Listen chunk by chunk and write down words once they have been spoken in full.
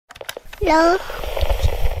Hello.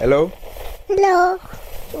 Hello? Hello.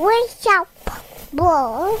 What's up,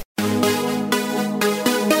 bro?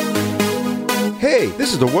 Hey,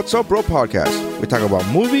 this is the What's Up Bro podcast. We talk about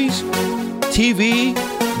movies, TV,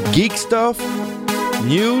 geek stuff,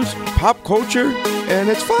 news, pop culture, and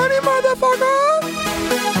it's funny, motherfucker!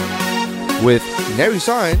 With Nary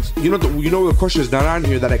Signs, you know the question is not on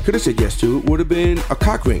here that I could have said yes to would have been a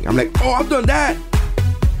cock ring. I'm like, oh, I've done that.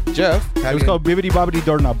 Jeff, It was called Bibbidi Bobbidi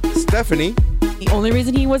Doorknob. Stephanie. The only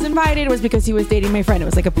reason he was invited was because he was dating my friend. It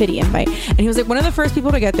was like a pity invite. And he was like one of the first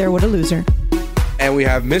people to get there. What a loser. And we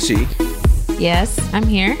have Missy Yes, I'm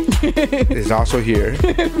here. is also here.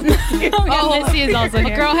 Missy is also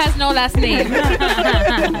here. A girl has no last name.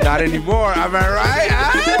 Not anymore, am I right?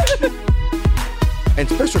 Huh? And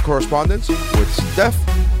special correspondence with Steph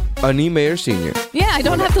Mayer Sr. Yeah, I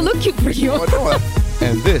don't have to look cute for you. Oh, no.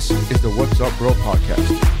 And this is the What's Up Bro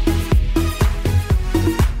podcast.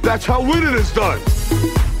 That's how winning is done.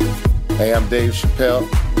 Hey, I'm Dave Chappelle,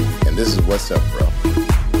 and this is What's Up, Bro.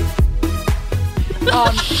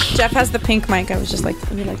 Jeff has the pink mic. I was just like,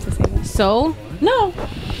 would you like to say that? So, No.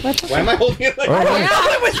 Why am I holding it like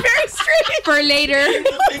It was very strange. for later.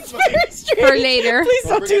 It was very strange. For later. Please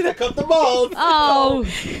don't do that. cut the balls? Oh.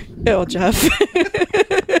 Ew, Jeff.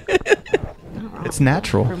 It's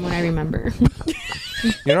natural. From what I remember.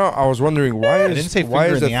 You know, I was wondering why I didn't say why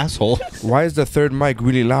finger is in the asshole. why is the third mic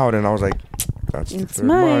really loud? And I was like, that's the It's third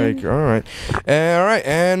mine. mic. All right,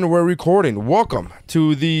 and we're recording. Welcome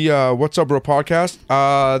to the What's Up Bro podcast.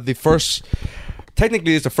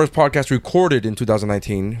 Technically, it's the first podcast recorded in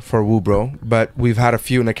 2019 for Woo Bro, but we've had a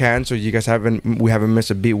few in the can, so you guys haven't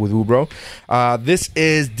missed a beat with Woo Bro. This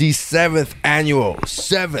is the seventh annual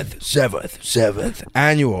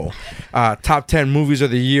top 10 movies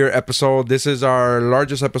of the year episode. This is our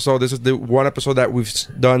largest episode. This is the one episode that we've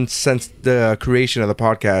done since the creation of the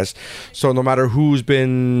podcast. So no matter who's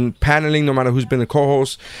been paneling, no matter who's been the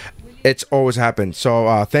co-host, it's always happened.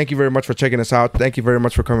 So thank you very much for checking us out. Thank you very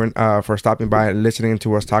much for coming, for stopping by and listening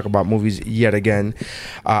to us talk about movies yet again.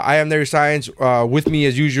 I am Nary Science. With me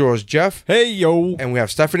as usual is Jeff. Hey, yo. And we have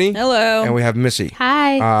Stephanie. Hello. And we have Missy.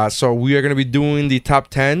 Hi. So we are going to be doing the top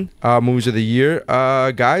 10 movies of the year.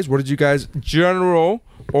 Guys, what did you guys general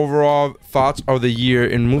overall thoughts of the year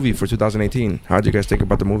in movie for 2018? How did you guys think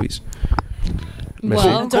about the movies? Missy?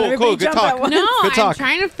 Well, Don't everybody cool, good jump talk. at once. no, Good I'm talk.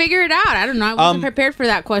 trying to figure it out. I don't know. I wasn't prepared for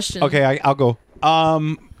that question. Okay, I'll go.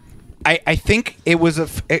 I think it was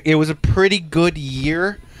a pretty good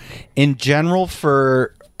year in general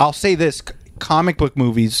for, I'll say this, comic book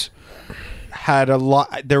movies had a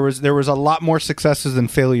lot. There was a lot more successes than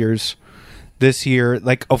failures this year,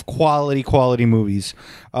 like of quality movies.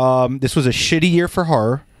 This was a shitty year for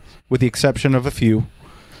horror, with the exception of a few.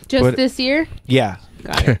 Just but- this year? Yeah.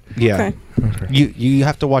 Got it. Yeah. Okay. You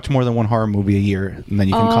have to watch more than one horror movie a year, and then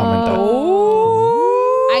you can comment that.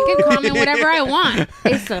 I can comment whatever I want.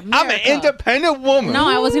 It's America. I'm an independent woman. No,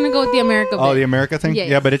 I was going to go with the America Oh, bit. the America thing? Yes.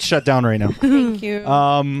 Yeah, but it's shut down right now. Thank you.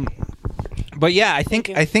 But yeah, I think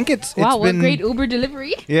it's Wow, what been great Uber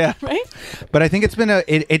delivery. yeah. Right? But I think it's been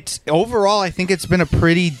it's overall I think it's been a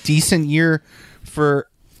pretty decent year for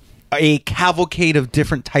a cavalcade of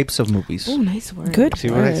different types of movies. Oh, nice word. Good. See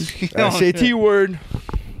what I word. SAT word.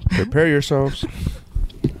 Prepare yourselves.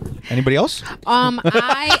 Anybody else?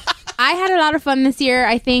 I had a lot of fun this year.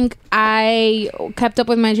 I think I kept up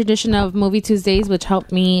with my tradition of Movie Tuesdays, which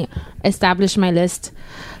helped me establish my list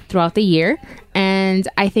throughout the year. And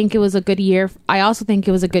I think it was a good year. I also think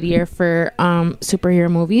it was a good year for superhero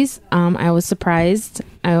movies. I was surprised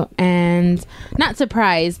and not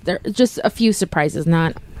surprised. There just a few surprises,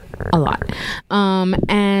 not a lot.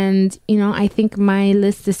 And you know, I think my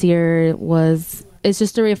list this year it's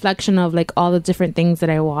just a reflection of like all the different things that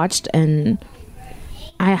I watched, and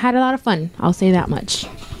I had a lot of fun. I'll say that much.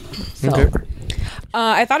 So. Okay.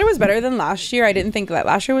 I thought it was better than last year. I didn't think that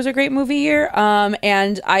last year was a great movie year.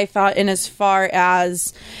 And I thought in as far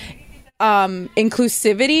as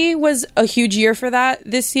inclusivity was a huge year for that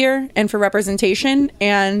this year, and for representation,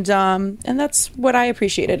 and that's what I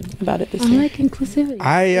appreciated about it this I year. like inclusivity.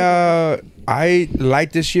 I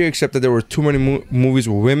liked this year, except that there were too many movies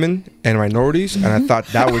with women and minorities, and I thought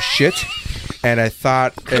that was shit. And I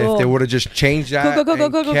thought if they would have just changed that Go,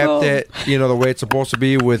 and kept it, the way it's supposed to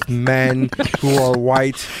be with men who are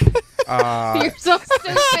white. You're so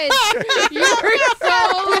stupid. You're so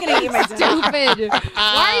stupid.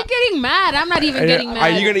 Why are you getting mad? I'm not even getting mad. Are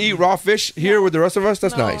you gonna eat raw fish here with the rest of us?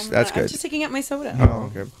 That's nice. That's I'm good. just taking out my soda.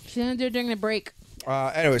 Oh, okay. She's gonna do it during the break.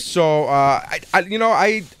 Anyway, so I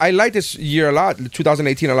like this year a lot,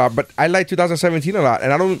 2018 a lot, but I like 2017 a lot,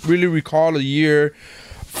 and I don't really recall a year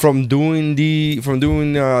from doing these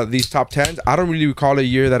top 10s, I don't really recall a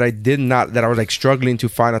year that I was like struggling to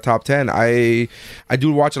find a top 10. I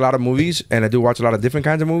do watch a lot of movies, and I do watch a lot of different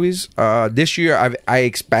kinds of movies. This year I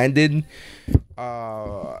expanded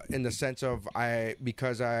in the sense of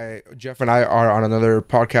Jeff and I are on another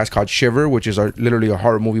podcast called Shiver, which is literally a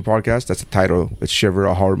horror movie podcast. That's the title. It's Shiver,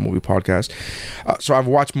 a horror movie podcast. So I've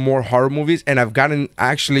watched more horror movies, and I've gotten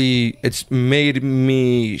it's made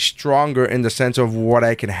me stronger in the sense of what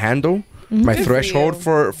I can handle. My Good threshold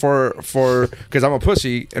for because I'm a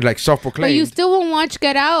pussy, like self-proclaimed. But you still won't watch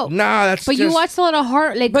Get Out. Nah, that's But you watched a lot of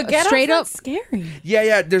horror, like But Get straight up. Out's not scary.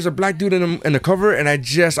 Yeah. There's a black dude in the cover, and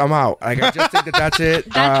I'm out. Like I just think that's it.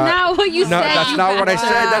 That's not what you said. No, that's you not what I bastard.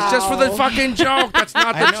 said. That's just for the fucking joke. That's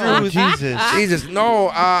not the truth. Jesus.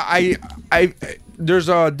 No, there's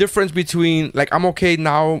a difference between like I'm okay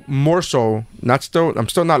now, more so. I'm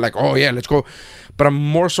still not like, oh yeah, let's go. But I'm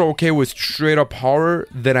more so okay with straight up horror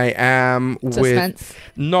than I am Suspense.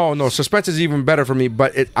 with no suspense is even better for me.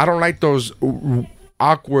 But I don't like those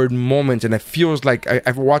awkward moments, and it feels like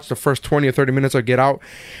I've watched the first 20 or 30 minutes of Get Out,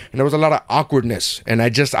 and there was a lot of awkwardness, and I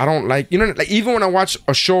don't like, like even when I watch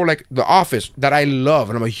a show like The Office that I love,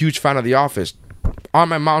 and I'm a huge fan of The Office, on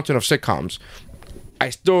my mountain of sitcoms,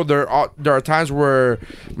 there are times where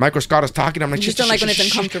Michael Scott is talking. I'm like, You just don't like when it's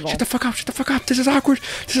uncomfortable. Shut the fuck up. This is awkward.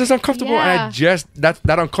 This is uncomfortable. Yeah. And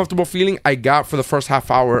that uncomfortable feeling I got for the first half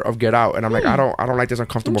hour of Get Out, and I'm like, I don't like this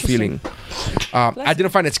uncomfortable feeling. I didn't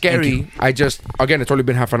find it scary. Again, it's only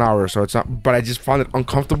been half an hour, so it's not. But I just found it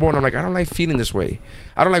uncomfortable, and I'm like, I don't like feeling this way.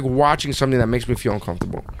 I don't like watching something that makes me feel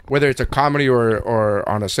uncomfortable, whether it's a comedy or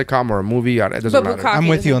on a sitcom or a movie. It doesn't matter. I'm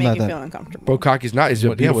with you on that then. Feel uncomfortable. Bukkake is not. It's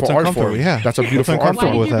a beautiful what's art uncomfortable? form. Yeah. That's a beautiful What's art Why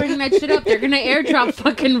form. did with you that. bring that shit up? They're gonna airdrop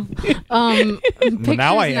fucking pictures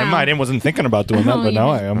Now I am. now. I wasn't thinking about doing that, but now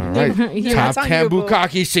I am. All right. Yeah. Top That's on 10 you, boo.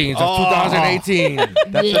 Bukkake scenes of 2018.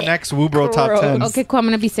 That's the next Woobro top 10. Okay, cool. I'm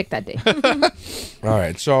gonna be sick that day. All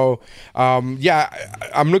right, so I'm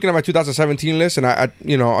looking at my 2017 list, and I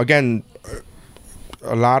again,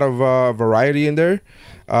 a lot of variety in there,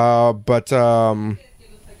 but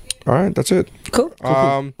all right, that's it. Cool.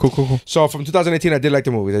 Cool. So from 2018, I did like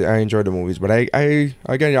the movies. I enjoyed the movies, but I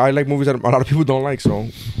like movies that a lot of people don't like. So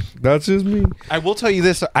that's just me. I will tell you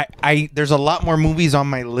this: there's a lot more movies on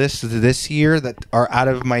my list this year that are out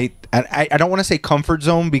of my. I don't want to say comfort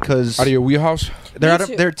zone because Out of your wheelhouse.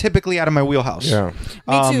 they're typically out of my wheelhouse. Yeah.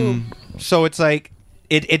 Me too. So it's like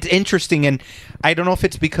it's interesting, and I don't know if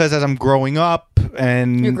it's because as I'm growing up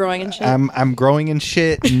and You're growing in shit? I'm growing in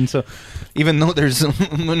shit, and so even though there's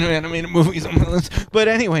animated movies on my list, but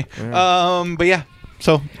anyway, but yeah.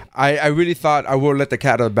 So I really thought I will let the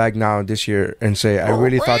cat out of the bag now this year and say I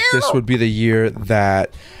really thought this would be the year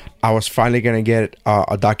that I was finally gonna get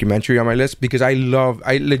a documentary on my list, because I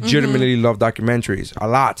legitimately love documentaries a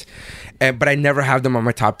lot, but I never have them on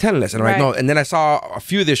my top 10 list. And I'm like, Right. no. And then I saw a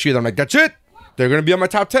few this year that I'm like, that's it. They're gonna be on my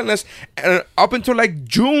top 10 list, and up until like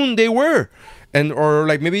June they were. Or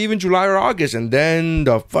like maybe even July or August, and then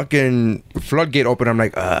the fucking floodgate opened. I'm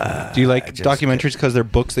like, do you like documentaries because they're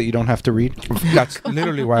books that you don't have to read? That's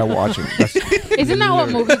literally why I watch them. Isn't that what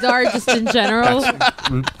movies are, just in general?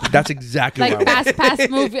 That's exactly Like why I watch past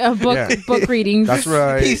movie book Yeah. book readings. That's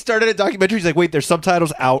right. He started a documentary. He's like, wait, there's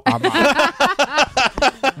subtitles out. I'm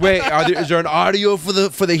out. Wait, is there an audio for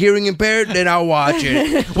the hearing impaired? Then I'll watch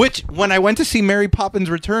it. Which, when I went to see Mary Poppins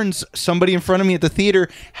Returns, somebody in front of me at the theater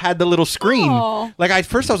had the little screen. Aw. Like, at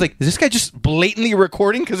first I was like, is this guy just blatantly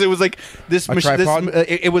recording? Because it was like this. tripod?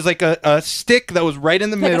 It was like a stick that was right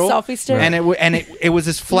in the Like a middle, selfie stick? and it was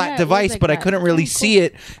this flat Yeah, it was device, like but I that. couldn't really see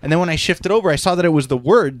it. And then when I shifted over, I saw that it was the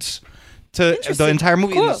words to the Interesting. entire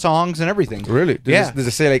movie and the Cool. songs and everything. Really? Does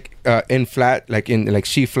it say like in flat, like in like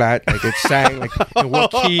C flat, like it's sang like in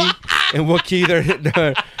what key? In what key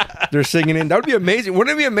they're singing in? That would be amazing.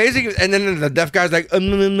 Wouldn't it be amazing? And then the deaf guy's like,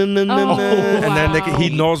 and then wow.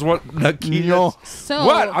 he knows what the key is. So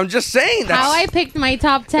What? I'm just saying that. how I picked my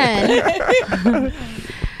top 10.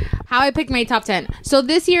 How I picked my top 10. So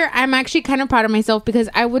this year, I'm actually kind of proud of myself because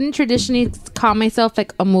I wouldn't traditionally call myself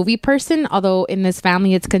like a movie person, although in this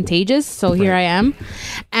family it's contagious. So here I am.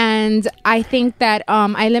 And I think that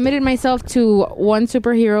I limited myself to one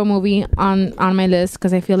superhero movie on my list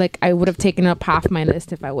because I feel like I would have taken up half my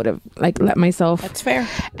list if I would have like let myself. That's fair.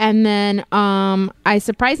 And then I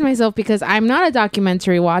surprised myself because I'm not a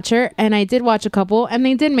documentary watcher, and I did watch a couple, and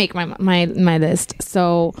they did make my list.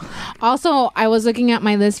 So also I was looking at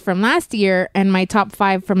my list from last year, and my top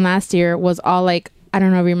 5 from last year was all like, I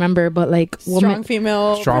don't know, remember, but like Strong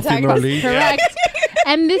female. Strong female protagonist. lead. correct.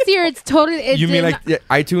 And this year it's totally. You mean like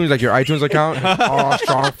iTunes, like your iTunes account? Oh,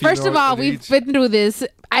 strong female First of all, leads. we've been through this.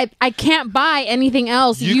 I can't buy anything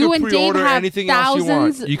else. You could and Dave pre-order have anything else you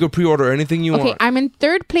thousands. want. You could pre-order anything you Okay, want. I'm in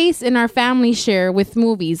third place in our family share with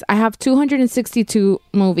movies. I have 262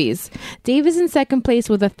 movies. Dave is in second place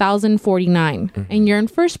with 1,049, and you're in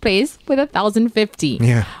first place with 1,050.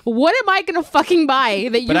 Yeah. What am I gonna fucking buy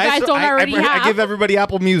that you guys don't already have? I give everybody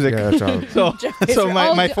Apple Music. Yeah, that's all. So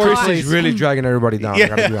my Oh, fourth God. place. He's really dragging everybody down. I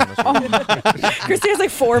gotta be honest with you. Christy has like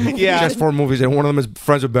 4 movies. Yeah. Just 4 movies, and one of them is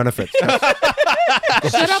Friends with Benefits.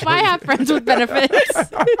 Shut up! I have friends with benefits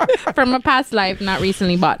from a past life, not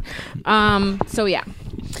recently bought. So yeah.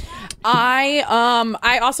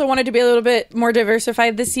 I also wanted to be a little bit more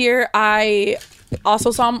diversified this year. I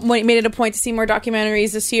also made it a point to see more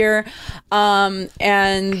documentaries this year, and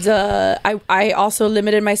I also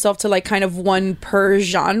limited myself to like kind of one per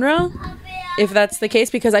genre, if that's the case,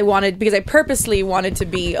 because I purposely wanted to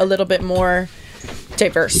be a little bit more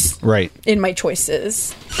diverse Right. in my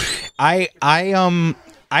choices. I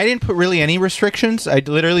didn't put really any restrictions. I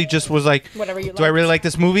literally just was like, Whatever you do I liked. really like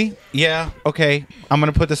this movie? Yeah. Okay. I'm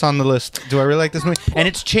going to put this on the list. Do I really like this movie? And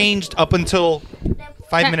it's changed up until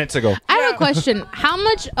 5 minutes ago. I have a question. How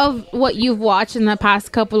much of what you've watched in the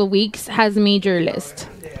past couple of weeks has made your list?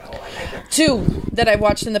 2 that I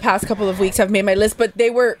watched in the past couple of weeks have made my list, but they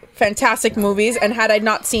were fantastic movies, and had I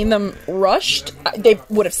not seen them rushed, they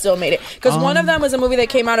would have still made it. Because one of them was a movie that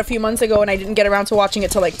came out a few months ago, and I didn't get around to watching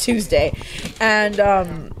it till like Tuesday, and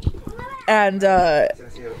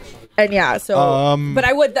yeah. So, but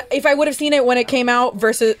I would if I would have seen it when it came out,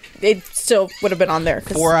 versus it still would have been on there.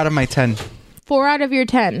 4 out of my 10. 4 out of your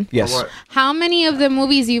 10. Yes. What? How many of the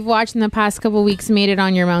movies you've watched in the past couple of weeks made it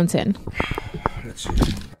on your mountain?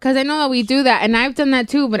 Because I know that we do that, and I've done that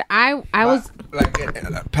too. But I was Like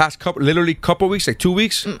past couple weeks, like 2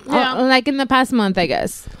 weeks. like in the past month, I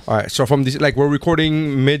guess. All right, so from this, like we're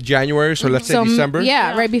recording mid-January, so let's say December.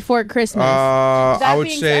 Yeah, right before Christmas. That I would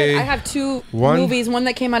being say said, I have 2 one, movies, one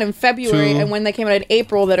that came out in February 2, and one that came out in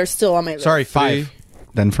April that are still on my list. Sorry, 5.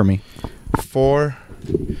 Then for me. 4,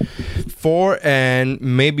 and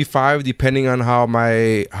maybe 5, depending on how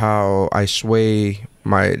I sway.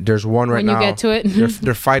 There's one right When now. you get to it.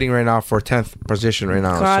 they're fighting right now for 10th position right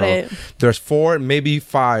now. Got so it. There's 4, maybe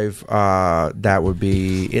 5 that would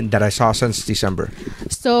be that I saw since December,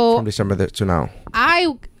 So from December to now.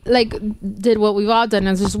 I did what we've all done,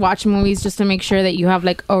 is just watch movies just to make sure that you have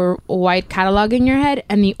like a wide catalog in your head.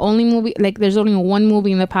 And the only movie, there's only one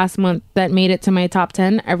movie in the past month that made it to my top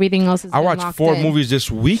 10. Everything else is. I watched 4 movies this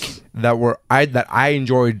week that I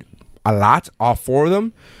enjoyed a lot, all 4 of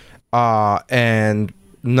them, and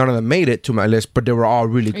none of them made it to my list, but they were all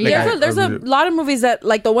really good. There's a lot of movies that,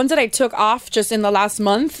 like the ones that I took off just in the last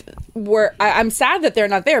month, were I'm sad that they're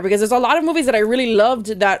not there, because there's a lot of movies that I really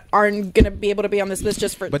loved that aren't gonna be able to be on this list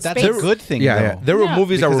just for But that's space. a good thing. Yeah, though. yeah. There were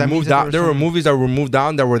movies that Because were that means moved that down. There were movies that were moved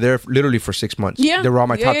down that were there literally for 6 months. Yeah. They were on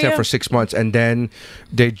my top 10 yeah. for 6 months, and then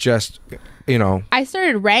they just, I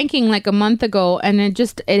started ranking like a month ago, and it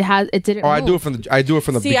didn't. Oh, I move. do it from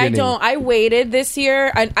the See, beginning. I don't. I waited this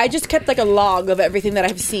year, and I just kept like a log of everything that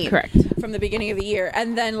I've seen. Correct. From the beginning of the year,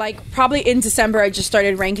 and then like probably in December, I just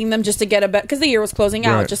started ranking them just to get a better, because the year was closing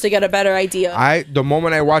out, Right. just to get a better idea. The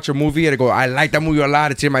moment I watch a movie and I go, I like that movie a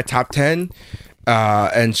lot. It's in my top 10.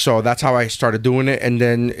 And so that's how I started doing it. And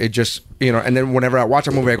then it just, and then whenever I watch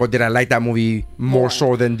a movie, I go, did I like that movie more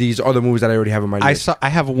so than these other movies that I already have on my list? I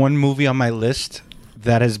have one movie on my list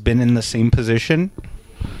that has been in the same position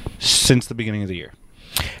since the beginning of the year.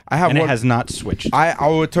 I have And one. it has not switched. I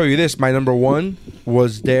will tell you this. My number 1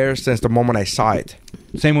 was there since the moment I saw it.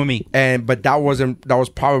 Same with me. But that was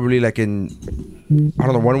probably like in, I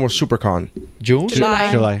don't know, when was SuperCon? June?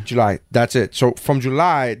 July. That's it. So from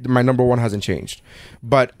July, my number 1 hasn't changed.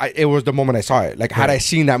 But it was the moment I saw it. Like, had I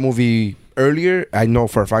seen that movie earlier, I know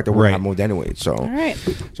for a fact I wouldn't have moved anyway. So, All right.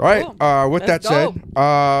 all right. Cool. With Let's that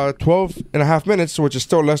said, 12 and a half minutes, which is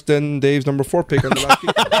still less than Dave's number 4 pick on the last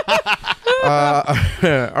week.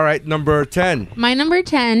 All right, number 10. My number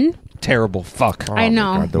 10. Terrible. Fuck. Oh I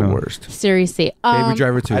know. my God, the worst. Seriously. Baby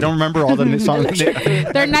Driver 2. I don't remember all the songs.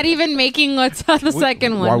 They're not even making what's on the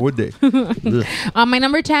second one. Why would they? My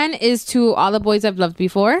number 10 is To All the Boys I've Loved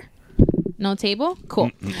Before. No table? Cool.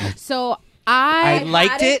 So I I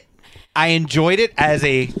liked it. I enjoyed it as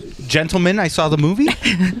a Gentlemen, I saw the movie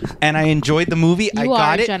and I enjoyed the movie. I You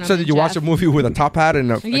got are it. gentleman, So did you watch Jeff. a movie with a top hat and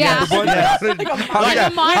a Yeah.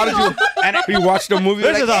 How did you? And you watched the movie?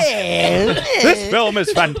 This Like, is this film is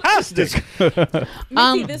fantastic.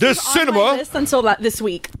 Missy, this the was cinema- on my list until this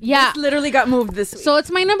week. Yeah. This literally got moved this week. So it's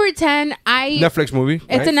my number 10. Netflix movie.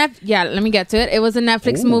 It's right? yeah, let me get to it. It was a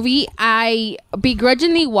Netflix movie. I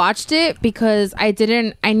begrudgingly watched it because I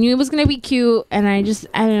knew it was going to be cute and I didn't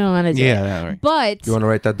want to do it. right. But You want to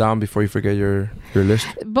write that down before you forget your list?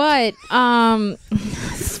 this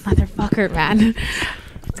motherfucker, man.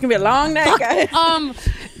 It's gonna be a long night, guys.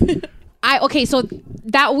 So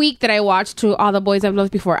that week that I watched To All the Boys I've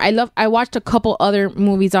Loved Before, I watched a couple other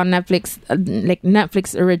movies on Netflix, like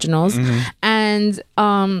Netflix originals, and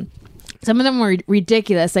some of them were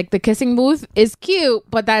ridiculous. Like The Kissing Booth is cute,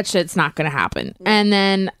 but that shit's not gonna happen. And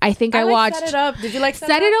then I think I watched Set It Up. Did you like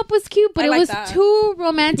Set It Up was cute, but I it like was that. too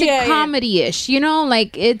romantic Yeah, yeah. comedy-ish. You know,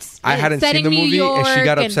 like it's I hadn't set seen in the New movie, and she York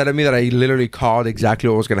got upset at me that I literally called exactly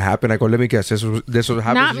what was going to happen. I go, let me guess, this was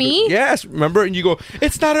happening. Not me? Yes, remember? And you go,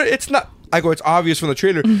 it's not. I go, it's obvious from the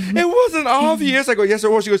trailer. It wasn't obvious. I go, yes,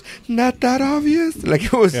 it was. She goes, not that obvious. Like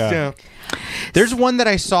it was. Yeah. Yeah. There's one that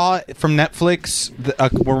I saw from Netflix, a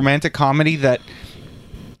romantic comedy that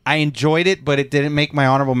I enjoyed it, but it didn't make my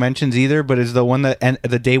honorable mentions either. But is the one that and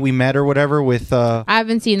The Day We Met or whatever with I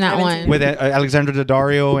haven't seen that one. with Alexandra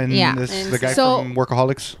Daddario and Yeah. the guy So- from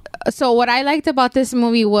Workaholics. So what I liked about this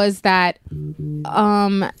movie was that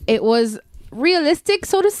it was realistic,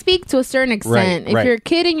 so to speak, to a certain extent. If right. you're a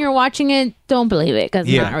kid and you're watching it, don't believe it because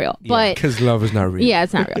Yeah, it's not real. yeah. But Because love is not real. yeah,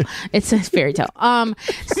 it's not real. It's a fairy tale.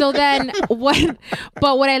 So then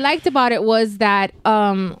what I liked about it was that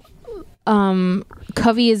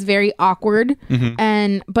Covey is very awkward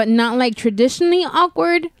but not like traditionally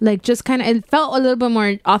awkward, like just kind of it felt a little bit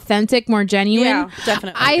more authentic, more genuine. Yeah,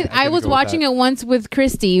 definitely. I was go with watching that. it once with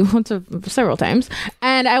Christy several times,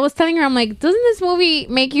 and I was telling her, I'm like, doesn't this movie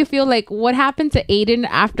make you feel like what happened to Aiden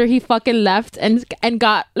after he fucking left and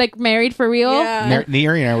got like married for real? Yeah.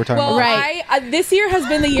 Neri and I were talking Well, about Right. this year has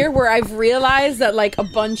been the year where I've realized that like a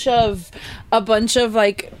bunch of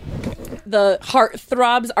like the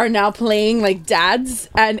heartthrobs are now playing like dads,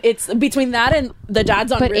 and it's between that and the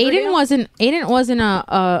dads on But Riverdale. Aiden wasn't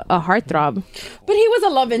a heartthrob. But he was a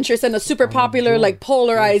love interest and a super popular, like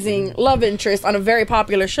polarizing love interest on a very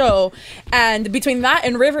popular show. And between that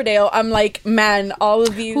and Riverdale, I'm like, man, all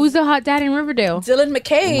of these. Who's the hot dad in Riverdale? Dylan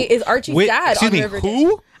McKay is Archie's Wait, dad excuse on me, Riverdale.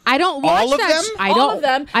 who? I don't watch All of that. them? I All don't. of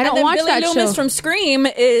them. I don't and then watch Billy that Loomis show. from Scream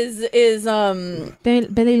is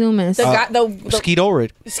Billy Loomis. the guy, the Skeet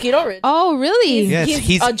Ulrich. Skeet Ulrich. Oh, really? Yes, He's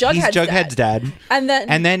he's Jughead's dad. And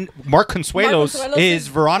then Mark Consuelos Consuelos is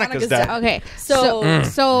Veronica's dad. Okay. So-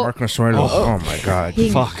 So Mark Consuelo. Oh my God.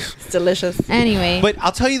 Fuck. it's delicious. anyway, But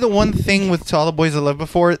I'll tell you the one thing with To All the Boys I Loved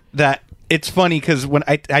Before that it's funny because when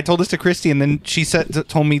I told this to Christy and then she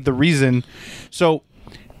told me the reason. So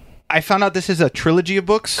I found out this is a trilogy of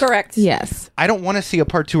books. Correct. yes, I don't want to see a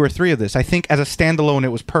part 2 or 3 of this. I think as a standalone it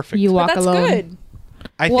was perfect. you But walk that's alone. good.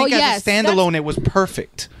 I Well, think yes, as a standalone it was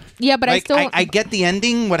perfect. Yeah, but Like, I still. I get the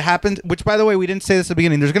ending, what happened, which by the way we didn't say this at the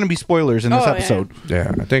beginning. There's going to be spoilers in this Oh, yeah. episode.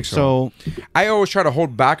 Yeah, I think so. So I always try to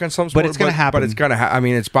hold back on some, But it's gonna happen. But it's gonna. I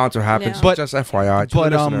mean, it's bound to happen. Yeah. So But- just FYI. To but,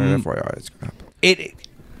 the listener, um, FYI, it's gonna happen.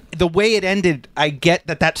 the way it ended, I get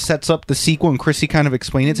that sets up the sequel, and Chrissy kind of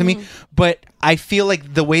explained it to me. But I feel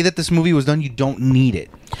like the way that this movie was done, you don't need it.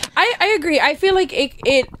 I agree. I feel like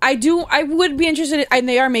I would be interested, and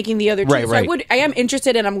they are making the other two. Right, so right. I am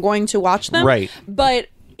interested, and I'm going to watch them. Right. But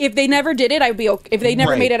if they never did it, I'd be okay. If they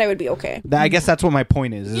never Right. made it, I would be okay. I guess that's what my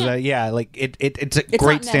point is. That, like it's a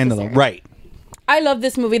great not standalone, necessary. right? I love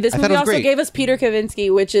this movie. This I thought movie it was also great. gave us Peter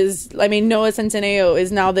Kavinsky, which is, I mean, Noah Centineo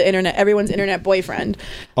is now everyone's internet boyfriend.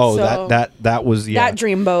 Oh, So- that was That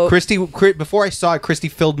dreamboat. Christy, before I saw it, Christy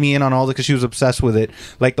filled me in on all the because she was obsessed with it,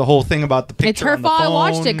 like the whole thing about the picture. it's her on the fault I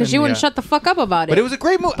watched phone it because she and- wouldn't yeah. shut the fuck up about it. But it was a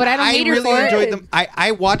great movie. But I don't hate her really for it. enjoyed them.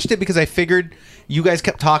 I watched it because I figured you guys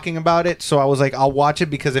kept talking about it, so I was like, I'll watch it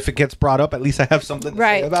because if it gets brought up, at least I have something to say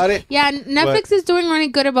Right. about it. Yeah, Netflix is doing really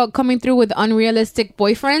good about coming through with unrealistic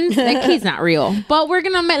boyfriends. Like he's not real, but we're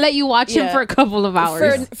gonna let you watch him Yeah. for a couple of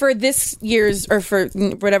hours. For this year's, or for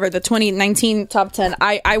whatever, the 2019 top 10,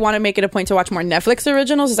 I want to make it a point to watch more Netflix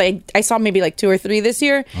originals. I saw maybe like 2 or 3 this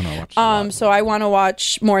year. So I want to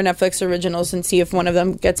watch more Netflix originals and see if one of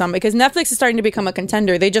them gets on, because Netflix is starting to become a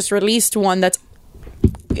contender. They just released one that's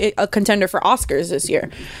a contender for Oscars this year.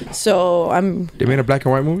 So I'm They made a black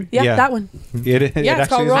and white movie. Yeah. that one. It Yeah, it's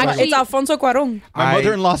called actually is. Roma. Actually- It's Alfonso Cuarón. My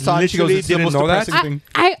mother-in-law saw it. She goes, literally "It's the didn't most know that. depressing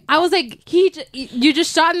thing." I was like, you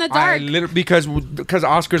just shot in the I dark. literally because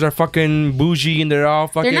Oscars are fucking bougie and they're all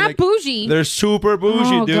fucking. They're not like, bougie. They're super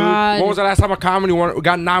bougie, Oh, dude. God. When was the last time a comedy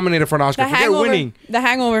got nominated for an Oscar? The Forget Hangover. winning. The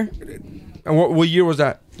Hangover. And what year was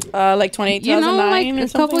that? Like 2009 you know, or like a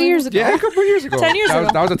something couple like years that. ago. Yeah, a couple years ago. 10 years that was,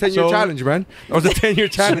 ago. that was a 10-year So- challenge, man. That was a 10-year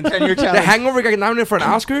challenge. 10-year The challenge. Hangover got nominated for an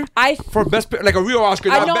Oscar for best like a real Oscar.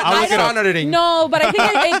 I Not know. not sound editing. No, but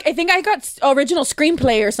I think I got original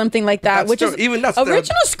screenplay or something like that. That's which still- is even that's still-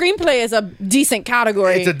 original screenplay is a decent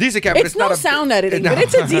category. It's a decent category. It's It's not no a- sound editing, no. but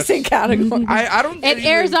it's a decent category. I don't. It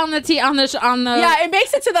airs on the on the. Yeah, it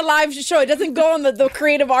makes it to the live show. It doesn't go on the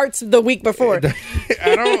creative arts the week before.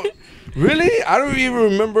 I don't. Really? I don't even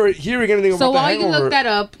remember hearing anything So about the while you Hangover. look that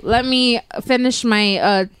up, let me finish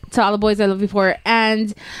my To All the Boys I Loved Before.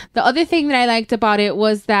 And the other thing that I liked about it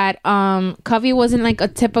was that Covey wasn't like a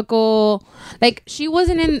typical, like she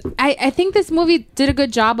wasn't in. I think this movie did a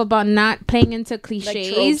good job about not playing into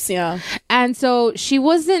cliches. tropes, yeah. And so she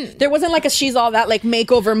wasn't There wasn't like a she's all that like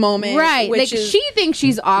makeover moment, right. Like which is, she thinks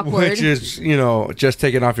she's awkward. Which is, just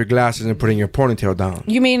taking off your glasses and putting your ponytail down.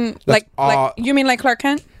 you mean That's like you mean like Clark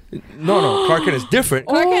Kent? No, Clark Kent is different.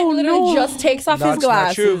 Clark Kent literally just takes off his That's not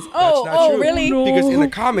glasses. true. That's Oh, not oh, true. really? Because in the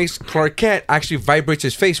comics, Clark Kent actually vibrates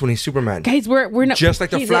his face when he's Superman. Guys, we're not. Just like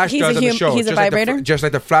the He's a- Flash he's a does on the hum- show. he's a Just like the vibrator? just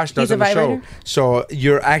like the Flash does He's a on the show. vibrator? So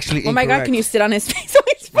you're actually Oh my god, incorrect. can you sit on his face?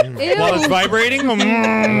 Ew. While it's vibrating.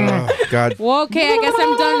 Oh, God. Well, okay, I guess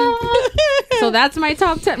I'm done. So that's my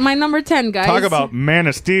top 10, my number 10, guys. Talk about Man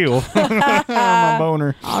of Steel. I'm a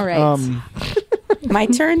boner. All right. My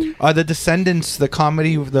turn. The Descendants, the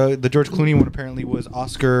comedy, the George Clooney one apparently was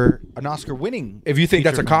an Oscar winning. If you think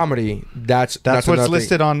that's a comedy, that's what's another thing.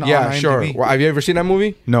 listed on Yeah, IMDb. sure. Well, have you ever seen that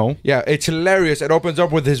movie? No. Yeah, it's hilarious. It opens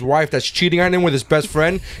up with his wife that's cheating on him with his best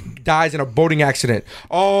friend, dies in a boating accident.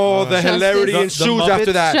 Oh, the Justice. hilarity The ensues Muppets?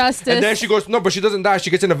 after that. Justice. And then she goes, no, but she doesn't die. She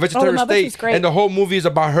gets in a vegetarian Muppets state. was great. And the whole movie is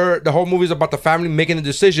about her. The whole movie is about the family making the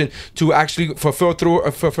decision to actually fulfill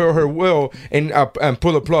her will and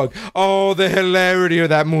pull the plug. Oh, the hilarity of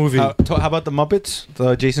that movie. How about the Muppets,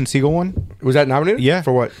 the Jason Segel one? Was that nominated? Yeah.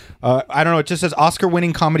 For what? I don't know. It just says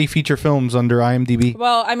Oscar-winning comedy feature films under IMDb.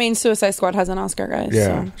 Well, I mean, Suicide Squad has an Oscar, guys.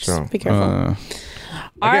 Yeah, so so, be careful.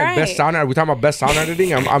 All Again, right. best sound. Are we talking about best sound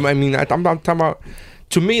editing? I'm talking about.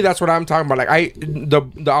 To me, that's what I'm talking about. Like the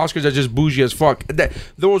Oscars are just bougie as fuck.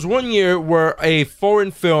 There was one year where a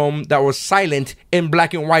foreign film that was silent in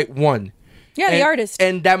black and white won. Yeah, The Artist.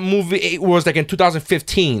 And that movie, it was like in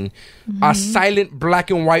 2015, a silent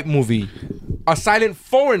black and white movie. A silent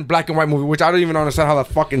foreign black and white movie, which I don't even understand how the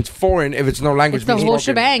fucking foreign if it's no language. It's the being whole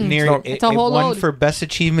spoken. shebang. It's a whole won load. for Best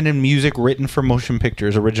Achievement in Music Written for Motion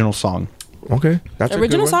Pictures, original song. Okay, that's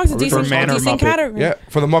Original a good one. song's a decent, Man or decent Muppet. category. Yeah,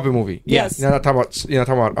 for the Muppet movie. Yes. You're not talking about. You're not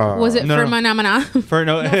talking about. Was it No, for no. Manamana? For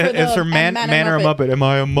no, it's for man or a Muppet. Am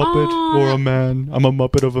I a Muppet or a man? I'm a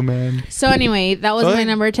Muppet of a man. So anyway, that was Go my ahead.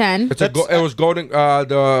 number 10. It was golden.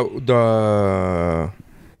 The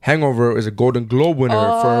Hangover is a Golden Globe winner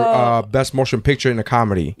for best motion picture in a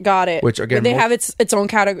comedy. Got it. Which, again, But they most- have its own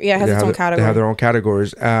category. Yeah, it has its own category. They have their own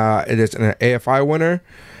categories. It is an AFI winner,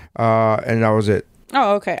 and that was it.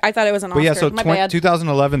 Oh, okay. I thought it was an Oscar. But yeah, so My bad.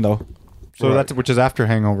 2011 though. So Right. that's which is after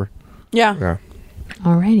Hangover. Yeah. Yeah.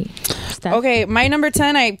 Alrighty. Steph. Okay, my number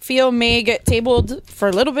 10 I feel may get tabled for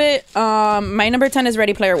a little bit. My number 10 is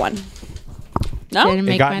Ready Player One. No? Didn't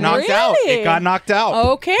make It got my knocked number. out. Really? It got knocked out. Didn't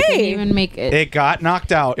Okay. even make it. It got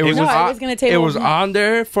knocked out. It was, No, I on, was gonna table- it was on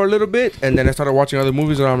there for a little bit, and then I started watching other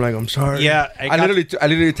movies, and I'm like, I'm sorry. Yeah, I literally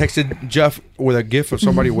texted Jeff with a gif of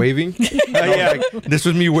somebody waving. And I was Yeah. like, this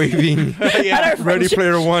was me waving. Yeah. Ready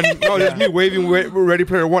Player One. No, this is me waving Ready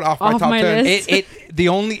Player One off my Off top my 10. list.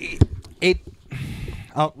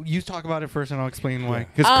 You talk about it first, and I'll explain why.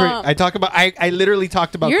 Because I literally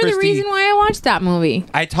talked about. You're Christy. the reason why I watched that movie.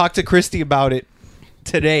 I talked to Christy about it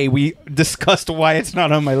today. We discussed why it's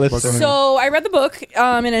not on my list. So I read the book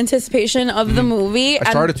in anticipation of the movie. I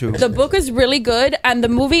started to. The book is really good, and the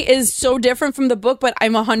movie is so different from the book, but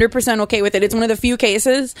I'm 100% okay with it. It's one of the few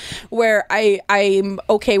cases where I'm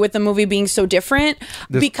okay with the movie being so different.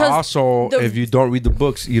 Because also, the- if you don't read the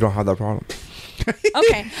books, you don't have that problem.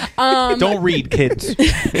 okay, Don't read, kids.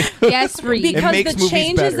 Yes, read. because makes the movies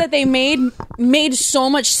changes better. that they made so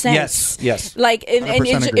much sense. Yes. Like and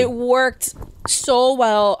 100% agree. it worked so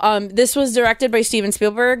well. This was directed by Steven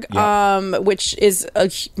Spielberg, which is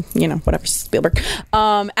whatever, Spielberg.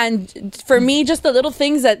 And for me, just the little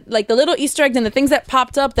things that, like the little Easter eggs and the things that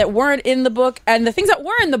popped up that weren't in the book, and the things that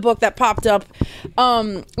were in the book that popped up,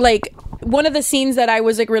 like one of the scenes that I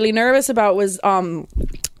was like really nervous about was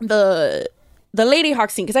the Lady Hawk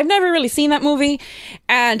scene, because I've never really seen that movie,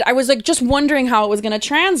 and I was like just wondering how it was going to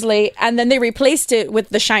translate, and then they replaced it with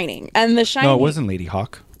The Shining, and The Shining. No, it wasn't Lady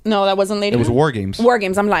Hawk. No, that wasn't Lady It was Hawk. War Games. War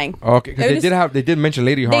Games. I'm lying. Okay, because they did mention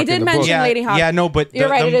Lady Hawk. They in did the mention book. Yeah, Lady Hawk. yeah, no, but You're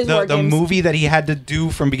right, it is War the Games. movie that he had to do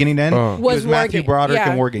from beginning to end Was War Matthew Ga- Broderick yeah.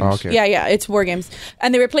 and War Games. Okay. Yeah, it's War Games,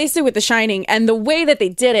 and they replaced it with The Shining, and the way that they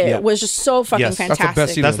did it Yeah. was just so fucking Yes. That's the fantastic.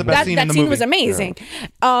 best scene That's the best scene in the scene movie. was amazing.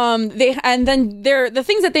 The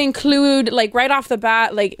things that they include, like right off the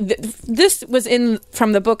bat, like this was in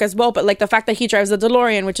from the book as well, but like the fact that he drives the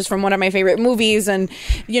DeLorean, which is from one of my favorite movies, and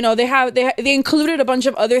you know they included a bunch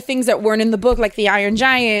of other things that weren't in the book, like the Iron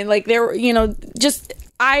Giant, like there, you know, just.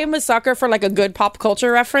 I am a sucker for like a good pop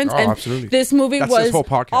culture reference, and absolutely. this movie That's was this whole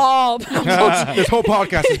podcast. all pop culture. This whole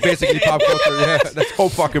podcast is basically pop culture. Yeah, this whole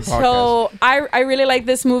fucking podcast. So I really like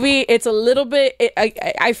this movie. It's a little bit.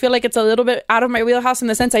 I feel like it's a little bit out of my wheelhouse in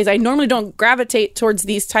the sense I normally don't gravitate towards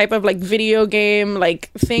these type of like video game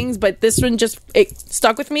like things, but this one it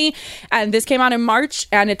stuck with me, and this came out in March,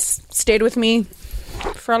 and it's stayed with me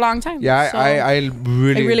for a long time. Yeah, So, I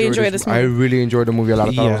really enjoyed this movie. I really enjoyed the movie a lot.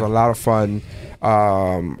 I thought it Yeah. was a lot of fun.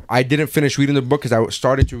 I didn't finish reading the book because I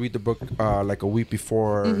started to read the book like a week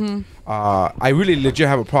before. Mm-hmm. I really legit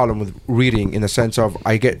have a problem with reading in the sense of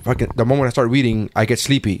I get fucking the moment I start reading I get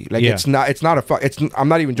sleepy. Like Yeah. it's not a fuck. I'm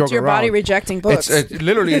not even joking It's your around. body rejecting books. It's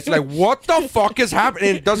literally it's like what the fuck is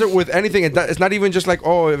happening? It does it with anything. It's not even just like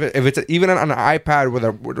if it's even on an iPad with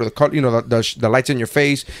the lights in your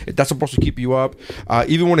face. That's supposed to keep you up.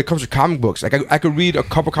 Even when it comes to comic books, like I could read a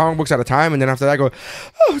couple comic books at a time, and then after that I go,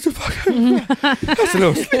 oh what the fuck. That's a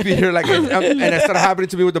little sleepy here. Like and it started happening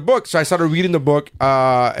to me with the book. So I started reading the book.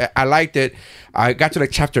 I liked it. I got to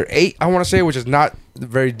like chapter 8, I want to say, which is not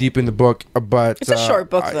very deep in the book, but It's a short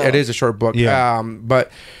book, though. It is a short book. Yeah.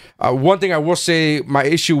 But one thing I will say, my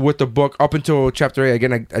issue with the book up until chapter 8,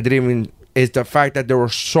 again, I didn't even, is the fact that there were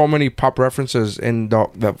so many pop references, and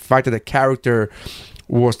the fact that the character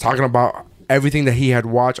was talking about everything that he had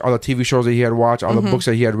watched, all the TV shows that he had watched, all the books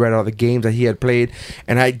that he had read, all the games that he had played,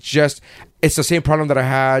 and it's the same problem that I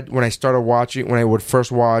had when I would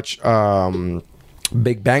first watch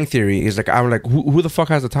Big Bang Theory. Is like I'm like who the fuck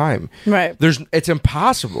has the time? Right. It's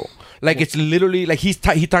impossible. Like it's literally like he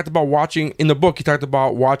talked about watching in the book. He talked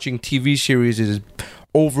about watching TV series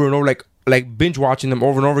over and over, like binge watching them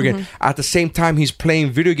over and over again. At the same time, he's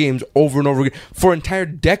playing video games over and over again for entire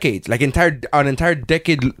decades, like an entire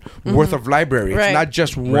decade worth of library. It's Right. not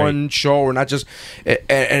just one show, or not just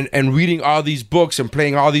and reading all these books and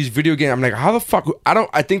playing all these video games. I'm like, how the fuck?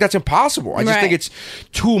 I think that's impossible. I just think Right. it's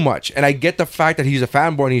too much. And I get the fact that he's a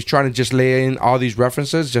fanboy and he's trying to just lay in all these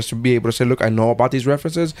references just to be able to say, look, I know about these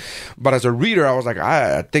references. But as a reader, I was like,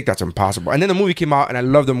 I think that's impossible. And then the movie came out, and I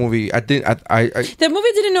love the movie. The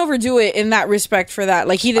movie didn't overdo it in that respect for that.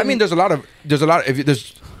 Like he didn't. I mean, there's a lot of if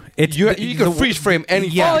there's It's you the- can freeze frame any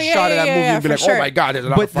Yeah. fucking Oh, shot of that movie and be for like, sure. oh my god, there's a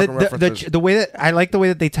lot But of fucking references. the way that I like the way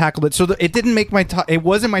that they tackled it. So it didn't make my top. It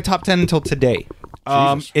wasn't my top 10 until today.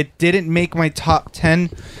 Jesus. It didn't make my top 10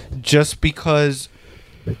 just because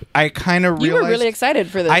I kind of realized you were really excited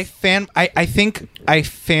for this. I think I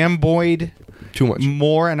fanboyed Too much.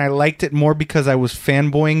 more, and I liked it more because I was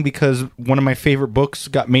fanboying because one of my favorite books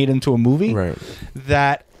got made into a movie. Right.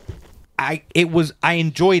 That I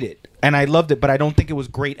enjoyed it and I loved it, but I don't think it was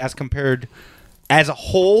great as compared as a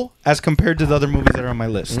whole as compared to the other movies that are on my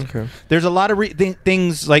list. Okay. There's a lot of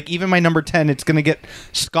things, like even my number 10, it's going to get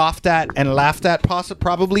scoffed at and laughed at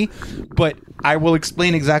probably, but I will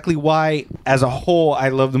explain exactly why as a whole I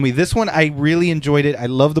love the movie. This one, I really enjoyed it. I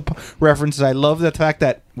love the references. I love the fact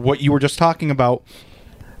that what you were just talking about,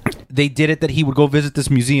 they did it that he would go visit this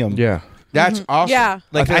museum. Yeah, that's awesome. Yeah.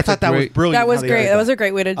 Like think I that's thought that was great- brilliant. that was how they great. did That was a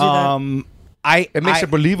great way to do that. It makes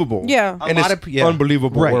it believable. Yeah. in A lot this of yeah.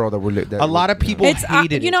 unbelievable Right. world that we're A lot of people It's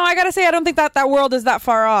hated it. I gotta say, I don't think that world is that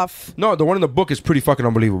far off. No, the one in the book is pretty fucking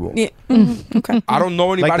unbelievable. Yeah. Okay. I don't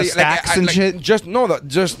know anybody the stacks and shit? Just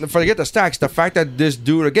forget the stacks. The fact that this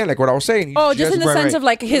dude, again, like what I was saying. he's Oh, just in the right, sense right. of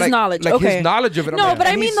like his knowledge. like okay. his knowledge of it. I'm No, like, but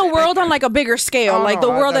I and mean he's- the world on like a bigger scale, No, like the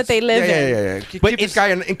no, world that that's- they live in. Yeah.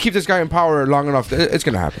 But Keep this guy in power long enough. It's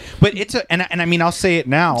gonna happen. But it's and I mean I'll say it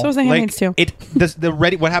now. So is the Handmaid's Tale.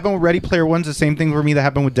 What happened with Ready Player One's the same thing for me that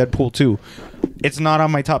happened with Deadpool 2. It's not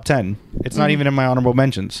on my top 10. It's not even in my honorable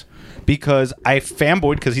mentions because I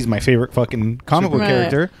fanboyed because he's my favorite fucking comic book Right.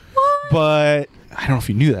 character. But I don't know if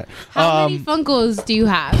you knew that. How many Funkos do you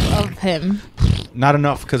have of him? Not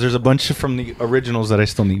enough because there's a bunch from the originals that I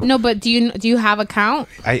still need. No, but do you have a count?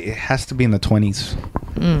 It has to be in the 20s.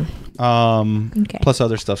 Okay. Plus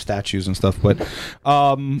other stuff, statues and stuff. But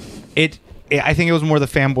I think it was more the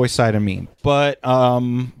fanboy side of me. But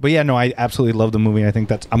yeah, no, I absolutely love the movie. I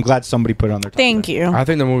think I'm glad somebody put it on their top Thank 10. you. I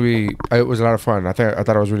think the movie it was a lot of fun. I thought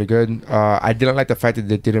it was really good. I didn't like the fact that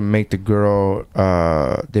they didn't make the girl.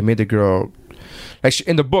 They made the girl like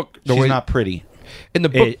in the book. The She's way, not pretty. in the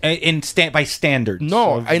book. By standards.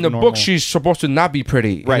 No, of in the normal. book she's supposed to not be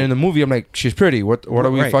pretty. Right. And in the movie, I'm like, she's pretty. What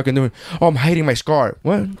are we Right. fucking doing? Oh, I'm hiding my scar.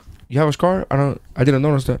 What? You have a scar? I didn't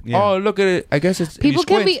notice that. Yeah. Oh, look at it. I guess it's People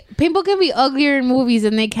you can be uglier in movies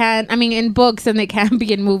and they can't. I mean, in books and they can't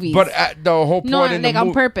be in movies. But the whole point No, in like the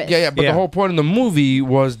on purpose. Yeah. But Yeah. the whole point in the movie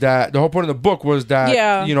was that the whole point of the book was that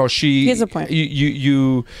Yeah. she. Here's the point.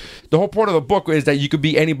 You. The whole point of the book is that you could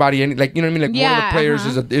be anybody. Like you know what I mean. Like one of Yeah, the players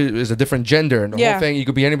is a different gender, and the Yeah. whole thing you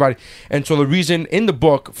could be anybody. And so the reason in the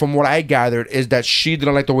book, from what I gathered, is that she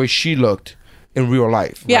didn't like the way she looked in real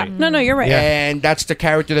life. Yeah. No, you're right. And that's the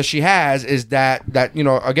character that she has, is that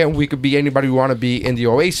again, we could be anybody we want to be in the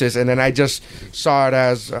Oasis. And then I just saw it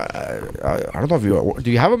as I don't know if do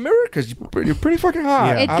you have a mirror, because you're pretty fucking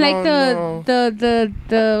hot. Yeah. it's I like don't know.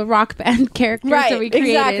 the rock band characters Right, that we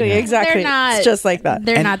created. exactly. They're not. It's just like that.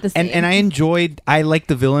 They're not the same. And I liked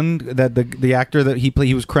the villain, that the actor that he played.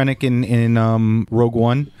 He was Krennic in Rogue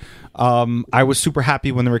One. I was super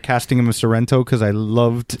happy when they were casting him as Sorrento because I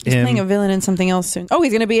loved He's him. playing a villain in something else soon. Oh,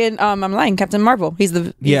 he's gonna be in. I'm lying. Captain Marvel. He's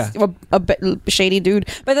a shady dude.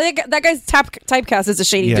 But that guy's typecast as a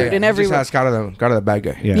shady Yeah. dude in He every just has got a bad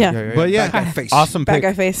guy. Yeah. But yeah, Bad guy face. awesome bad pick.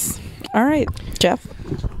 guy face. All right, Jeff.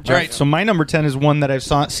 All right, so my number 10 is one that I've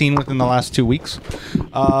seen within the last 2 weeks,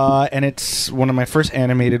 and it's one of my first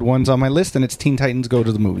animated ones on my list, and it's Teen Titans Go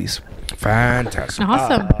to the Movies. Fantastic.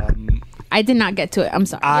 awesome. I did not get to it. I'm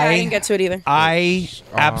sorry. I didn't get to it either. I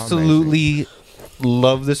absolutely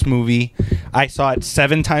love this movie. I saw it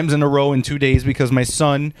 7 times in a row in 2 days because my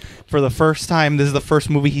son, for the first time, this is the first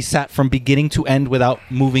movie he sat from beginning to end without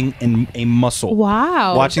moving in a muscle.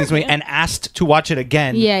 Wow. Watching this movie and asked to watch it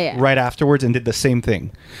again right afterwards and did the same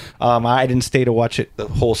thing. I didn't stay to watch it the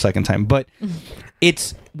whole second time, but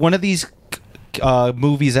it's one of these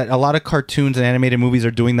movies that a lot of cartoons and animated movies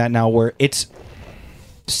are doing that now, where it's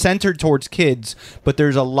centered towards kids, but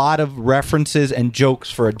there's a lot of references and jokes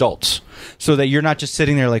for adults, so that you're not just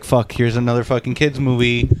sitting there like, fuck, here's another fucking kids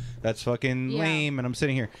movie that's fucking lame, and I'm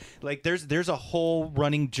sitting here like there's a whole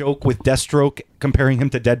running joke with Deathstroke comparing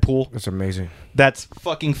him to Deadpool. That's amazing. That's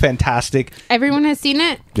fucking fantastic. Everyone has seen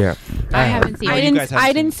it. Yeah. I haven't seen Oh, it. you guys haven't I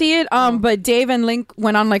seen didn't see it. But Dave and Link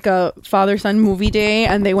went on like a father-son movie day,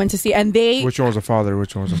 and they went to see. And Which one was the father?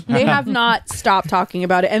 Which one was the they have not stopped talking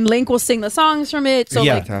about it. And Link will sing the songs from it. So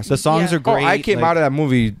yeah, like, the songs yeah. are great. I came out of that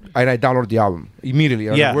movie and I downloaded the album immediately.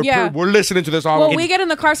 I was Yeah. like, Yeah. we're listening to this album. well, we get in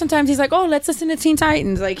the car sometimes. He's like, "Oh, let's listen to Teen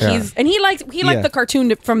Titans." Like Yeah. he liked Yeah. the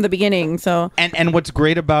cartoon from the beginning. So And what's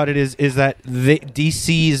great about it is that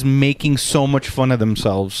DC is making so much fun of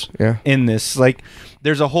themselves in this. Like,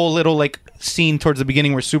 there's a whole little like scene towards the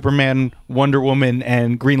beginning where Superman, Wonder Woman,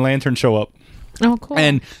 and Green Lantern show up. Oh, cool.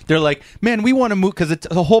 And they're like, man, we want to move, because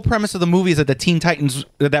the whole premise of the movie is that the Teen Titans,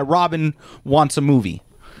 that Robin wants a movie.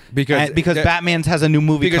 Because Batman's has a new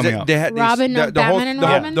movie coming out. They had Robin, Batman and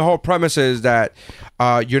Robin? The whole premise is that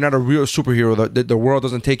you're not a real superhero. The world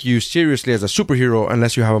doesn't take you seriously as a superhero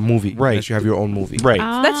unless you have a movie. Right. Unless you have your own movie. Right.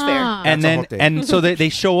 that's fair. And That's the then whole thing. and so they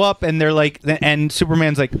show up and they're like, and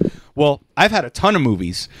Superman's like, well, I've had a ton of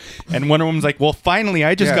movies, and Wonder Woman's like, well, finally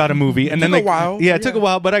I just Yeah. got a movie, and then Took a like, while. yeah, it took a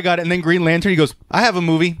while, but I got it. And then Green Lantern, he goes, I have a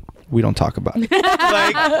movie. We don't talk about it.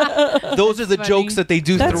 Like, those are the funny. jokes that they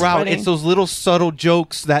do That's throughout. funny. It's those little subtle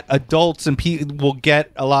jokes that adults and people will get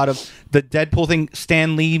a lot of. The Deadpool thing,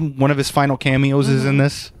 Stan Lee, one of his final cameos is in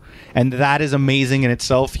this. And that is amazing in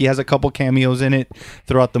itself. He has a couple cameos in it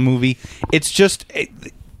throughout the movie. It's just...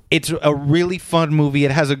 It's a really fun movie.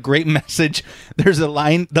 It has a great message. There's a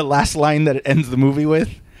line, the last line that it ends the movie with.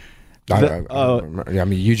 I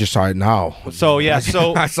mean, you just saw it now. So yeah,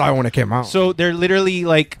 so I saw it when it came out. so they're literally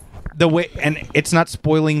like the way, and it's not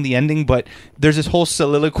spoiling the ending, but there's this whole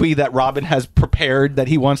soliloquy that Robin has prepared that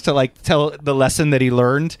he wants to like tell the lesson that he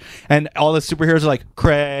learned, and all the superheroes are like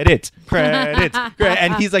credits,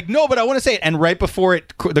 and he's like, no, but I want to say it. And right before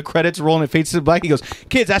it, the credits roll and it fades to black, he goes,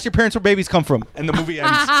 kids, ask your parents where babies come from, and the movie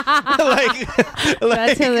ends.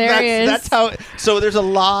 Like, hilarious. That's how. So there's a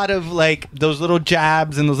lot of like those little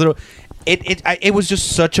jabs and those little. It was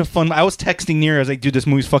just such a fun. I was texting Nir as like, dude, this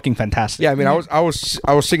movie's fucking fantastic. yeah, I mean, I was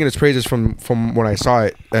singing its praises from when I saw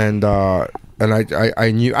it, and and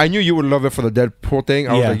I knew you would love it for the Deadpool thing.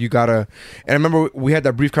 I was Yeah. like, you gotta. And I remember we had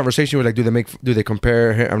that brief conversation. We're like, do they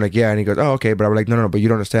compare him? I'm like, yeah. And he goes, oh, okay. But I'm like, no, but you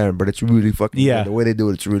don't understand. But it's really fucking Yeah. good. The way they do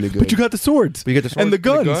it, it's really good. But you got the swords. But you get the swords, and the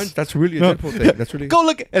guns. That's really a Deadpool thing. That's really Go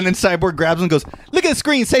look. And then Cyborg grabs him and goes, look at the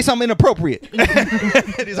screen. Say something inappropriate.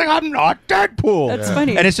 And he's like, I'm not Deadpool. That's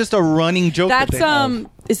funny. And it's just a running joke. that That's they have.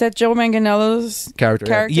 Is that Joe Manganiello's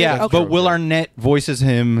Character, yeah. Yeah, Okay. but Will Arnett voices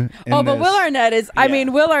him. in Oh, but this. Will Arnett is. I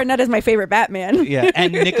mean, Will Arnett is my favorite Batman. Yeah,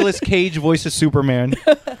 and Nicolas Cage voices Superman.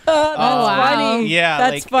 That's wow. funny. Yeah,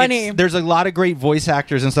 that's like, funny. there's a lot of great voice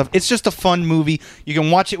actors and stuff. It's just a fun movie. You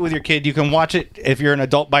can watch it with your kid. You can watch it if you're an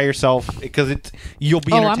adult by yourself because you'll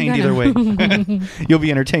be Oh, I'm entertained either way. You'll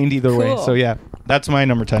be entertained either way. Cool. So yeah, that's my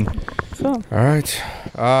number 10. Cool. All right.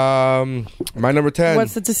 My number 10.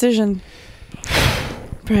 What's the decision?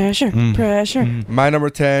 Pressure. Pressure. My number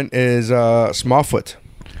 10 is Smallfoot.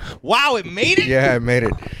 Wow, it made it. Yeah, I made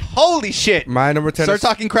it. Holy shit. My number 10 Start is...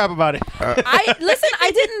 talking crap about it.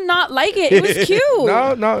 I did not like it. It was cute.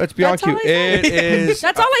 No, it's beyond That's all cute. I said. It is...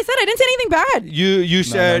 That's all I said. I didn't say anything bad. You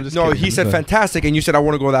said... just No, kidding. he I'm said just- fantastic, and you said I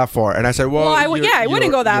want to go that far. And I said, well... Well, I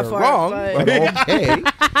wouldn't go that you're far, wrong, but- but okay.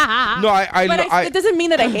 No, But it doesn't mean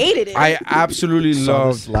that I hated it. I absolutely Saw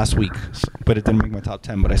this loved... last week, but it didn't make my top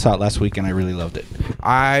 10. But I saw it last week and I really loved it.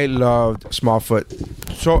 I loved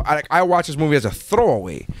Smallfoot. So I watched this movie as a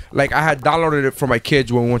throwaway. Like I had downloaded it for my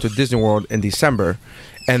kids when we went to Disney World in December,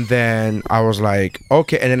 and then I was like,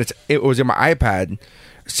 okay. And then it was in my iPad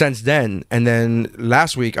since then. And then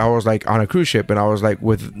last week I was like on a cruise ship, and I was like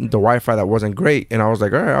with the Wi-Fi that wasn't great, and I was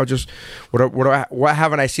like, all right, I'll just what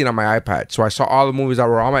haven't I seen on my iPad? So I saw all the movies that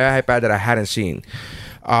were on my iPad that I hadn't seen,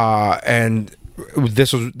 and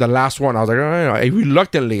this was the last one. I was like, all right,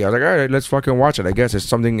 reluctantly, I was like, all right, let's fucking watch it. I guess it's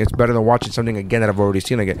better than watching something again that I've already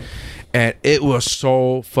seen again. And it was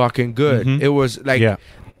so fucking good. It was like, Yeah.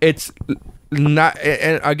 it's not.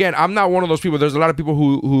 And again, I'm not one of those people. There's a lot of people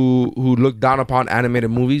who look down upon animated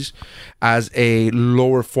movies as a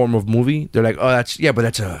lower form of movie. They're like,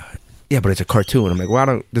 but it's a cartoon. I'm like,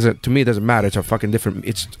 well, to me, it doesn't matter. It's a fucking different.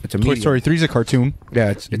 It's a Toy medium. Story 3 is a cartoon. Yeah,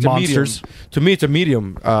 it's Monsters. a medium. To me, it's a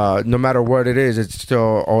medium. No matter what it is, it's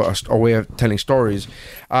still a way of telling stories.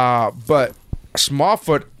 But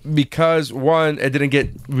Smallfoot, because one, it didn't get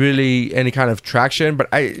really any kind of traction. But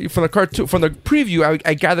from the preview,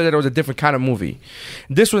 I gathered that it was a different kind of movie.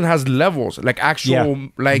 This one has levels, like actual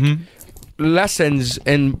lessons,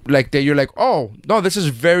 and like that you're like, oh no, this is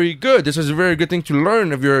very good. This is a very good thing to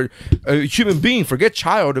learn if you're a human being. Forget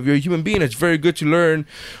child. If you're a human being, it's very good to learn.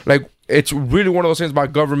 Like it's really one of those things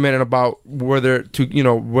about government and about whether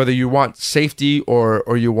you want safety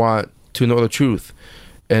or you want to know the truth.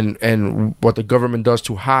 And what the government does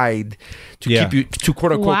to hide, to keep you, to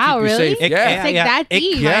quote unquote Wow, keep you really? safe. It's like that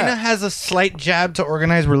deep. It kind of has a slight jab to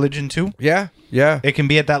organized religion too. Yeah. It can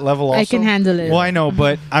be at that level also. I can handle it. Well, I know,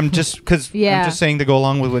 but I'm just because Yeah. I'm just saying to go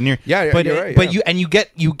along with what you're. Yeah, but you're right, but yeah.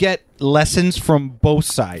 you get lessons from both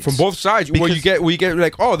sides. From both sides, where you Because- get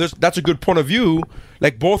like, oh, that's a good point of view.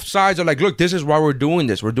 Like both sides are like, look, this is why we're doing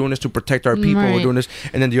this. We're doing this to protect our people. We're Right. doing this,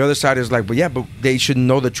 and then the other side is like, but they should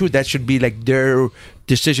know the truth. That should be like their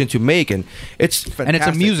decision to make, and it's fantastic. And it's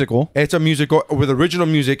a musical. It's a musical with original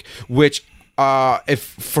music, which. If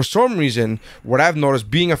for some reason, what I've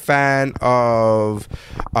noticed, being a fan of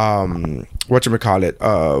what's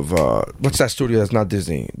that studio that's not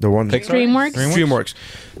Disney, the one DreamWorks?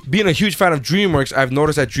 Being a huge fan of DreamWorks, I've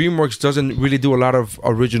noticed that DreamWorks doesn't really do a lot of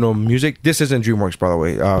original music. This isn't DreamWorks, by the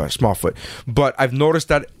way, Smallfoot, but I've noticed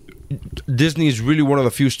that Disney is really one of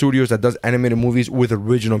the few studios that does animated movies with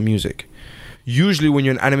original music. Usually when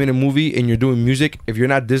you're an animated movie and you're doing music, if you're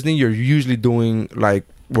not Disney, you're usually doing like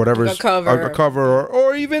whatever's Like a cover.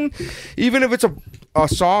 or even if it's a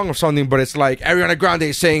song or something, but it's like Ariana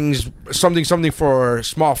Grande sings something for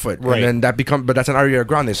Smallfoot, Right. and then but that's an Ariana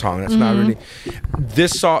Grande song. That's not really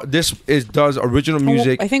does original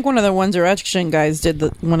music. I think one of the One Direction guys did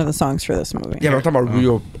one of the songs for this movie. Yeah, but I'm talking about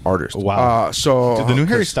real artists. Wow. So Dude, the new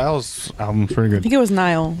Harry Styles album's pretty I good. think it was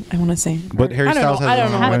Niall. I want to say, But Harry I don't Styles know. has I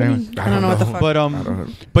don't his know. own I anyway. don't know what the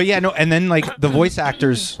fuck. But yeah, no, and then like the voice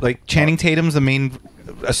actors, like Channing Tatum's the main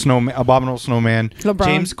abominable snowman. LeBron.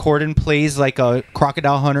 James Corden plays like a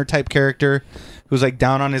crocodile hunter type character who's like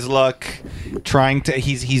down on his luck,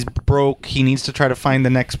 he's broke, he needs to try to find the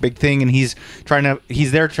next big thing, and he's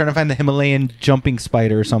there trying to find the Himalayan jumping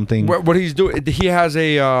spider or something. what he's doing, he has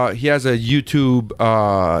a YouTube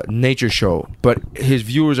nature show, but his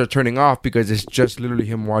viewers are turning off because it's just literally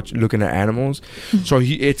him looking at animals. So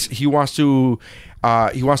he wants to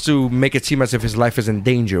he wants to make it seem as if his life is in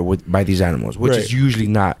danger by these animals, which is usually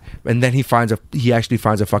not. And then he actually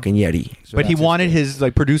finds a fucking Yeti. So But he that's wanted his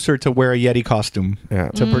like producer to wear a Yeti costume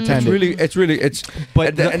to pretend.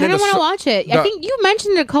 But I kind of want to watch it. I think you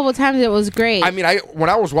mentioned it a couple times. It was great. I mean, when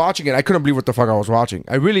I was watching it, I couldn't believe what the fuck I was watching.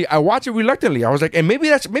 I watched it reluctantly. I was like, and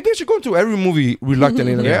maybe I should go into every movie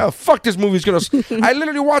reluctantly. Like, yeah, fuck this movie's gonna. I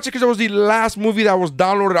literally watched it because it was the last movie that was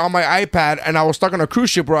downloaded on my iPad, and I was stuck on a cruise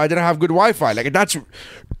ship where I didn't have good Wi-Fi. Like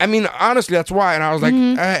I mean, honestly, that's why. And I was like,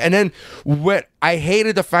 and then when I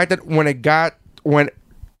hated the fact that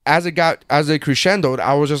as it crescendoed,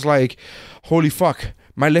 I was just like, holy fuck.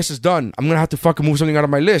 My list is done. I'm gonna have to fucking move something out of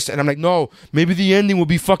my list. And I'm like, no, maybe the ending will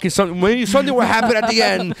be fucking something. Maybe something will happen at the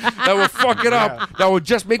end that will fuck it up. That will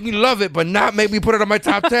just make me love it, but not make me put it on my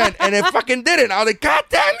top 10. And it fucking didn't. I was like, God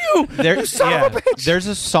damn you! You son of a bitch. There's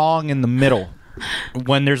a song in the middle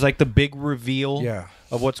when there's like the big reveal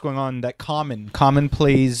of what's going on. That Common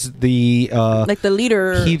plays the like the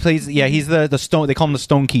leader. He plays he's the stone. They call him the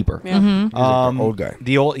Stone Keeper. Yeah. Like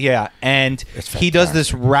the old guy. And he does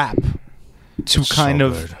this rap to kind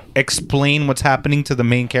of explain what's happening to the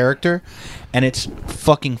main character, and it's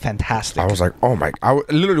fucking fantastic. I was like, oh my! I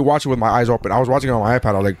literally watched it with my eyes open. I was watching it on my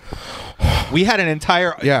iPad. I was like, we had an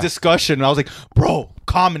entire discussion, and I was like, bro,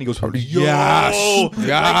 Common. He goes, yo. Yes. Like,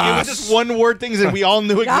 it was just one word things, and we all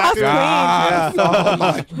knew exactly. Oh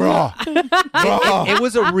my, bro. It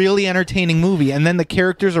was a really entertaining movie, and then the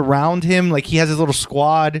characters around him, like he has his little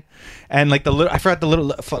squad, and like I forgot the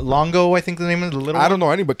little Longo, I think the name of the little. I don't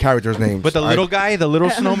know any but characters' names. But the little guy, the little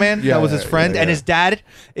snowman, that was his friend, and his dad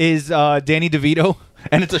is Danny DeVito,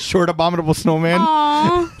 and it's a short, abominable snowman.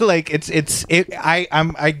 Like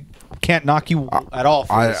I can't knock you at all.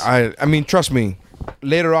 For this. I mean, trust me.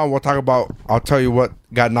 Later on, we'll talk about. I'll tell you what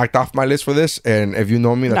got knocked off my list for this, and if you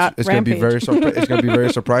know me, it's going to be very it's going to be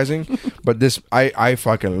very surprising. But this, it's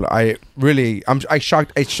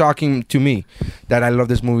shocking to me that I love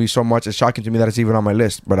this movie so much. It's shocking to me that it's even on my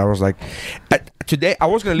list. But I was like, today I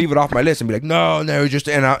was going to leave it off my list and be like, no, just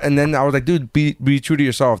and then I was like, dude, be true to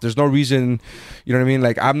yourself. There's no reason, you know what I mean?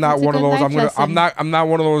 Like I'm not one of those. I'm not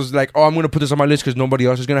one of those like, oh, I'm going to put this on my list because nobody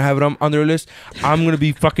else is going to have it on their list. I'm going to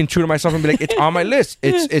be fucking true to myself and be like, it's on my list.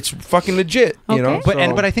 It's fucking legit, you know.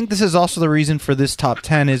 But I think this is also the reason for this top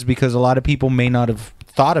 10 is because a lot of people may not have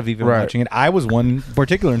thought of even watching it. I was one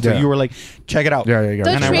particular until you were like, check it out. Yeah.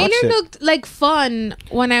 The trailer looked like fun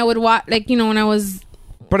when I would watch, like, you know, when I was.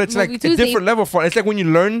 But it's like a different level of fun. It's like when you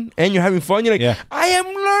learn and you're having fun, you're like, I am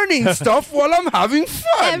learning stuff while I'm having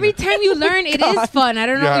fun. Every time you learn, it is fun. I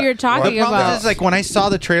don't know what you're talking about. Is like when I saw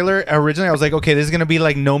the trailer originally, I was like, okay, this is going to be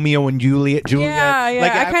like Romeo and Juliet. Yeah.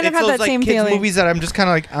 Like, I kind of have that like same kids feeling. Movies that I'm just kind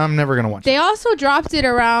of like, I'm never going to watch. They also dropped it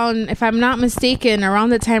around, if I'm not mistaken,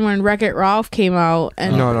 around the time when Wreck-It Ralph came out.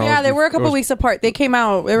 And yeah, they were a couple weeks apart. They came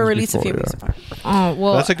out. They were released a few weeks apart. Oh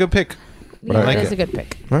well, that's a good pick. Yeah, that's a good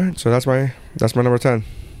pick. All right, so that's my number 10.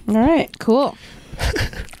 All right, cool.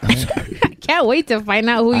 I can't wait to find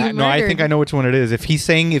out who you murdered. No, I think I know which one it is. If he's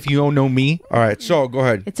saying if you don't know me. All right, so go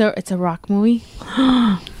ahead. It's a rock movie.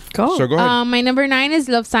 Go. So go ahead. My number 9 is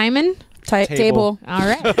Love, Simon. Table. All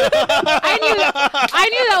right. I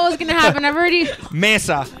knew that was gonna happen. I've already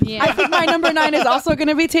Mesa. Yeah. I think my number 9 is also going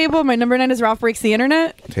to be Table. My number 9 is Ralph Breaks the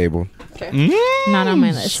Internet. Table. Okay. Not on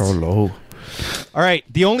my list. So low. All right.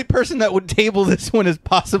 The only person that would table this one is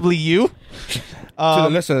possibly you. To the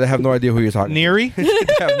listener, they have no idea who you're talking Neri. to.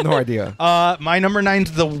 They have no idea. My number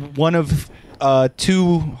 9's the one of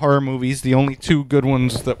 2 horror movies, the only 2 good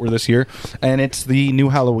ones that were this year, and it's the new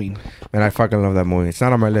Halloween. And I fucking love that movie. It's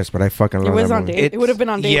not on my list, but I fucking love that movie. It would have been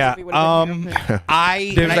on Dave. Yeah. If we would have been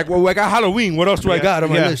Dave's like, well, I got Halloween. What else do I got on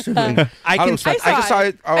my list? I saw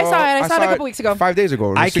it. I saw it a couple weeks ago. 5 days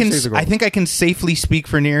ago. 6 days ago. I think I can safely speak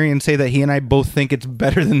for Neri and say that he and I both think it's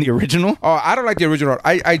better than the original. Oh, I don't like the original.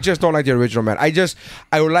 I just don't like the original, man.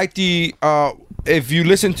 I would like the if you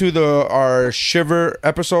listen to our Shiver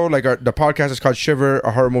episode, like the podcast is called Shiver,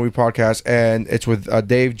 a horror movie podcast, and it's with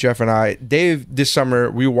Dave, Jeff, and I. Dave, this summer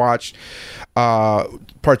we watched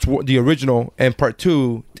the original and part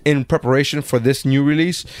 2 in preparation for this new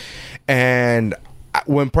release, and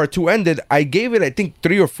when part 2 ended, I gave it, I think,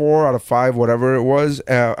 3 or 4 out of 5, whatever it was.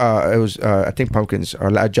 It was I think pumpkins or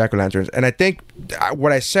jack-o'-lanterns, and I think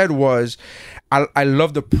what I said was, I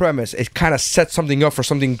love the premise. It kind of sets something up for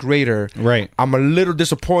something greater. Right. I'm a little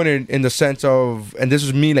disappointed in the sense of, and this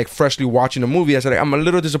is me like freshly watching the movie. I said I'm a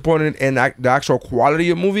little disappointed in the actual quality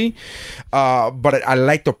of the movie, but I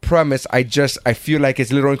like the premise. I feel like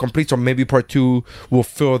it's a little incomplete. So maybe part 2 will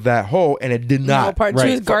fill that hole, and it did not. No, part 2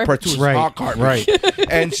 is garbage. Part 2 is hot garbage. Right.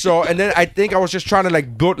 And then I think I was just trying to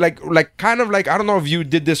like build like kind of like, I don't know if you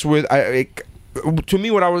did this with to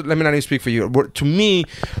me, what I was, let me not even speak for you. To me,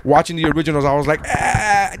 watching the originals, I was like,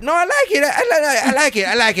 no, I like it. I like it.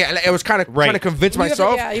 I like it. I was kind of trying to convince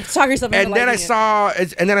myself. You have to talk yourself into And then I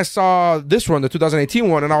liking saw this one, the 2018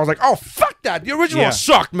 one, and I was like, oh fuck that! The original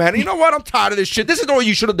sucked, man. You know what? I'm tired of this shit. This is what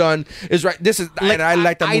you should have done. Is right. This is, and I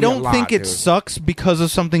like that movie I don't a lot, think it dude. sucks because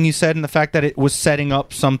of something you said and the fact that it was setting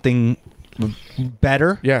up something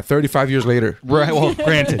better. Yeah, 35 years later. Right. Well,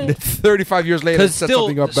 granted, 35 years later, because set still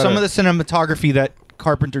something up better. some of the cinematography that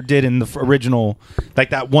Carpenter did in the original, like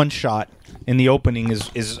that one shot in the opening,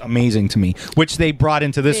 is amazing to me, which they brought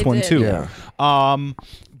into this They one did. too. Yeah.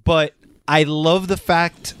 But I love the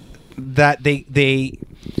fact that they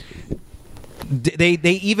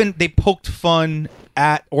poked fun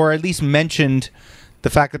at, or at least mentioned, the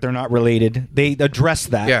fact that they're not related. They addressed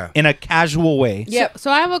that in a casual way. Yep. So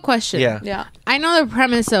I have a question. Yeah. I know the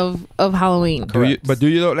premise of Halloween. Do you, but do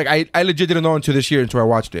you know? Like I legit didn't know until this year until I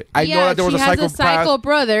watched it. I know that there was she a has psychopath. a psycho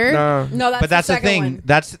brother. No, But that's the second thing. one.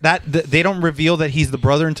 That's they don't reveal that he's the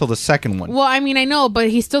brother until the second one. Well, I mean, I know, but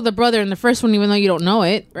he's still the brother in the first one, even though you don't know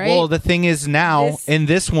it, right? Well, the thing is now This- in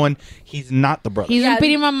this one, he's not the brother. He's Yeah. in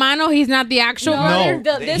Prima Mano. He's not the actual No,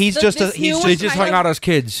 brother. No. He's just a- this he's new just- They one just kind hung of- out as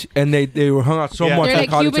kids, and they were hung out so Yeah. much. They're they like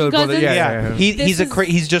called each Cuban other brother. cousins? Yeah. He's This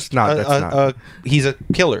he's just No, that's not. he's a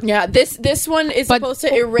killer. Yeah, this one is But- supposed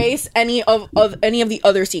to erase any of any of the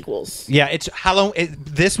other sequels Yeah, it's Halloween.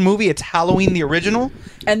 This movie, it's Halloween the original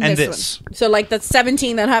and and this one. So like the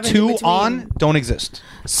 17 that happened in two between. on don't exist.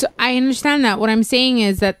 So I understand that. What I'm saying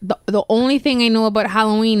is that the only thing I know about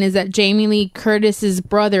Halloween is that Jamie Lee Curtis's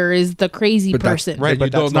brother is the crazy But that's- person. Right, Then but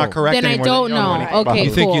you that's don't not know. correct. Then I anymore. don't You know know. anything about Okay, it.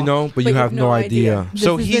 You think you cool. know, but you have no idea. This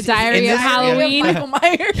So is he's- the diary in of this- Halloween. Michael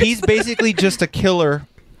Myers. He's basically just a killer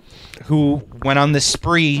who went on this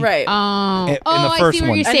spree. right. in the I first see what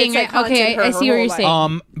one. you're And saying. it's, like, Okay, haunted her I her see what whole you're life.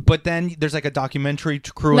 saying. But then there's like a documentary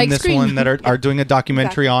crew Like in this Scream. one that are doing a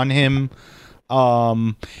documentary on him.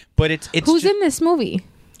 But it's Who's ju- in this movie?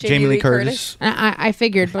 Jamie Lee Curtis. I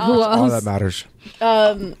figured, but who All else? that matters.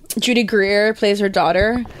 Judy Greer plays her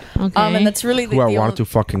daughter. Okay. And that's really the, Who I the wanted to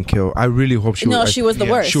fucking kill. I really hope she. No, was, she was the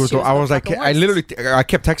worst. She was. She was I the was like, fucking I worst. literally, I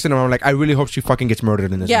kept texting her. I'm like, I really hope she fucking gets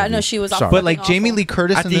murdered in this. Yeah, movie. no, she was Sorry. awful. But like Fucking Jamie awful. Lee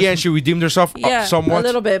Curtis At in the this end, she redeemed herself Yeah, somewhat, a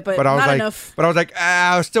little bit, but I was not like, enough. But I was like,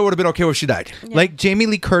 I still would have been okay if she died. like Jamie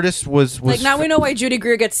Lee Curtis was Like now we know why Judy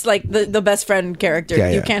Greer gets like the best friend character. Yeah,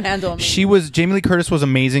 You yeah. can't handle him. Jamie Lee Curtis was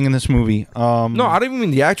amazing in this movie. No, I don't even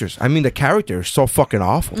mean the actress. I mean the character is so fucking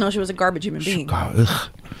awful. No, she was a garbage human being. God, ugh.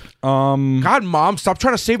 God, mom, stop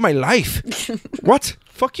trying to save my life. What?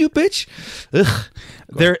 Fuck you, bitch. Ugh.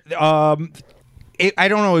 There I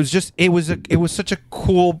don't know, it was such a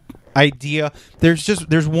cool idea.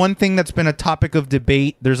 There's one thing that's been a topic of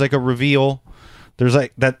debate. There's like a reveal. There's a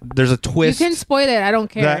You twist. can spoil it. I don't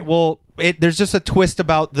care. There's just a twist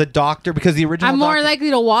about the doctor because the original I'm more doctor-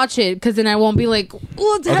 likely to watch it because then I won't be like, Oh,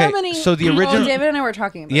 it's happening. so the Oh, original- David and I were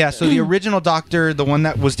talking about. Yeah, it. so the original doctor, the one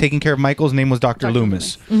that was taking care of Michael's name was Dr.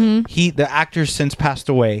 Loomis. The actor's since passed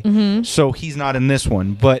away, so he's not in this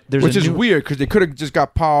one. But there's Which a is new- weird because they could have just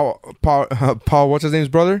got Paul. What's his name's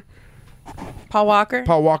brother? Paul Walker.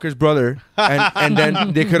 Paul Walker's brother, and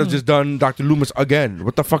then they could have just done Dr. Loomis again.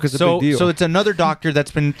 What the fuck is the So big deal? so it's another doctor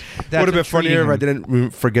that's been would have been funnier if I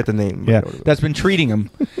didn't forget the name. Yeah, that's been treating him.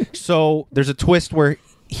 So there's a twist where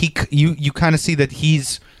you kind of see that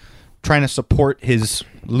he's trying to support his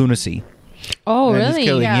lunacy. oh, and his really?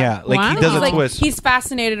 killing. Yeah, like he Wow. does He's a like, twist. he's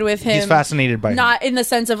fascinated with him. He's fascinated by him. Not in the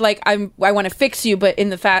sense of like I want to fix you, but in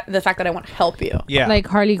the fact that I want to help you. Yeah, Like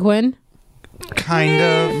Harley Quinn? kind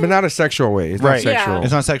of. but not a sexual way. It's Right, not sexual. Yeah.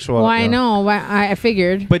 It's not sexual. Well, I know. But I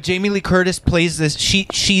figured. But Jamie Lee Curtis plays this.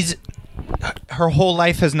 She's her whole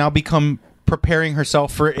life has now become preparing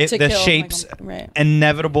herself for To the kill shape's Michael. Right.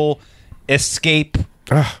 inevitable escape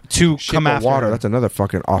Ugh. to Shape come of after Water. her. That's another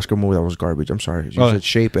fucking Oscar movie that was garbage. I'm sorry. You Oh. said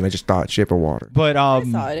Shape, and I just thought Shape of Water. But I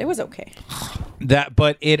saw it. It was okay.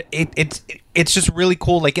 it's just really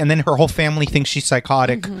cool. Like, and then her whole family thinks she's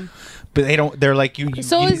psychotic, but they don't. They're like you.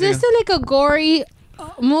 So is this like a gory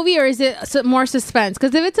movie or is it more suspense?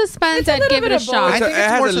 Because if it's suspense, It's a I'd little give it bit a of both. shot. I think it it's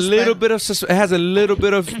has more a suspense. little bit of it has a little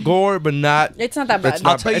bit of gore, but not. It's not that bad. It's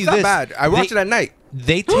not, I'll tell you it's not this. bad. I watched They- it at night.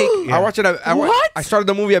 They take. I watched it. What? I started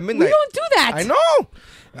the movie at midnight. We don't do that. I know.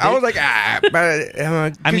 I was like, but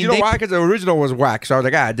I mean, you know they- why? Because the original was whack. So I was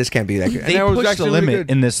like, this can't be that good. They and it was push the actually really limit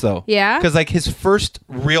good. in this though. Yeah? because like his first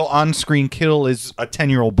real on-screen kill is a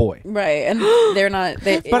 10-year-old boy. Right, and they're not.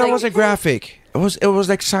 They, But it wasn't graphic. It was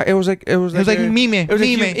like like meme, It was like,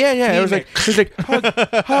 meme, yeah. It was meme. like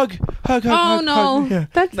hug. Oh hug, no, hug, yeah.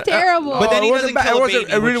 that's terrible. But then he it doesn't wasn't bad. kill a It wasn't-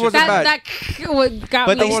 baby, it really which is- wasn't bad. that what got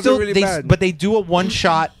But me. they wasn't still really bad. but they do a one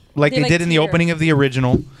shot like They, they like, did in the tear. opening of the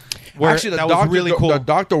original. Where Actually, the that doctor, was really cool. The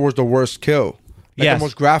doctor was the worst kill. Like Yes. the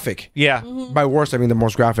most graphic. Yeah. By worst, I mean the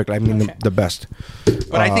most graphic. I mean the best.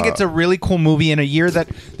 But I think it's a really cool movie in a year that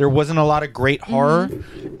there wasn't a lot of great horror.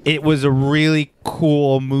 It was a really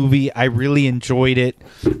cool movie. I really enjoyed it.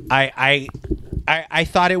 I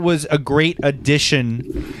thought it was a great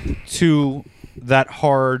addition to that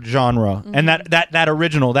horror genre and that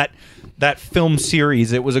original that film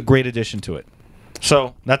series. It was a great addition to it.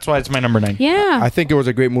 So that's why it's my number 9. Yeah. I think it was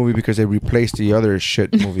a great movie because they replaced the other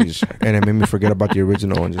shit movies, and it made me forget about the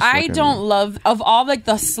original. And just I fucking- don't love of all like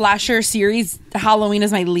the slasher series. Halloween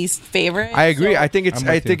is my least favorite. I agree. so I think it's. I'm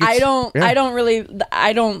with I think you. it's. yeah.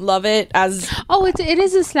 I don't love it as Oh, it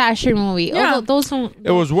is a slasher movie. Yeah. Oh, those don't.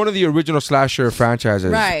 It was one of the original slasher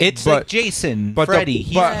franchises. Right. It's But- like Jason, but Freddy.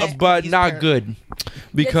 but he's not par- good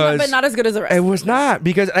because but not as good as the rest. it was not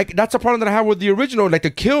because like that's the problem that I had with the original. Like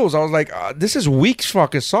the kills, I was like, this is weak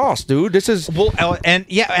fucking sauce, dude. This is Well, and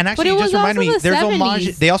actually, it you was just reminded also me. the There's 70s.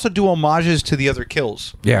 homages. They also do homages to the other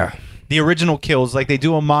kills, yeah. the original kills. Like they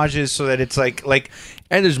do homages so that it's like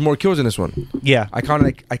And there's more kills in this one. yeah. I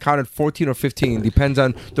counted 14 or 15. Depends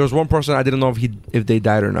on. There was one person I didn't know if they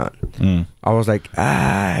died or not. I was like,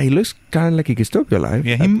 he looks kind of like he could still be alive.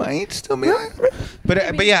 Yeah, he might still be alive.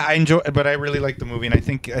 But yeah, I enjoy. But I really like the movie, and I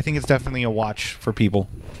think it's definitely a watch for people.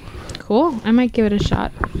 Cool. I might give it a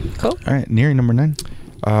shot. Cool. All right, near number 9.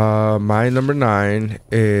 My number 9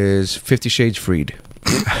 is 50 Shades Freed.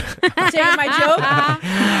 Taking my joke.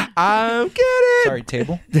 I'm kidding. Sorry,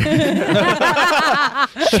 table. That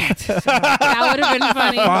would have been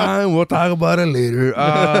funny. Fine, we'll talk about it later.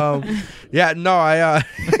 Yeah, no, that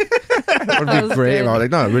would That be was great. good. I was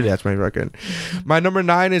like, no, really, that's my record. My number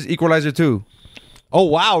 9 is Equalizer 2. Oh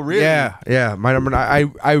wow, really? Yeah. My number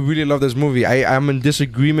 9. I really love this movie. I'm in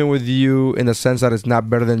disagreement with you in the sense that it's not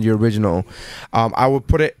better than the original. I would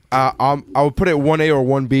put it. I would put it 1A or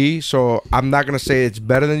 1B. So I'm not gonna say it's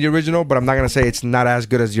better than the original, but I'm not gonna say it's not as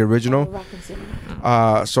good as the original.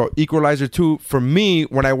 So Equalizer 2 for me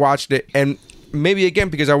when I watched it, and maybe again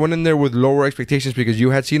because I went in there with lower expectations because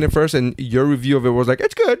you had seen it first and your review of it was like,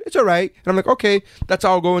 it's good, it's all right, and I'm like, okay, that's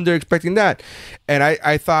all. I'll go in there expecting that, and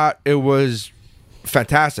I thought it was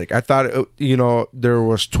fantastic. I thought there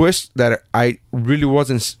was twists that I really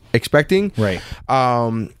wasn't expecting. Right.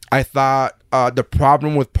 I thought the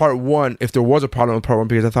problem with part 1, if there was a problem with part 1,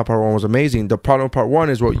 because I thought part 1 was amazing, the problem with part 1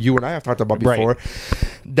 is what you and I have talked about before,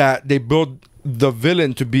 that they build the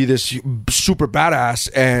villain to be this super badass,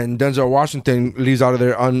 and Denzel Washington leaves out of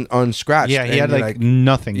there unscratched. Yeah, he And had you're like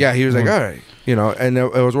nothing. yeah, he was like, all right, and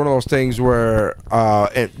it was one of those things where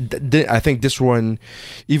I think this one,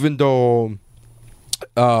 even though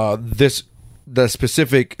the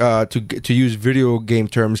specific to use video game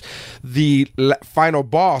terms, the final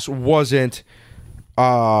boss wasn't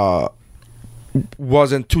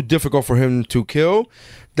too difficult for him to kill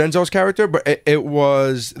Denzel's character, but it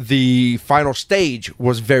was the final stage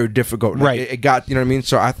was very difficult. Right. It got, you know what I mean?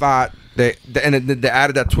 So I thought they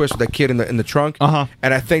added that twist with the kid in the trunk. Uh-huh.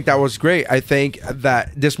 And I think that was great. I think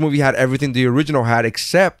that this movie had everything the original had,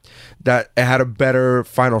 except that it had a better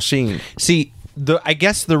final scene. See, I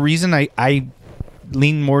guess the reason I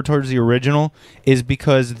lean more towards the original is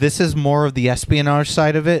because this is more of the espionage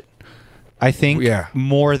side of it. I think, Yeah.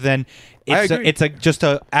 more than I it's agree. it's just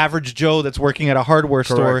a average Joe that's working at a hardware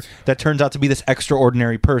store Correct. that turns out to be this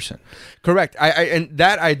extraordinary person. Correct. And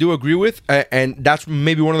that I do agree with, and that's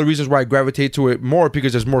maybe one of the reasons why I gravitate to it more,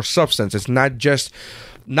 because there's more substance. It's not just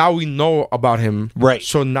now we know about him, Right.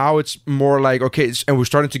 So now it's more like and we're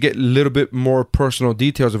starting to get a little bit more personal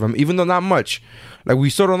details of him, even though not much. Like we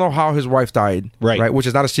still don't know how his wife died, Right. Which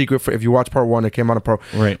is not a secret for if you watch part 1, it came out of part,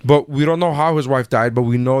 Right. But we don't know how his wife died, but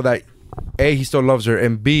we know that A, he still loves her,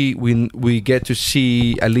 and B, we get to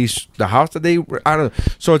see at least the house that they I don't know.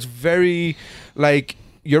 So it's very like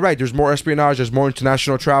you're right. There's more espionage. There's more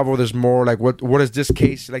international travel. There's more like what is this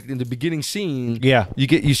case like in the beginning scene? Yeah.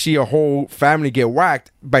 you see a whole family get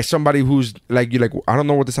whacked by somebody who's like you're like I don't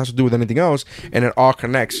know what this has to do with anything else, and it all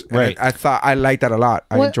connects. And Right. I thought I liked that a lot.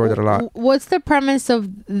 I enjoyed it a lot. What's the premise of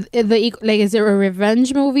is it a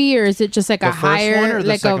revenge movie or is it just like The a first higher one or the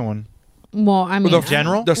like second a one? well, I mean, The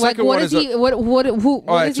general? The second what one does is he? What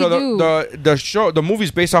does he do? the movie's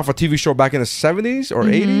based off a TV show back in the 70s or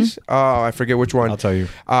 80s. I forget which one. I'll tell you.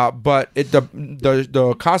 But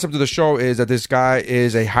the concept of the show is that this guy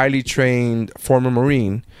is a highly trained former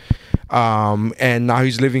Marine. And now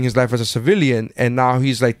he's living his life as a civilian, and now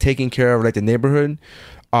he's like taking care of like the neighborhood,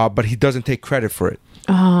 but he doesn't take credit for it.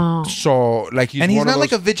 Oh. So like he's and he's one of not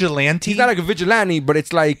like a those- vigilante. he's not like a vigilante, but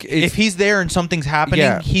it's like if he's there and something's happening,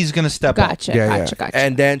 Yeah. he's gonna step up. Gotcha. Gotcha.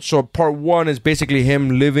 And then so part one is basically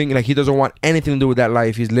him living like he doesn't want anything to do with that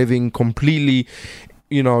life. He's living completely,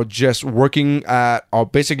 just working at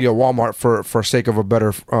basically a Walmart for sake of a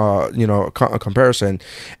better a comparison.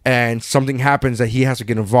 And something happens that he has to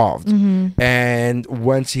get involved. And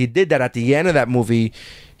once he did that, at the end of that movie,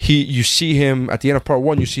 you see him at the end of part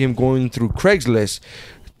one. You see him going through Craigslist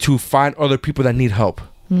to find other people that need help.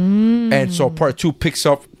 And so part two picks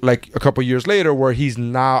up like a couple years later, where he's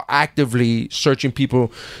now actively searching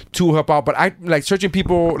people to help out, but searching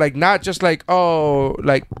people like not just like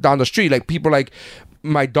like down the street, like people like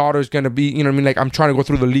my daughter's gonna be, like I'm trying to go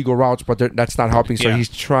through the legal routes, but that's not helping. So Yeah. he's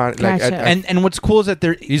trying like Gotcha. And what's cool is that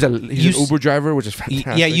he's an Uber driver, which is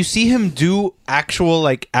fantastic. Yeah, you see him do actual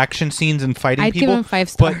like action scenes and fighting I'd give people. him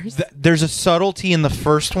 5 But stars. there's a subtlety in the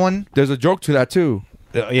first one. There's a joke to that too.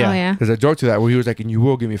 Oh, yeah. There's a joke to that where he was like, and you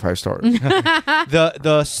will give me 5 stars.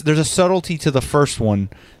 There's a subtlety to the first one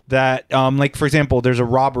that like for example, there's a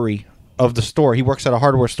robbery of the store. He works at a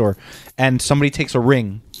hardware store, and somebody takes a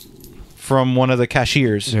ring from one of the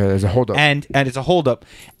cashiers. Yeah, there's a hold up. And it's a holdup,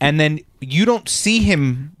 and then you don't see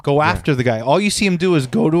him go after the guy. All you see him do is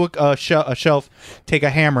go to a shelf, take a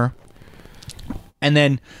hammer, and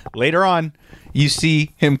then later on, you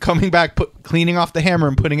see him coming back, cleaning off the hammer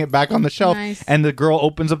and putting it back on the shelf. Nice. And the girl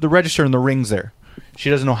opens up the register, and the ring's there. She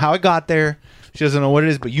doesn't know how it got there. She doesn't know what it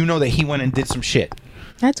is, but you know that he went and did some shit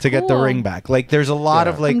That's to get the cool. ring back. Like there's a lot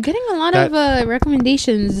of like I'm getting a lot that- of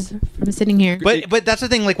recommendations from sitting here. But that's the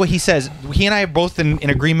thing, like what he says. He and I are both in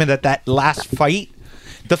agreement that last fight,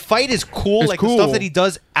 the fight is cool. It's like cool. the stuff that he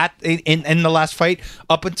does in the last fight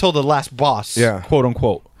up until the last boss, quote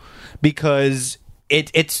unquote, because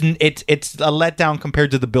it's a letdown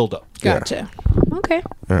compared to the buildup. Gotcha. Okay.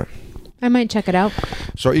 Yeah. I might check it out.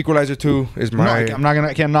 So Equalizer 2 is my...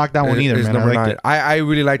 I can't knock that one either, is man. number I liked 9. it. I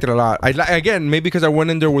really liked it a lot. Again, maybe because I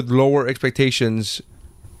went in there with lower expectations.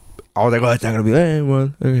 I was like, oh, it's not gonna be.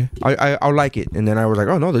 Well, okay. I'll like it, and then I was like,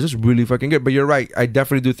 oh no, this is really fucking good. But you're right. I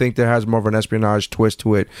definitely do think there has more of an espionage twist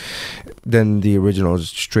to it than the original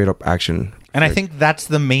straight up action. And I think that's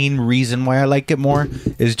the main reason why I like it more,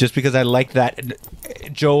 is just because I like that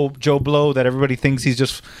Joe Blow that everybody thinks he's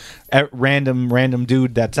just a random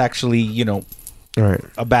dude that's actually Right.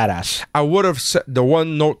 a badass. I would have said the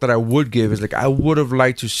one note that I would give is like I would have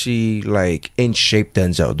liked to see like in shape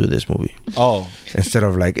Denzel do this movie Oh, instead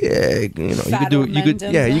of like you Fat could old man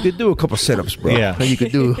Denzel. you could do a couple sit-ups, bro. Yeah. You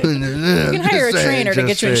could do. You can hire a trainer to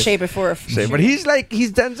get you in shape before. But he's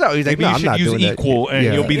Denzel. He's like, maybe no, you I'm should not use doing equal, that. and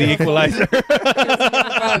Yeah. you'll be the equalizer.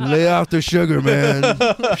 Lay off the sugar,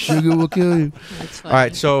 man. Sugar will kill you. That's All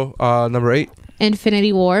right, so number 8,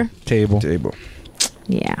 Infinity War. Table.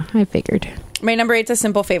 Yeah, I figured. My number 8's A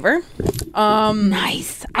Simple Favor.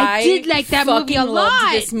 Nice. I did like that movie a fucking loved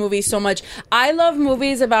lot. this movie so much. I love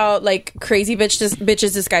movies about like crazy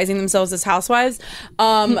bitches disguising themselves as housewives.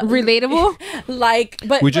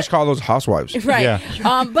 Relatable. We just call those housewives. Right. Yeah.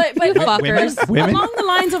 But Fuckers. Women? along the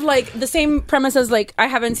lines of like the same premise as like I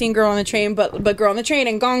haven't seen Girl on the Train, but Girl on the Train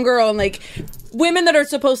and Gone Girl and like women that are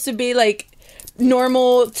supposed to be like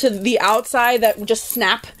normal to the outside that just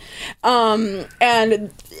snap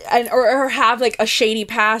and or have like a shady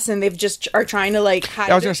past and they've just are trying to like hide.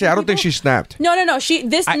 I was gonna say I don't think she snapped. No.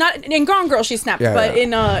 Not in Gone Girl she snapped, Yeah, but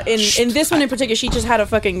yeah. in this one in particular she just had a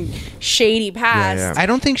fucking shady past. Yeah. I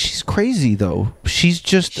don't think she's crazy though. She's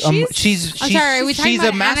just she's I'm sorry, are we talking she's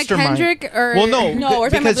about a Anna mastermind. Kendrick or- Well, no, No, we're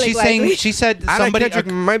talking because about she's Blake saying Lively. she said Anna somebody. Kendrick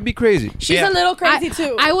might be crazy. She's Yeah. a little crazy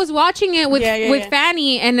too. I was watching it with Yeah.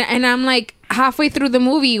 Fanny, and I'm like halfway through the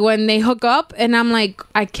movie when they hook up, and I'm like,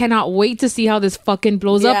 I cannot wait to see how this fucking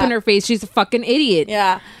blows up Yeah. in her face. She's a fucking idiot.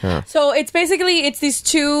 Yeah. So it's basically these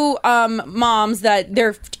two moms that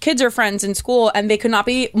their kids are friends in school, and they could not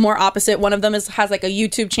be more opposite. One of them has like a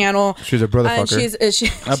YouTube channel. She's a brother and fucker.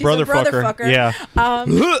 She's A brother fucker. Yeah.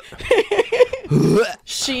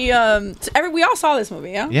 She we all saw this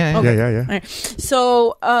movie, yeah. Yeah. Okay. Yeah. All right.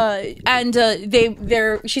 So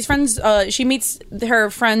she's friends. She meets her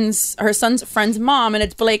son's friend's mom, and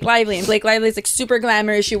it's Blake Lively. And Blake Lively is like super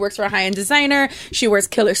glamorous. She works for a high-end designer. She wears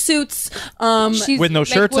killer suits. She's, With no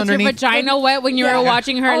shirts was underneath? your vagina wet when you Yeah. were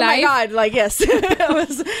watching her oh live? my god! Like yes, it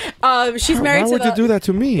was. She's married Why to would you do that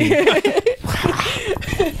to me?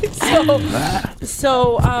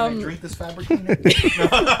 So Drink this fabric cleaner?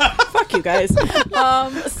 fuck Fuck you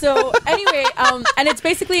guys. So anyway, and it's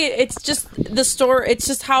basically it's just the story. It's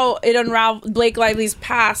just how it Blake Lively's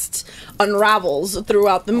past unravels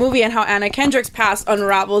throughout the movie, and how Anna Kendrick's past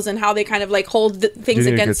unravels, and how they kind of like hold things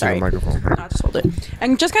You need to against. get to the Sorry, microphone. no, just hold it.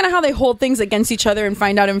 And just kind of how they hold things against each other and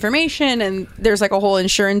find out information, and there's like a whole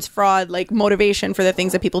insurance fraud like motivation for the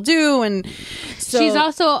things that people do, and so She's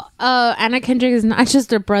also Anna Kendrick is not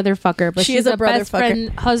just a brother fucker, but She she's is a a brother best fucker. friend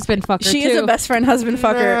husband fucker. she too. is a best friend husband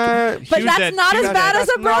fucker, but was that's dead. not She as was bad dead. as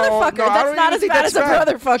a brother fucker. That's not as bad as a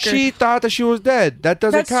brother fucker. She thought that she was dead. That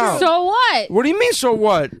doesn't That's true. count. So what? What do you mean? So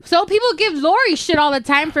what? So people give Lori shit all the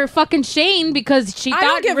time for fucking Shane because she I thought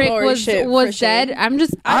don't give Rick Lori shit for was Shane. dead. I'm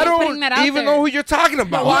just I putting that don't out even there. know who you're talking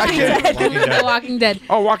about. Walking I can't- Dead. The Walking Dead.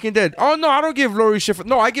 Oh, Walking Dead. Oh no, I don't give Lori shit.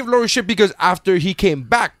 No, I give Lori shit because after he came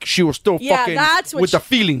back, she was still Yeah, fucking that's what with she- the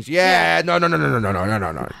feelings. Yeah, no. The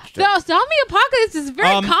zombie apocalypse is a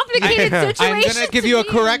very complicated situation. I'm gonna give you a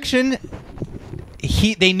to be in. correction.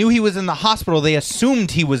 They knew he was in the hospital. They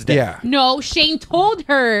assumed he was dead. Yeah. No, Shane told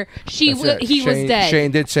her he was dead.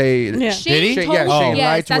 Shane did say. Yeah. Shane Shane- told yeah, her. Shane lied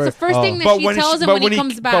Yes, to that's her. the first thing that But she when tells him when he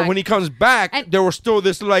comes back. But when he comes back, And- there was still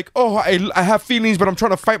this like, oh, I have feelings, but I'm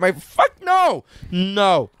trying to fight my. Fuck no,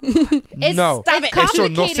 no, no. Stop it. Eso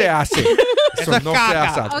no se hace. Eso a no se caca.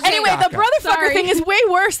 hace. Okay. Anyway, the brother fucker Sorry. thing is way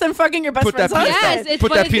worse than fucking your best Put that friend's penis husband. down. Yes, Put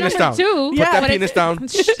but that it's penis number down. two. Put Yeah, that but penis down.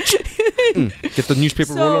 Get the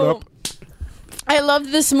newspaper, roll it up. I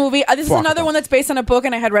loved this movie. This is Fuck another them. one that's based on a book,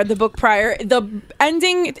 and I had read the book prior. The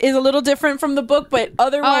ending is a little different from the book, but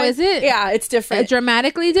otherwise, Oh, is it? Yeah, it's different.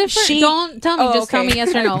 Dramatically different. She- Don't tell me. Oh, just tell okay. me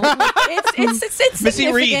yes or no. it's Missy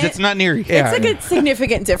significant. Reeds. It's not Neary. Yeah. It's like a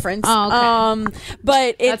significant difference. Oh, okay.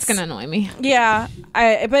 But it's That's gonna annoy me. Yeah,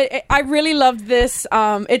 I really loved this.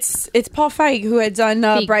 It's Paul Feig who had done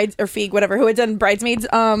Feig. who had done Bridesmaids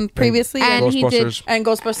previously And he did. Ghostbusters. and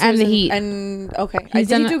Ghostbusters And The Heat. and okay. He's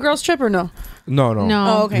Did he done do Girls Trip or no? No. No.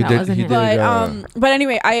 Oh, okay. He that did- wasn't he him. did. But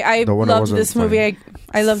anyway, I The one that loved wasn't this movie. funny.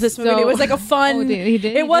 I love this movie. So- It was like a fun. Oh, he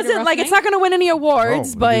did a it wasn't rough like it's night? not going to win any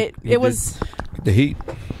awards, No, but he it did. was. The Heat.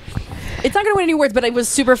 It's not going to win any awards, but it was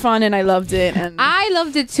super fun and I loved it. And I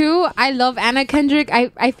loved it too. I love Anna Kendrick. I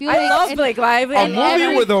feel like love Blake Lively. A I love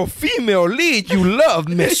movie it. with a female lead. You love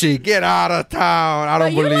Missy. Get out of town. I don't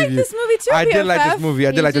But you believe like you. this movie too, I did like BFF. this movie.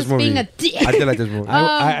 I did He's like this just movie. being a dick. I did like this movie.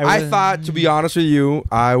 I thought, to be honest with you,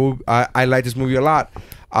 I like this movie a lot.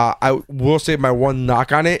 I will say my one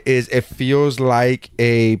knock on it is it feels like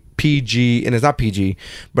a PG, and it's not PG,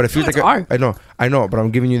 but it feels it's like R. I know, but I'm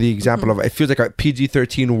giving you the example of it feels like a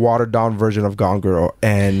PG-13 watered down version of Gone Girl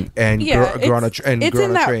and Yeah, Girl on a it's Girl in on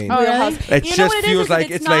a that Train. wheelhouse. It You know just what it is? feels Is like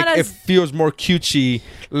it's it's not like it as- feels more cutesy.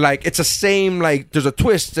 Like it's the same. Like there's a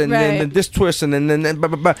twist and Right. then this twist and then blah,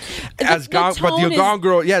 blah, blah. As Gone, but the tone is- Gone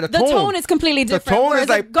Girl, yeah, the tone is completely The different. tone Whereas is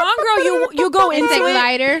like Gone Girl, you go into like it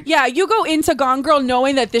lighter. Yeah, you go into Gone Girl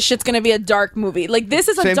knowing that this shit's gonna be a dark movie. Like this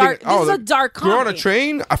is a Same dark. thing. Oh, This is a the dark Girl on a comedy.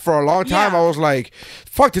 Train. For a long time, Yeah. I was like,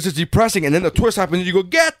 "Fuck, this is depressing." And then the twist happens, and you go,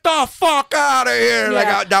 "Get the fuck out of here!" Like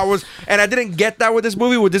Yeah. that was, and I didn't get that with this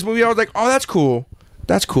movie. With this movie, I was like, "Oh, that's cool.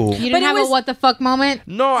 That's cool." You But didn't it have was- a what the fuck moment.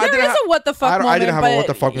 No, I There didn't. is a what the fuck I didn't have moment, a what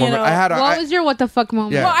the but, fuck you moment. know. I had a. What was your what the fuck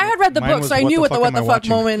moment? Yeah. Well, I had read the Mine book, was so I what knew the what the fuck what am the I fuck watching?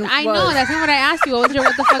 moment. I was. know that's not what I asked you. What was your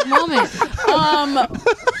what the fuck moment?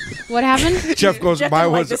 What happened? Jeff goes. Jeff Mine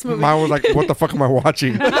didn't like was. this movie. Mine was like, "What the fuck am I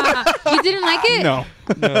watching?" You didn't like it? No.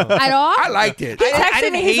 At all? I liked it. He I texted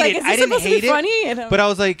didn't me. He's hate like, it. "Is I this didn't supposed to be hate it, funny?" And I'm- But I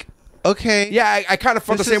was like, okay. Yeah, I kind of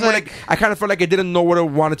felt This the same is way. like- Like, I kind of felt like it didn't know what it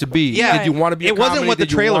wanted to be. Yeah. Did you want to be? It a wasn't comedy? what the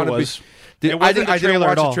Did you trailer wanna be- was. Did- It wasn't I the didn't trailer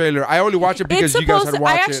watch at the all. trailer. I only watched it because It's you guys supposed had to.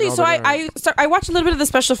 watched I it. actually, and so was like, I watched a little bit of the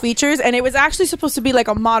special features, and it was actually supposed to be like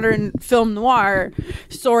a modern film noir,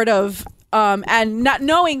 sort of. And not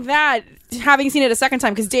knowing that, having seen it a second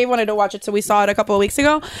time, because Dave wanted to watch it, so we saw it a couple of weeks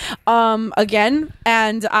ago, again,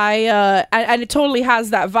 and and it totally has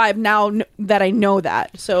that vibe now that I know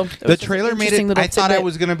that. So it was The just an trailer made interesting it. little I thought I tidbit.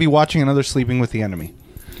 was going to be watching another Sleeping with the Enemy.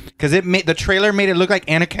 Because the trailer made it look like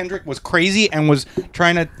Anna Kendrick was crazy and was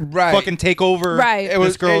trying to Right. fucking take over Right.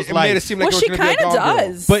 this girl's it life. made it seem like Well, it was she gonna be a kind of Gone Girl.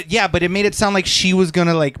 does. But it made it sound like she was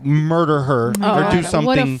gonna like murder her or do What a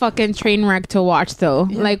something. fucking train wreck to watch, though.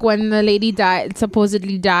 Like when the lady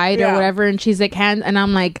supposedly died Yeah. or whatever, and she's like, and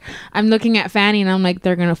I'm like, I'm looking at Fanny, and I'm like,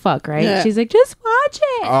 they're gonna fuck, right? Yeah. She's like, just watch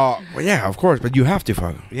it. Oh, well, yeah, of course, but you have to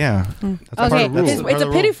fuck. Yeah, That's Okay. part of the rules. It's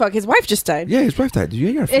a pity fuck. His wife just died. Yeah, his wife died. You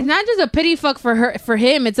ain't gotta fuck. It's not just a pity fuck for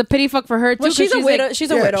him. It's a pity fuck for her too. Well, 'cause she's a widow. like,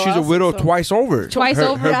 She's a Yeah, widow. she's a also, widow so. twice over. Twice her,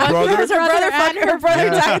 over. Her Yeah. brother. Her brother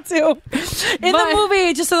died too. In But- the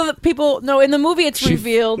movie, just so that people know, in the movie, it's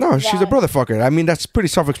revealed. No, she's a that- brother fucker. I mean, that's pretty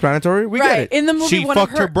self-explanatory. We Right get it. in the movie, She one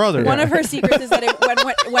fucked of her brother. One Yeah. of her secrets is that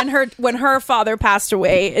when her father passed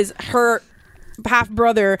away, is her half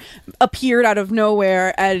brother appeared out of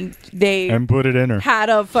nowhere and they put it in her. had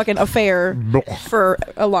a fucking affair for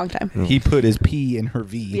a long time. He put his P in her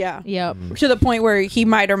V. Yeah. Yep. To the point where he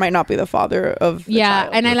might or might not be the father of the Yeah,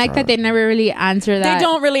 child. and I like that they never really answer that. They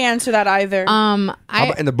don't really answer that either.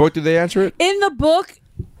 In the book, do they answer it? In the book,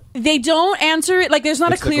 they don't answer it. Like, there's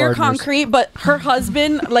not It's a the clear gardeners. concrete, but her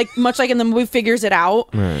husband, like much like in the movie, figures it out,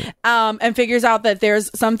 and figures out that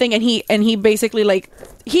there's something, and he basically like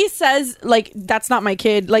he says like that's not my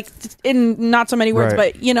kid, like in not so many words,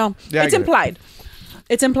 Right. but you know, Yeah, I it's get it. implied.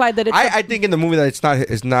 It's implied that it's. I think in the movie that it's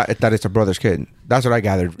not that it's a brother's kid. That's what I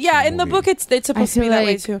gathered. yeah, from in the movie. book, it's supposed to be feel that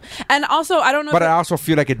way like- too. And also, I don't know. But if I also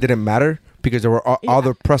feel like it didn't matter because there were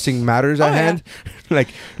other pressing matters at Oh, yeah. hand,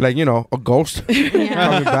 like you know, a ghost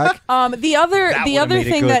coming back. the other would've made it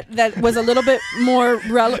thing good. that was a little bit more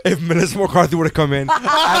relevant. If Melissa McCarthy would have come in as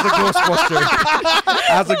a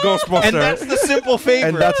Ghostbuster, And that's the simple favor.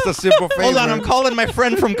 And that's the simple favor. Hold on, I'm calling my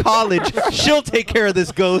friend from college. She'll take care of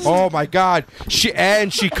this ghost. Oh my God! She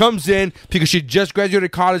comes in because she just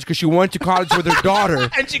graduated college because she went to college with her daughter.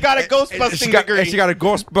 And she got a ghost busting degree. And she got a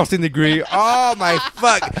ghost busting degree. Oh my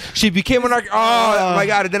fuck! She became an oh my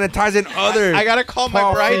God! And then it ties in other. I gotta call my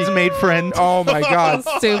Paul Feig. bridesmaid friend. Oh my God!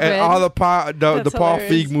 Stupid. And all the That's Paul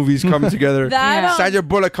hilarious. Feig movies come together. That, Sandra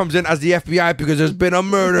Bullock comes in as the FBI because there's been a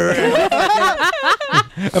murder.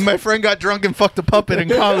 And my friend got drunk and fucked a puppet in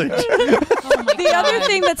college. the other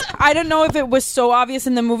thing that's I don't know if it was so obvious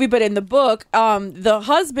in the movie, but in the book, the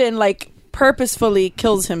husband like purposefully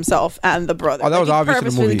kills himself and the brother. Oh, that Like, was he obvious in the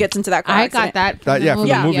purposefully movie. gets into that car I accident. got that. From From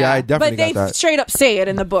Yeah. the movie, I definitely But they got that. straight up say it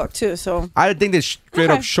in the book too. So I didn't think they straight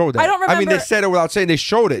Okay. up showed that. I don't I mean, they remember- said it without saying. They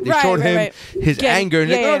showed it. They Right, showed right, him right. his Yeah, anger, and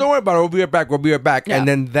yeah, like, yeah. "No, don't worry about it. We'll be right back. We'll be right back." Yeah. And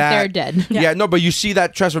then that They're dead. Yeah. No, but you see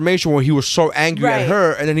that transformation where he was so angry Right. at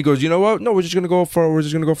her, and then he goes, "You know what? No, we're just gonna go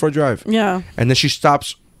for a drive." yeah. And then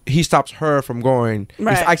he stops her from going.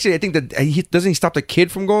 Right. Actually, I think that doesn't he stop the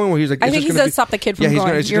kid from going? Where he's like, I "It's think just he gonna does stop the kid from yeah,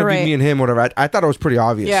 going. it's You're gonna right. be me and him, whatever. I thought it was pretty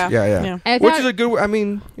obvious. Yeah. Yeah. Yeah. I Which thought- is a good. I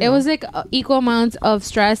mean, It was like equal amounts of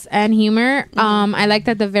stress and humor. I liked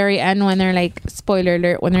at the very end when they're like, spoiler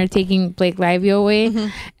alert, when they're taking Blake Lively away,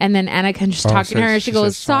 and then Anakin just talking to her. says- She she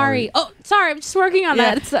goes, says sorry. "Sorry, oh, sorry, I'm just working on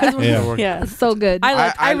Yeah. that." It's, Yeah. Yeah. it's so good.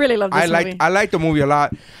 I really love this movie. I like the movie a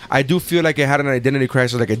lot. I do feel like it had an identity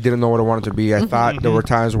crisis. Like I didn't know what I wanted to be. I thought there were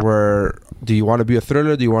times where, do you want to be a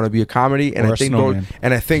thriller? Do you want to be a comedy? And Or I a think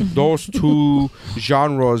snowman. those two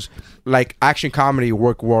genres, like action comedy,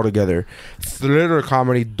 work well together. Thriller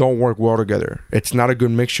comedy don't work well together. It's not a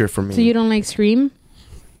good mixture for me. So you don't like Scream?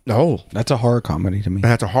 No, That's a horror comedy to me.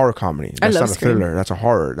 that's a horror comedy. That's love not a Scream. thriller. That's a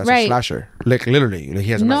horror. That's a Right. slasher. Like literally, he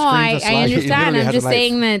has a No, knife. I He understand. literally I'm has a just knife.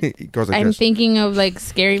 saying that He goes like I'm this. thinking of like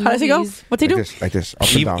scary How does he movies. go? What's he do? Like this, up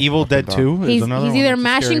and down, Evil up Dead and down. 2 is He's another one. either It's a scary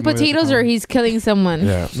mashing movie that's a potatoes or comedy. he's killing someone.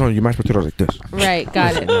 Yeah, no, you mash potatoes like this. Right,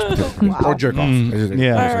 got it. Or jerk off.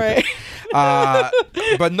 Yeah. All right.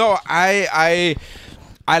 But no,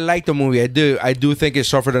 I like the movie. I do think it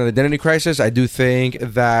suffered an identity crisis. I do think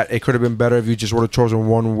that it could have been better if you just would have chosen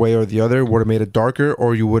one way or the other. Would have made it darker,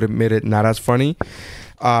 or you would have made it not as funny.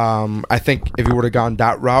 I think if you would have gone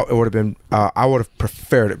that route, it would have been. I would have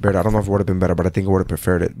preferred it better. I don't know if it would have been better, but I think I would have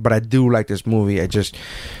preferred it. But I do like this movie.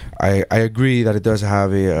 I agree that it does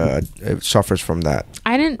have it suffers from that.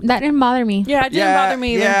 That didn't bother me. Yeah, it didn't bother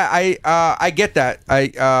me either. Yeah, I get that.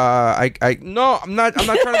 No, I'm not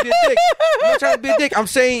trying to be a dick. I'm not trying to be a dick. I'm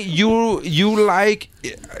saying you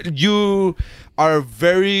are a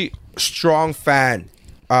very strong fan.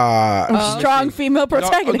 Strong female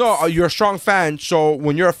protagonist. No, you're a strong fan. So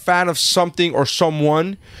when you're a fan of something or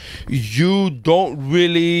someone, you don't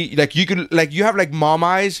really like. You can like you have like mom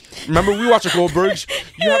eyes. Remember we watched the Goldbergs.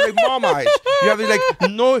 You have like mom eyes. You have like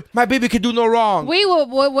no, my baby can do no wrong. Wait,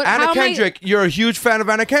 what? Anna how am I- Kendrick, you're a huge fan of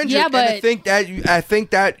Anna Kendrick. Yeah, and I but-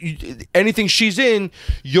 think that anything she's in,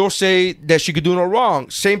 you'll say that she could do no wrong.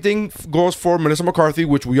 Same thing goes for Melissa McCarthy,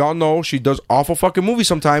 which we all know she does awful fucking movies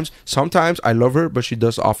sometimes. Sometimes I love her, but she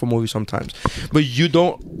does awful movies sometimes. But you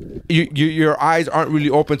don't, your eyes aren't really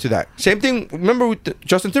open to that. Same thing. Remember with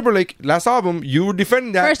Justin Timberlake last album, you were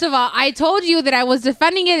defending that. First of all, I told you that I was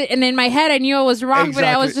defending it, and in my head I knew I was wrong, but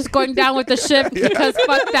I was Exactly. just going down with the ship because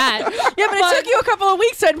fuck that. Yeah, but it took you a couple of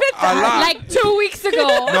weeks to admit that. lot. Like 2 weeks ago,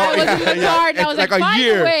 I was in the car and I was like, by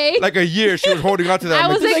the way, like a year, she was holding on to that. I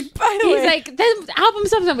I'm was like, by the he's way. like, this album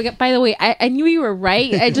stuff. I'm like, by the way, I knew you were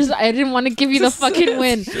right. I didn't want to give you the fucking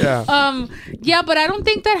win. Yeah. Yeah, but I don't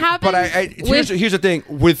think that happened. But here's the thing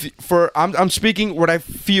I'm speaking what I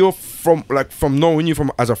feel from knowing you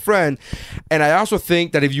as a friend, and I also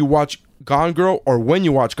think that if you watch Gone Girl, or when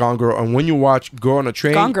you watch Gone Girl, and when you watch Girl on a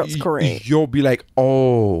Train, Gone Girl's great. You'll be like,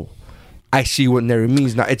 oh, I see what Neri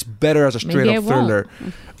means now. It's better as a straight Maybe up I won't. thriller.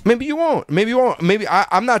 Maybe you won't. Maybe you won't. Maybe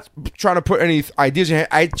I'm not trying to put any ideas in here.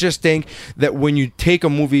 I just think that when you take a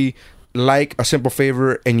movie like A Simple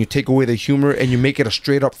Favor and you take away the humor and you make it a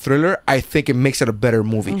straight up thriller, I think it makes it a better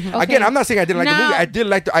movie. Again, Okay. I'm not saying I didn't like the Now- movie. I did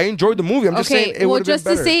like. I enjoyed the movie. I'm just saying it would have just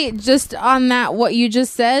been better. to say, just on that, what you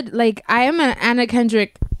just said, like I am an Anna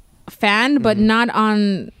Kendrick fan, but not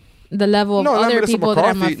on the level of not other Melissa people that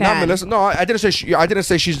I'm a McCarthy, not fan. Melissa. No, I didn't say. I didn't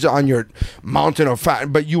say she's on your mountain of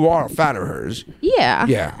fan, but you are a fan of hers. Yeah,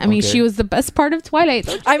 Yeah, I mean, okay. she was the best part of Twilight.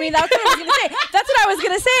 I mean, that's what I was gonna say. That's what I was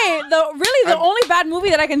gonna say. The only bad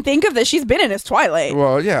movie that I can think of that she's been in is Twilight.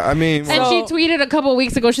 Well, yeah. I mean, And she tweeted a couple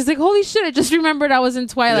weeks ago. She's like, "Holy shit! I just remembered I was in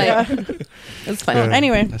Twilight." It's funny.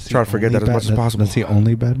 Anyway, try to forget that as much as possible. That's the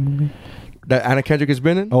only bad movie. That Anna Kendrick has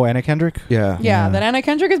been in. Oh, Anna Kendrick. Yeah. yeah, that Anna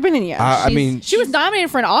Kendrick has been in. Yeah, I She's- mean, she was nominated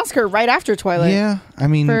for an Oscar right after Twilight. Yeah, I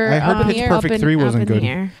mean, For, I heard Pitch Up Perfect in- 3 Up wasn't in good. the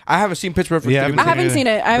Air. I haven't seen Pitch Perfect. Yeah, I 3, haven't I haven't seen it.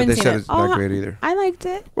 I but haven't they seen said it. it's not great either. I liked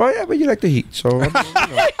it. Well, yeah, but you like the Heat, so what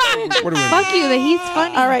do we Fuck you. The Heat's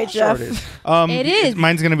funny. All right, Sure Jeff. it is. It is.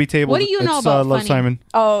 Mine's gonna be tabled. What do you know It's, about Love funny? Simon?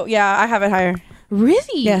 Oh yeah, I have it higher.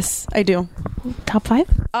 Really? Yes, I do. Top 5?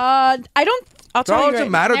 I don't. I'll tell you. Doesn't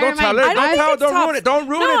Right. matter. Never Don't tell mind. her. I Don't don't tell. think it's Don't top- ruin it. Don't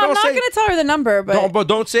ruin No, it. I'm Don't not say. gonna tell her the number, but But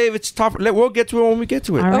don't say if it's top. We'll get to it when we get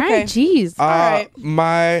to it. All right. Okay. Jeez. right.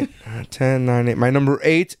 My 10, 9, 8. My number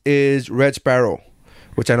 8 is Red Sparrow,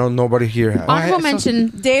 which I know nobody here has. Honorable I saw- mention.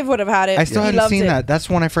 Dave would have had it. I still He haven't loved seen it. that. That's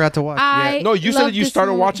one I forgot to watch. No, you said love you this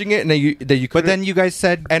started movie. watching it and then you but couldn't. then you guys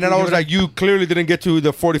said, And then I was like, you clearly didn't get to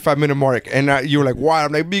the 45-minute mark. And you were like, why?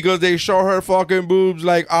 I'm like, because they show her fucking boobs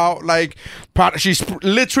like out, like she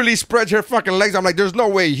literally spreads her fucking legs. I'm like, there's no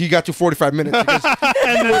way he got to 45 minutes. Because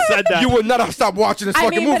and then said that. you would not have stopped watching this I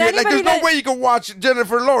fucking mean, but movie. Like, there's anybody no way you can watch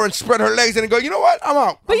Jennifer Lawrence spread her legs and go, you know what? I'm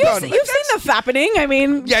out. But I'm you've done. seen Like, the fappening. I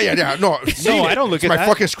mean, yeah. No, seen I it. don't look It's at my that.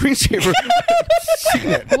 fucking screensaver. Seen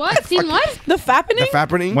it. What? Seen what? the fappening. The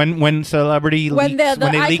fappening. when celebrity when leaks, the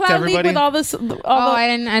when they leaked iCloud leak everybody. with all this. Oh, I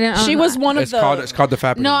didn't. She was one of It's the. called the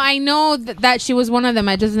fappening. No, I know that she was one of them.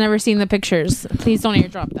 I just never seen the pictures. Please don't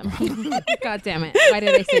airdrop them. God damn it! Why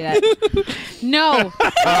did I say that? No.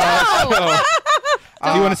 No.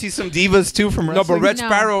 Do you want to see some divas too from No, wrestling? but Red No.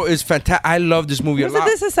 Sparrow is fantastic. I love this movie a Wasn't lot.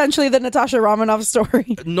 this essentially the Natasha Romanoff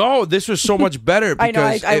story? No, this was so much better. I know,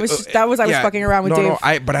 Because I was fucking around with Dave.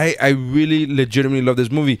 I really legitimately love this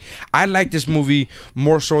movie. I like this movie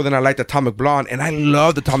more so than I liked Atomic Blonde, and I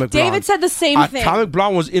loved Atomic Blonde. David said the same thing. Atomic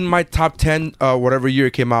Blonde was in my top 10 whatever year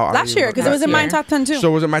it came out. I don't Last even year, know. 'cause it was in Yeah. my top 10 too. So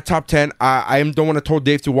it was in my top 10. I don't want to told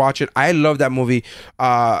Dave to watch it. I love that movie.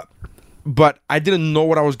 But I didn't know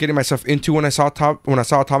what I was getting myself into when I saw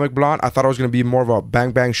Atomic Blonde. I thought it was going to be more of a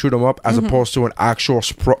bang bang shoot 'em up as Mm-hmm. opposed to an actual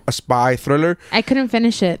a spy thriller. I couldn't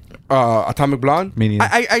finish it. Atomic Blonde. Me neither.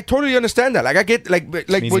 I totally understand that. Like I get like with-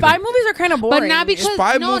 Spy movies are kind of boring. But not because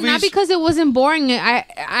Spy not movies- because it wasn't boring.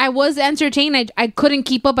 I was entertained. I couldn't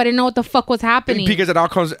keep up. I didn't know what the fuck was happening. because it all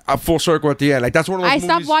comes a full circle at the end. Like that's one of those I movies.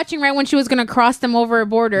 stopped watching right when she was gonna cross them over a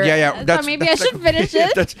border. Yeah. So maybe I should finish yeah,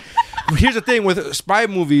 it. that's- here's the thing with spy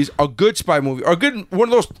movies, a good spy movie, or a good one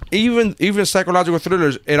of those even psychological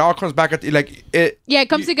thrillers. It all comes back at the, like it. Yeah, it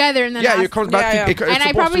comes together and then Yeah, last- it comes back. Yeah, to, yeah. it's and I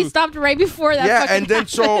supposed probably to- stopped right before that. Yeah, fucking and then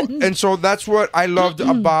happened. so that's what I loved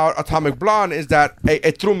about Atomic Blonde is that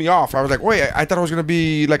it threw me off. I was like, wait, I thought it was gonna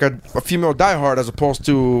be like a female Die Hard as opposed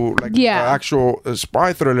to like Yeah. an actual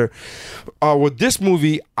spy thriller. With this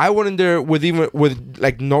movie, I went in there with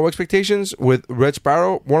like no expectations. With Red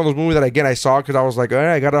Sparrow, one of those movies that again I saw because I was like, all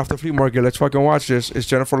right, I got it off the flea market. Let's fucking watch this. It's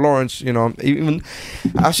Jennifer Lawrence. You know, even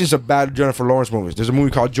I've seen some bad Jennifer Lawrence movies. There's a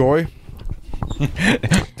movie called Joy.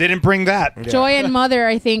 Didn't bring that. Joy and Mother,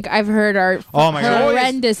 I think I've heard are Oh my God.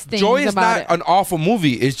 horrendous things Joy is about not it. an awful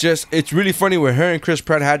movie. It's really funny where her and Chris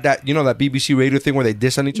Pratt had that that BBC radio thing where they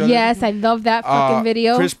diss on each other. Yes, I love that fucking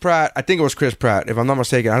video. Chris Pratt, I think it was Chris Pratt, if I'm not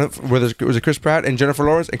mistaken. I don't was it Chris Pratt and Jennifer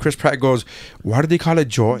Lawrence, and Chris Pratt goes, "Why do they call it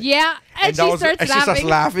Joy?" Yeah, and she starts and she starts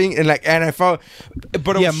laughing. laughing, and I felt,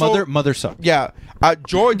 but it Yeah, was so- mother sucked. Yeah,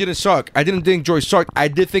 Joy didn't suck. I didn't think Joy sucked. I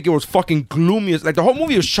did think it was fucking gloomy. Like the whole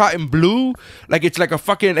movie was shot in blue, like it's like a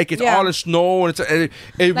fucking like it's Yeah. all in snow, and it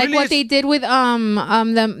Like really what is- they did with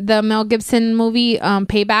the Mel Gibson movie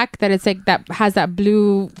Payback, that it's like that has that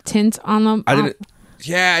blue tint on them. I didn't.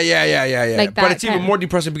 Yeah. Like But that it's even kind of- more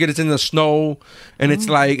depressing because it's in the snow, and it's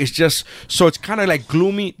like it's just so it's kind of like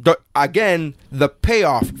gloomy. Again, the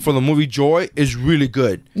payoff for the movie Joy is really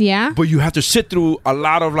good. Yeah. But you have to sit through a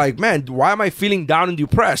lot of like, man, why am I feeling down and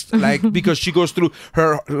depressed? Like because she goes through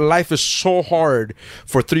her life is so hard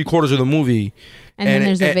for 3/4 of the movie. And then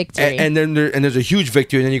there's a victory. and then there's a huge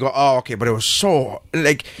victory, and then you go, oh, okay, but it was so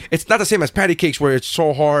like it's not the same as Patty Cakes where it's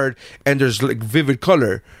so hard and there's like vivid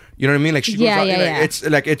color. You know what I mean? Like she goes Yeah, out, yeah, like, yeah. it's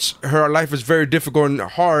like it's her life is very difficult and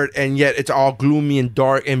hard, and yet it's all gloomy and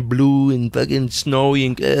dark and blue and fucking snowy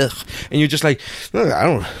and ugh. And you're just like,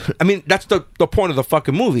 ugh, I mean, that's the point of the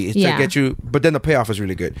fucking movie is to Yeah. get you. But then the payoff is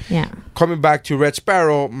really good. Yeah. Coming back to Red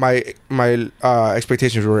Sparrow, my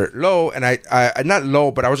expectations were low, and I not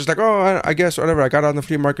low, but I was just like, oh, I guess whatever. I got it on the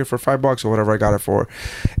flea market for $5 or whatever I got it for,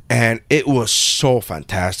 and it was so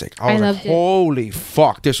fantastic. I was like, loved it. holy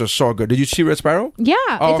fuck, this was so good. Did you see Red Sparrow? Yeah,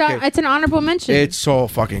 Oh, it's okay. it's an honorable mention. It's so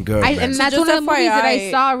fucking good. man. And that's just one of the movies that I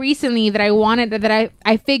FYI saw recently that I wanted, that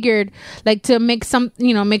I figured like to mix in,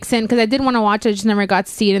 because I did want to watch it, I just never got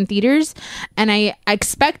to see it in theaters, and I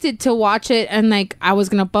expected to watch it and like I was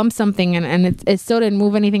gonna bump something, and it still didn't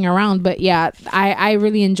move anything around, but yeah, I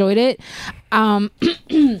really enjoyed it.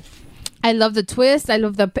 I love the twist. I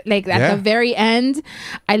love at Yeah. the very end,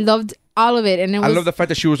 I loved all of it, and I love the fact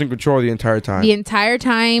that she was in control the entire time. the entire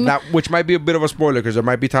time. Now, which might be a bit of a spoiler because there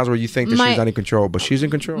might be times where you think that My- she's not in control, but she's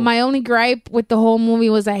in control. My only gripe with the whole movie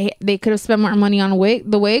was they could have spent more money on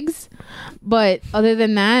the wigs, but other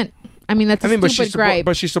than that, I mean that's a but stupid gripe.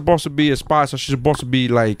 but she's supposed to be a spy, so she's supposed to be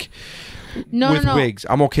like with no. wigs.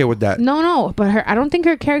 I'm okay with that. No, but I don't think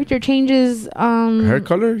her character changes. Hair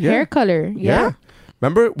color, yeah. Hair color, yeah.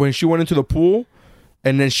 Remember when she went into the pool,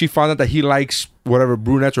 and then she found out that he likes whatever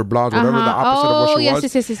brunettes or blondes, whatever the opposite of what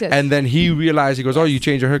she was. Yes. And then he realized, he goes, "Oh, you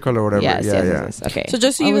changed your hair color, or whatever." Yes, yeah. yes. Okay. So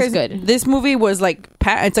just so It you was guys, good. this movie was like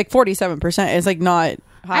it's like 47%. It's like not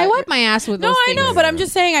high. I wipe my ass with No, those I things. know, but I'm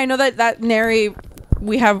just saying. I know that Neri,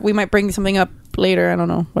 we might bring something up later. I don't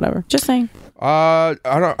know. Whatever. Just saying. I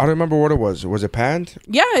don't remember what it was. Was it panned?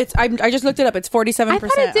 Yeah, I just looked it up. It's 47%. I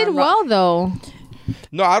thought it did well though.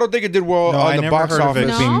 No, I don't think it did well No, on I the never box heard office. of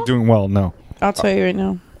it No? being doing well. No. I'll tell you right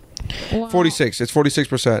now. 46. It's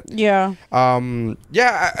 46%. Yeah.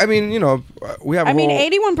 Yeah, I mean, we have. I mean,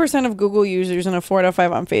 81% of Google users and a 4 out of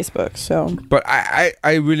 5 on Facebook. So But I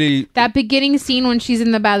really. That beginning scene when she's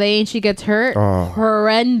in the ballet and she gets hurt,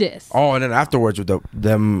 horrendous. Oh, and then afterwards with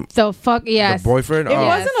them, So fuck yes. the boyfriend. it Oh.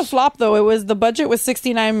 wasn't a flop though. It was the budget was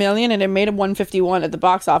 69 million and it made 151 at the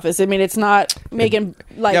box office. I mean, it's not making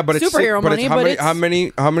like Yeah, but it's superhero money, how but many?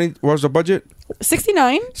 it's How many? What was the budget?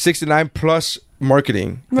 69. 69 plus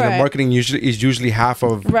marketing. And the Right. marketing is usually half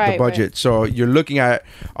of the Right, budget. right. So you're looking at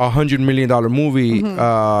 $100 million movie,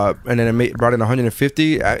 Mm-hmm. and then it brought in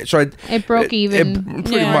 150. So It broke even,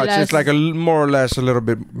 pretty Yeah. much. More or It's like more or less a little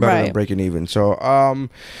bit better than Right. breaking even. So,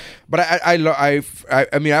 but I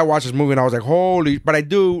mean, I watched this movie and I was like, holy! But I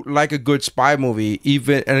do like a good spy movie,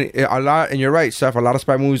 even and a lot. And you're right, Steph. A lot of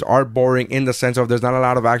spy movies are boring in the sense of there's not a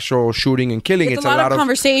lot of actual shooting and killing. It's a lot of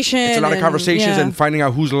conversation. It's a lot of and- conversations yeah. and finding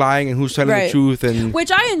out who's lying and who's telling the Right. truth. And Which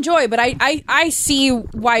I enjoy, but I see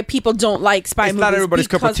why people don't like spy it's movies. not everybody's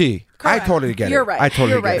cup of because- tea. Correct. I totally get You're it. right. I totally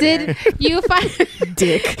You're get right. it. Did you find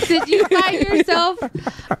Did you find yourself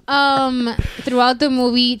throughout the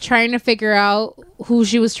movie trying to figure out who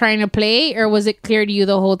she was trying to play, or was it clear to you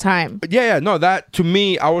the whole time? Yeah. No, that to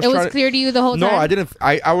me, I was. It trying was to- clear to you the whole No, time. I didn't.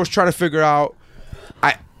 I was trying to figure out.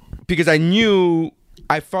 Because I knew,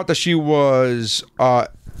 I felt that she was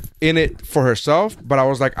in it for herself, but I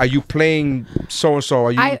was like, "Are you playing so and so?"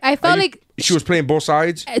 I felt like she was playing both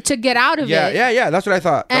sides. to get out of Yeah, it. yeah. That's what I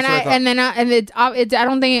thought. That's what I thought. I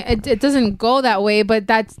don't think it doesn't go that way, but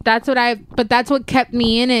that's what kept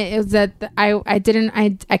me in it, is that I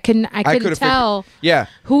couldn't tell Yeah.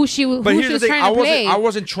 who she was But here's the thing: trying to play. I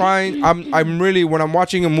wasn't trying. I'm really, when I'm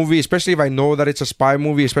watching a movie, especially if I know that it's a spy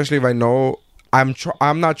movie, especially if I know.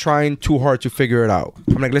 I'm not trying too hard to figure it out.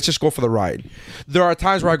 I'm like, let's just go for the ride. There are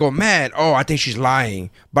times where I go, man, I think she's lying,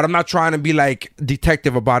 but I'm not trying to be like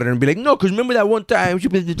detective about it and be like, no, because remember that one time,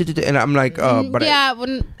 and I'm like, but yeah,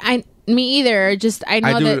 me either. Just I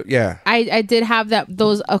know that. Yeah, I did have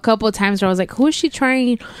those a couple of times where I was like, who is she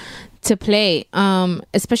trying to play?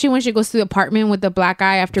 Especially when she goes to the apartment with the black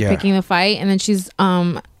guy after Yeah. picking the fight, and then she's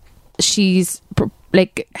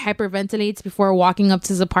like hyperventilates before walking up to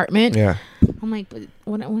his apartment. yeah, I'm like, but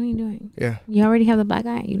what are you doing? yeah. You already have the black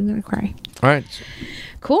eye. You're gonna cry. All right,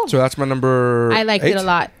 Cool. so that's my number. I liked 8? it a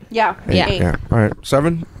lot. Yeah. Yeah. Eight. Yeah. All right,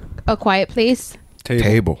 7. A Quiet Place.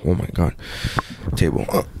 Table. Oh my god. Table.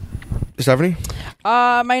 Stephanie?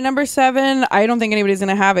 My number 7, I don't think anybody's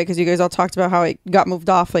gonna have it because you guys all talked about how it got moved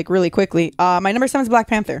off like really quickly. My number 7 is Black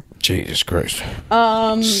Panther. Jesus Christ.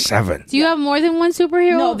 7. Do you have more than one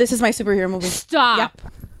superhero? No, this is my superhero movie. Stop.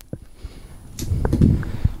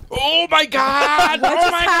 Oh my god!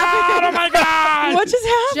 Oh my god! Oh my god! What just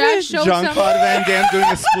happened? Just show Jean some. Claude Van Damme doing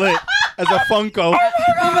a split as a Funko.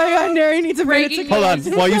 Oh my god, Neri needs a minute to Breaking Hold on,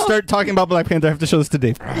 while you start talking about Black Panther, I have to show this to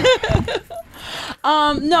Dave.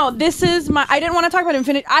 No, this is my. I didn't want to talk about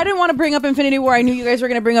Infinity. I didn't want to bring up Infinity War. I knew you guys were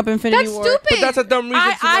going to bring up Infinity That's War. stupid. But that's a dumb reason to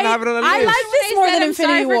not have it on the I list. like this more than I'm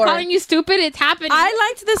Infinity sorry War. for calling you stupid. It's happening. I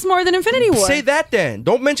liked this more than Infinity War. Say that then.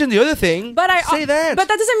 Don't mention the other thing. But I say that. But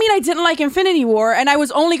that doesn't mean I didn't like Infinity War, and I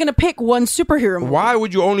was only going to pick one superhero movie. Why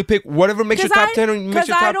would you only pick whatever makes your top 10 or makes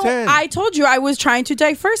your top 10? I told you I was trying to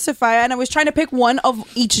diversify, and I was trying to pick one of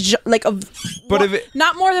each, But one, if it-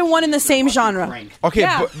 not more than one in the same genre. Okay,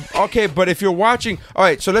 Yeah. but if you're watching, all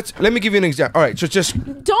right. So let me give you an example. All right, so just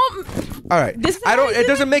Don't. all right. This is I how don't. I It do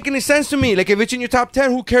doesn't make any sense to me. Like if it's in your top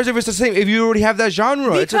 10, who cares if it's the same? If you already have that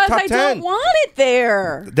genre, it's a Because top I 10. don't want it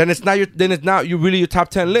there. Then it's not your. Then it's not really your top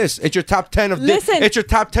 10 list. It's your top 10 of. Listen. It's your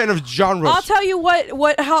top 10 of genres. I'll tell you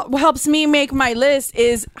what helps me make my list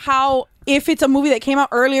is how. If it's a movie that came out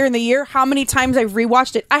earlier in the year, how many times I've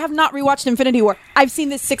rewatched it? I have not rewatched Infinity War. I've seen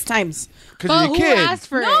this 6 times. Because But you're a who kid. asked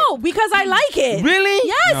for it? No, because I like it. Really?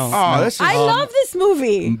 Yes. No. Oh, this is. I love this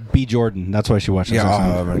movie. B. Jordan. That's why she watched it.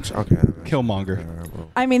 Yeah. Okay. Killmonger.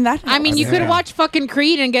 I mean that. I mean, you could watch fucking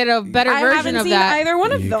Creed and get a better I version haven't of seen that. either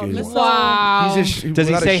one of You them. could. So. Wow. Does Does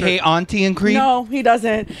he say "Hey Auntie" in Creed? No, he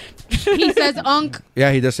doesn't. He says, "Unk."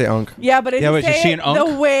 Yeah, he does say Unk. Yeah, but if Yeah, you but is say she it an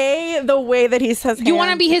unk? the way that he says, You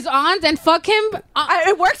want to be his aunt and fuck him?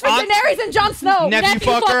 It works for Aunt- Daenerys and Jon Snow. Nephew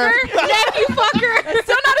fucker. Nephew fucker. It's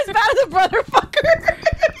still not as bad as a brother fucker.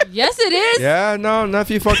 Yes, it is. Yeah, no,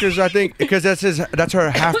 nephew fuckers. I think because that's her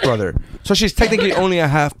half brother. So she's technically only a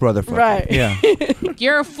half brother. Right. Yeah.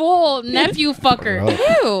 You're a full nephew fucker.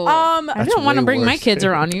 Ew. I don't want to way bring my worse. kids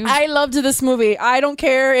around you. I loved this movie. I don't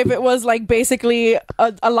care if it was like basically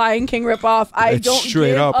a Lion King ripoff. I It's don't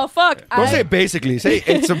straight give up. a fuck. Don't say basically. Say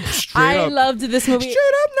it's a straight I up. loved this movie.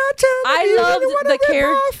 Straight up, not tell me I you loved really wanna the rip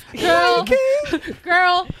character. off Lion King.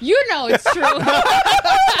 Girl, you know it's true.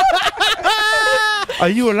 Are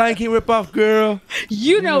you a Lion King ripoff, girl?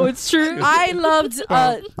 You know it's true. I loved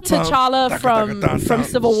T'Challa from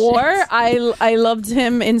Civil War. I loved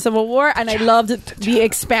him in Civil War, and I loved the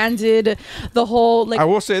expanded, the whole like. I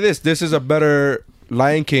will say this: this is a better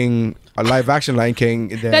Lion King, a live action Lion King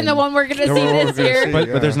Then the one we're gonna the see one we're this gonna year. see.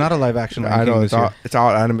 But there's not a live action. I know it's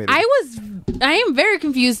all animated. I am very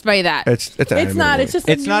confused by that. It's It's not. It's just.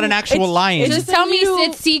 It's not an actual lion. It's Just a tell me new-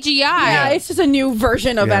 it's CGI. Yeah, it's just a new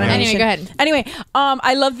version of Yeah. animation. Anyway, go ahead. Anyway,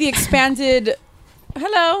 I love the expanded.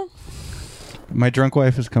 Hello. My drunk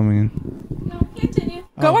wife is coming in. No, continue.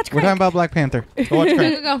 Go watch We're Crank. talking about Black Panther. Go watch Go,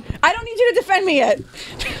 Crank. go, go. I don't need you to defend me yet.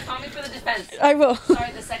 Call me for the defense. I will.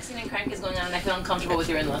 Sorry, the sex scene in Crank is going on and I feel uncomfortable with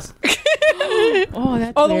your in-laws. Oh,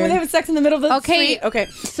 that's Oh, the one weird. they have sex in the middle of the Okay. street? Okay.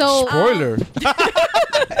 So, Spoiler.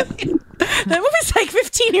 That movie's like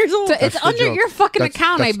 15 years old. so it's the under joke. your fucking That's-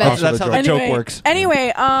 account, I that's bet. also That's the how joke. the joke works.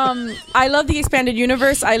 Anyway, I love the expanded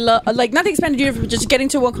universe. I love like not the expanded universe, but just getting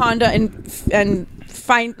to Wakanda and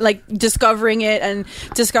find like discovering it and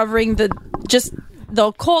discovering the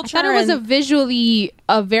culture. I thought it was a and- visually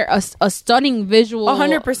a stunning visual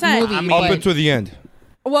 100%. movie. I mean- Up but- until the end.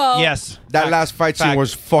 well. Yes. That last fight scene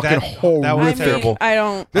was fucking horrible. That was I mean, terrible. I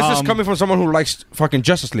don't. This is Um, coming from someone who likes fucking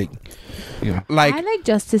Justice League. Yeah. Like, I like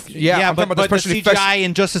Justice League. yeah, I'm but, talking about but the special CGI effects.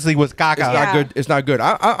 in Justice League was gaga. It's Yeah. not good. It's not good.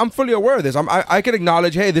 I'm fully aware of this. I can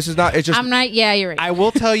acknowledge. Hey, this is not. It's just. I'm not. Yeah, you're right. I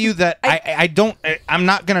will tell you that I'm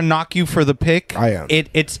not gonna knock you for the pick. I am.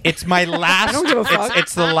 It's my last. don't give a fuck.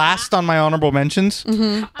 It's the last on my honorable mentions.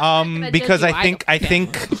 gonna Because judge you.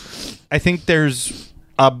 I think there's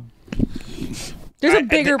a There's a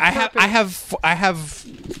bigger. I have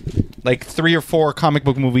like 3 or 4 comic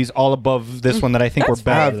book movies all above this one that I think That's were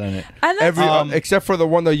better fine. than it. And that's every except for the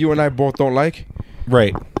one that you and I both don't like.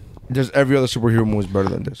 Right. There's every other superhero movie is better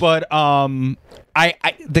than this. But I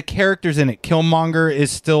the characters in it, Killmonger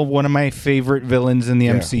is still one of my favorite villains in the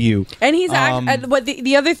Yeah. MCU. And he's but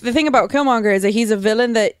the thing about Killmonger is that he's a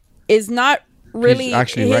villain that is not really He's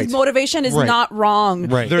actually his right. motivation is Right. not wrong.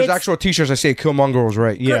 Right. There's It's- actual T-shirts that say Killmonger was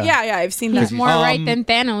right. Yeah. yeah, I've seen that. He's more right than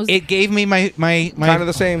Thanos. It gave me my Kind of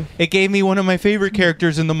the same. It gave me one of my favorite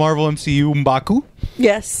characters in the Marvel MCU, M'Baku.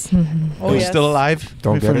 Yes. Oh, Who's yes. still alive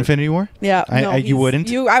Don't from get it. Infinity War. Yeah. You he's- wouldn't.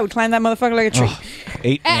 I would climb that motherfucker like a tree.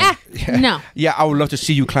 8. No. Yeah, I would love to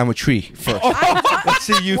see you climb a tree first. Let's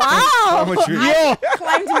see you Wow. climb a tree. I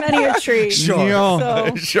climbed many a tree. Sure. Yeah.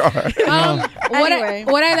 So Sure. Anyway.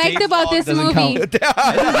 What I liked Dave's about log this doesn't movie,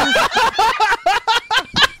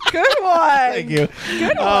 good one. Thank you.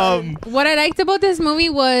 what I liked about this movie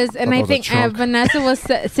was, and That I was a think trunk. Vanessa was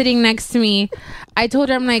sitting next to me. I told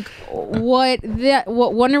her, I'm like, what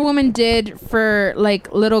Wonder Woman did for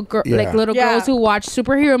like little Yeah. girls who watch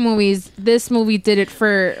superhero movies, this movie did it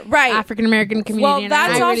for Right. African American community. Well, and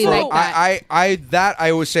that's I really also- like that.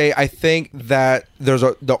 I would say I think that there's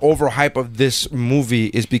the overhype of this movie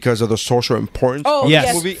is because of the social importance Oh, of yes,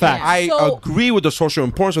 this movie. facts. I So- agree with the social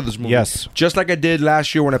importance of this movie. Yes. Just like I did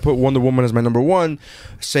last year when I put Wonder Woman as my number one,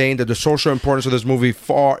 saying that the social importance of this movie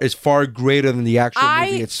is far greater than the actual movie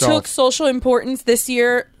I itself. took social importance this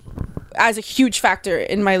year as a huge factor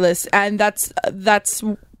in my list, and that's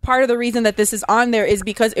part of the reason that this is on there is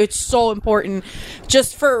because it's so important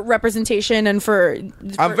just for representation and for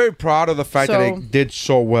I'm very proud of the fact that So- it did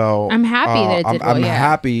so well. I'm happy that it did well, I'm yeah.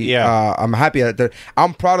 happy. Yeah. I'm happy that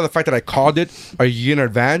I'm proud of the fact that I called it a year in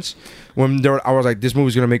advance. When I was like, this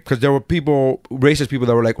movie's gonna make, because there were racist people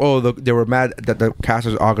that were like, oh, they were mad that the cast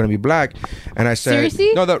is all gonna be black, and I said,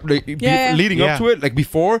 Seriously? no, that Yeah. leading Yeah. up to it, like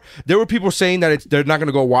before, there were people saying that they're not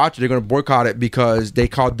gonna go watch it, they're gonna boycott it because they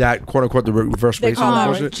called that quote unquote the reverse They call that racism.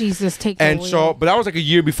 Oh, bullshit. Jesus, take the And wheel. so, but that was like a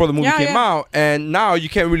year before the movie Yeah, came yeah. out, and now you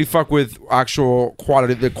can't really fuck with actual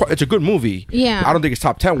quality. It's a good movie. Yeah. I don't think it's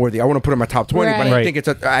top 10 worthy. I want to put it in my top 20, but I Right.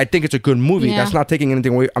 think it's a good movie. Yeah. That's not taking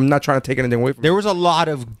anything away. I'm not trying to take anything away from There it. was a lot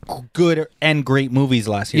of good and great movies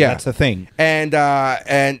last year. Yeah. That's the thing. And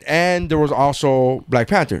there was also Black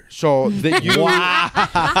Panther. So that you, I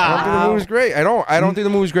don't think the movie's great. I don't think the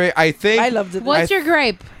movie's great. I think I loved it. What's your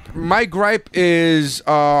gripe? my gripe is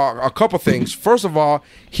a couple things. First of all,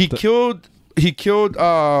 he killed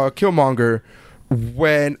Killmonger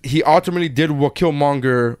when he ultimately did what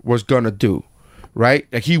Killmonger was gonna do, right?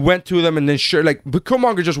 Like he went to them and then but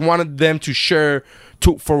Killmonger just wanted them to share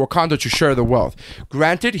for Wakanda to share the wealth.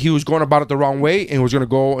 Granted, he was going about it the wrong way and was gonna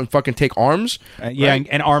go and fucking take arms, right?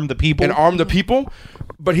 and arm the people. and arm the people.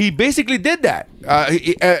 But he basically did that.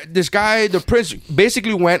 This guy, the prince,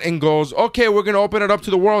 basically went and goes, "Okay, we're gonna open it up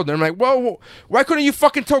to the world." And I'm like, "Well, why couldn't you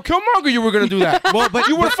fucking tell Killmonger you were gonna do that?" Well, but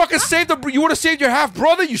you would have fucking saved you would have saved your half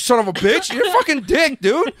brother, you son of a bitch. You're a fucking dick,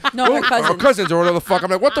 dude. No, they're cousins. Or cousins or whatever the fuck.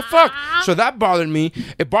 I'm like, what the fuck? So that bothered me.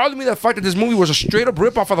 It bothered me the fact that this movie was a straight up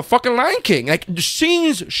rip off of the fucking Lion King. Like the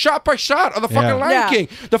scenes shot by shot of the fucking Lion Yeah. King.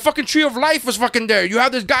 The fucking Tree of Life was fucking there. You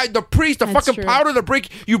have this guy, the priest, the That's fucking true. powder that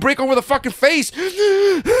you break over the fucking face.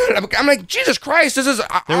 I'm like, Jesus Christ, this is.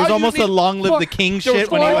 There was almost a Long Live the King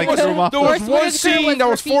shit when he like threw him off. There was Forrest one Whitaker scene was that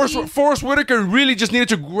was graffiti. Forrest Whitaker really just needed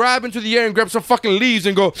to grab into the air and grab some fucking leaves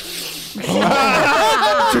and go.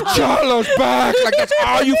 T'Challa's back. Like that's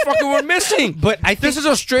all you fucking were missing. But I think This is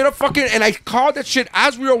a straight up fucking, and I called that shit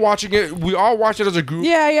as we were watching it. We all watched it as a group.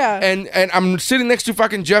 Yeah. And I'm sitting next to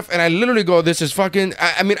fucking Jeff, and I literally go, "This is fucking."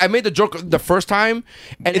 I mean, I made the joke the first time,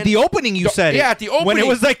 and at the opening you said it. yeah, at the when it opening.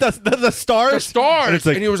 was like the stars. The stars. And it's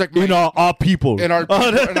like, And he was like, in our people. and and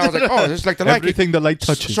I was like, "Oh, this is like the light." Everything the light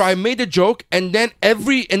touches. So I made the joke, and then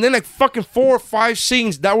like fucking 4 or 5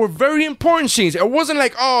 scenes that were very important scenes. It wasn't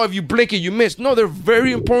like, oh, if you blink it, you miss. No, they're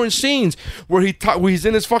very important scenes where where he's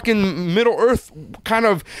in his fucking Middle Earth kind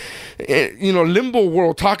of, limbo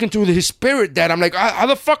world, talking to his spirit. That I'm like, how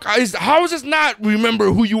the fuck how is this not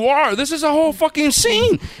remember who you are? This is a whole fucking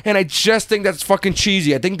scene, and I just think that's fucking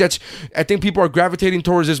cheesy. I think people are gravitating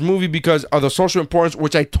towards this movie because of the social importance,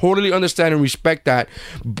 which I totally understand and respect that.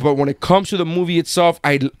 But when it comes to the movie itself,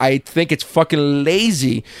 I think it's fucking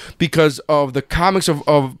lazy because of the comics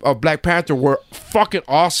of Black Panther were fucking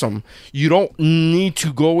awesome. You don't need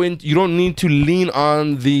to you don't need to lean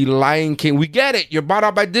on the Lion King. We get it. You're bought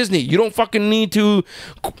out by Disney. You don't fucking need to,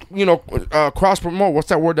 cross promote. What's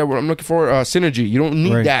that word that I'm looking for? Synergy. You don't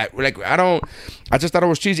need Right. that. Like I just thought it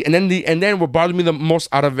was cheesy. And then what bothered me the most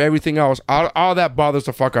out of everything else, all that bothers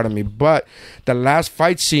the fuck out of me. But the last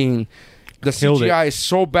fight scene, the Killed CGI is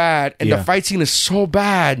so bad, and the Yeah. fight scene is so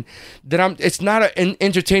bad that it's not an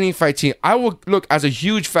entertaining fight scene. I will look, as a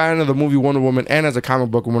huge fan of the movie Wonder Woman and as a comic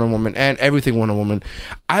book Wonder Woman and everything Wonder Woman,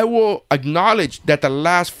 I will acknowledge that the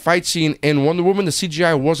last fight scene in Wonder Woman, the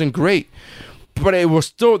CGI wasn't great. But it was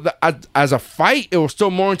still, as a fight, it was still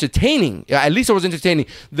more entertaining. Yeah, at least it was entertaining.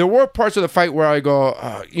 There were parts of the fight where I go,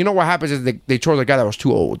 what happens is they chose a guy that was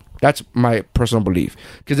too old. That's my personal belief.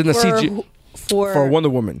 Because in the CG for Wonder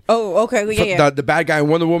Woman. Oh, okay. Yeah. The bad guy in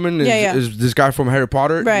Wonder Woman is this guy from Harry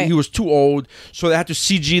Potter. Right. He was too old, so they had to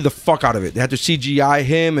CG the fuck out of it. They had to CGI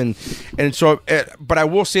him, and so. But I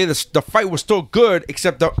will say this: the fight was still good,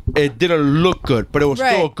 except that it didn't look good. But it was still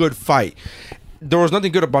a Right. good fight. there was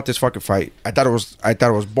nothing good about this fucking fight. I thought it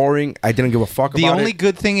was boring. I didn't give a fuck The about only it.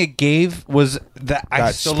 good thing it gave was that I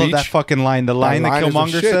That still love that speech? fucking line. The line that line is the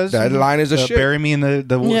Killmonger shit. says. That line is the shit. Bury me in the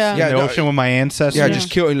Yeah. in Yeah, the no, ocean with my ancestors. Yeah, just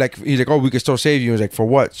kill. Like he's like, oh, we can still save you. He's like, for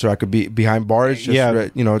what? So I could be behind bars. Just, Yeah.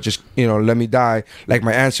 just let me die like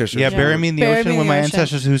my ancestors. Yeah, bury me in the Bury ocean me with in my the ocean.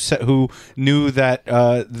 ancestors who knew that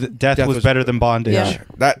death was better than bondage. Yeah.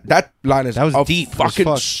 That line is That was deep as fucking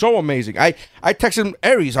fuck. so amazing. I texted him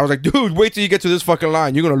Aries. I was like, dude, wait till you get to this fucking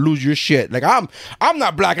line. You're gonna lose your shit. Like I'm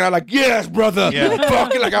not black, and I'm like, yes, brother. Yeah.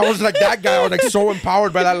 Fucking like I was like that guy. I was like so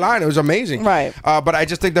empowered by that line. It was amazing. Right. But I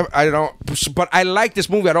just think that I don't. But I like this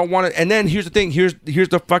movie. I don't want it. And then here's the thing. Here's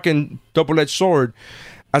the fucking double-edged sword.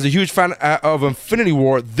 As a huge fan of Infinity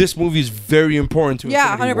War, this movie is very important to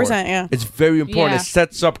Yeah, Infinity 100%, War. yeah. It's very important. Yeah. It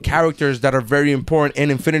sets up characters that are very important in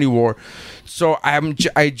Infinity War. So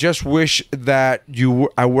I just wish that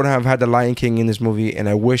I wouldn't have had the Lion King in this movie, and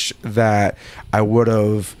I wish that I would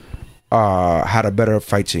have had a better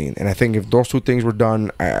fight scene. And I think if those two things were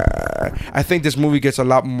done, I think this movie gets a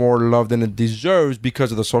lot more love than it deserves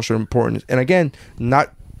because of the social importance. And again,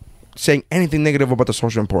 not saying anything negative about the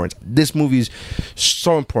social importance. This movie's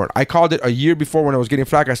so important. I called it a year before when I was getting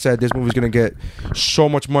flack. I said this movie's gonna get so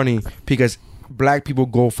much money because black people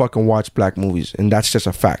go fucking watch black movies, and that's just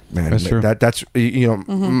a fact, man. That's true. That's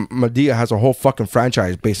Madea has a whole fucking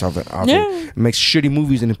franchise based off it. Yeah. It makes shitty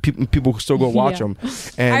movies, and people still go watch Yeah. them.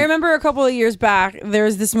 And I remember a couple of years back, there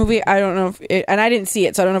was this movie, I don't know if it, and I didn't see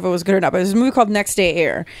it, so I don't know if it was good or not, but there's a movie called Next Day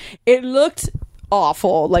Air. It looked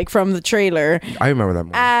awful, like from the trailer, I remember that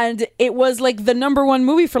movie. and it was like the #1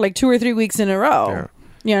 movie for like 2 or 3 weeks in a row. Yeah.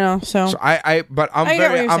 You know, so So I'm I get what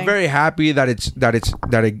you're I'm saying. very happy that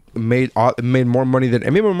it made more money than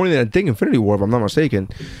I think Infinity War, if I'm not mistaken.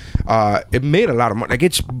 It made a lot of money. Like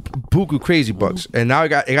it's buku crazy bucks, and now it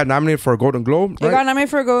got nominated for a Golden Globe. it Right? got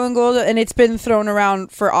nominated for a Golden Globe, and it's been thrown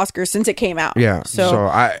around for Oscars since it came out. Yeah. So, So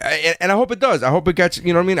I hope it does. I hope it gets.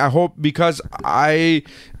 You know what I mean? I hope because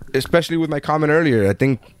especially with my comment earlier, I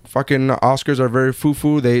think fucking Oscars are very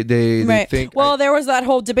foo-foo. They right. think. Well, there was that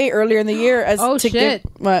whole debate earlier in the year as Oh, to shit.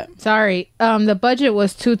 what. Sorry. The budget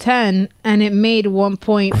was 210 and it made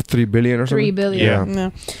 1.3 $3 billion or something. billion.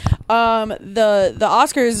 Yeah. No. The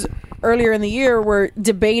Oscars earlier in the year were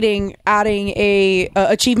debating adding a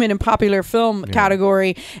achievement in popular film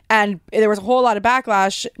category, and there was a whole lot of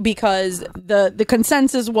backlash because the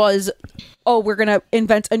consensus was, oh, we're gonna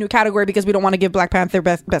invent a new category because we don't want to give Black Panther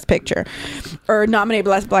best picture or nominate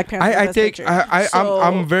Black Panther. I best think picture.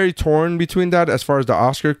 I'm very torn between that as far as the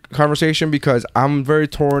Oscar conversation, because I'm very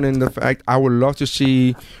torn in the fact I would love to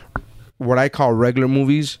see what I call regular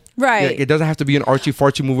movies. Right. Like, it doesn't have to be an artsy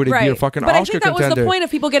fartsy movie to be a fucking but Oscar I think that contender. was the point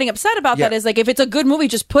of people getting upset about Yeah. that, is like, if it's a good movie,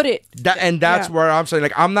 just put it. That's Yeah. where I'm saying,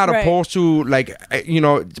 like, I'm not Right. opposed to, like,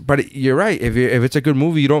 but you're right. If it's a good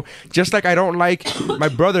movie, you don't, just like I don't like my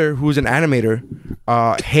brother who's an animator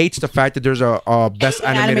hates the fact that there's a best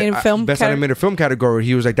animated film animated film category.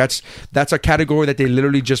 He was like, that's a category that they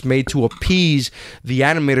literally just made to appease the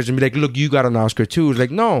animators and be like, look, you got an Oscar too. It's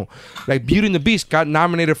like, no, like Beauty and the Beast got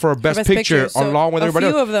nominated for a best Best picture Picture, so along with a everybody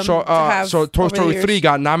few else. of them so to have so Toy over the Story years. 3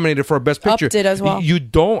 got nominated for a best picture. Up did as well. You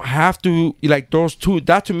don't have to, like, those two.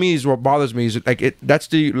 That to me is what bothers me. Is like that's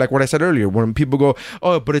the, like what I said earlier, when people go,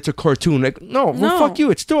 oh, but it's a cartoon. Like, no, well, fuck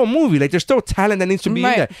you. It's still a movie. Like, there's still talent that needs to be in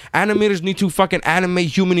Right. there. Animators need to fucking animate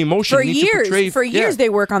human emotion. For need to years, portray- they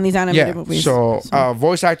work on these animated movies. So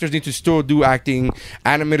voice actors need to still do acting.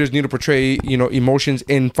 Animators need to portray, emotions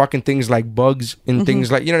in fucking things like bugs, in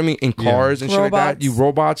things like, you know what I mean, in cars and shit like that.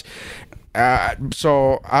 Robots.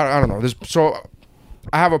 So I don't know.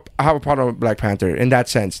 I have a problem with Black Panther in that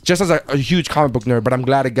sense, just as a huge comic book nerd. But I'm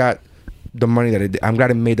glad it got the money that it did. I'm glad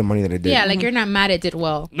it made the money that it did. Yeah, like you're not mad it did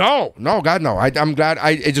well. No, God, no. I'm glad.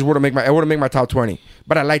 It just wouldn't make my top 20.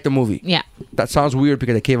 But I like the movie. Yeah. That sounds weird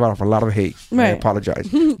because it came out of a lot of hate. I Right. apologize,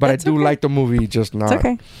 but I do like the movie. Just not. It's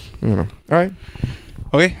okay. All right.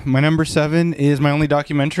 Okay, my number 7 is my only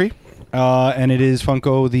documentary, and it is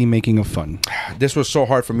Funko: The Making of Fun. This was so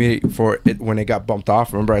hard for me for it when it got bumped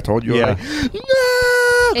off. Remember, I told you. Yeah. Like, no.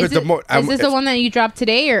 Is this the one that you dropped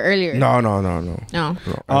today or earlier? No. No. I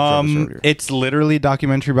dropped this earlier. It's literally a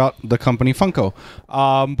documentary about the company Funko,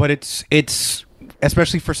 but it's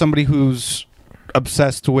especially for somebody who's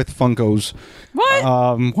obsessed with Funkos.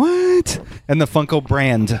 What? What? And the Funko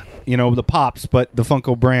brand, the Pops, but the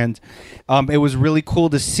Funko brand. It was really cool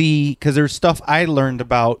to see because there's stuff I learned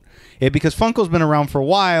about it because Funko's been around for a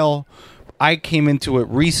while. I came into it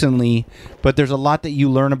recently, but there's a lot that you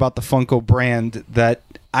learn about the Funko brand that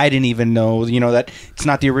I didn't even know, that it's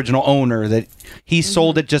not the original owner, that he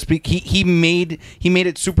sold it just he made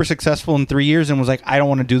it super successful in 3 years and was like, I don't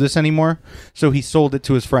want to do this anymore. So he sold it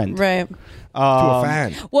to his friend. Right. To a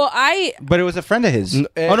fan. Well, But it was a friend of his. It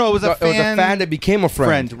was a fan. It was a fan that became a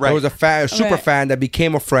friend. Right. It was a super Right. fan that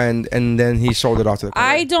became a friend, and then he sold it off to the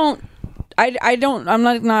company. I'm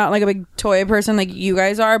not like a big toy person like you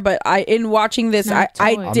guys are, but in watching this, I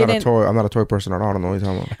didn't I'm not a toy person at all. I don't know what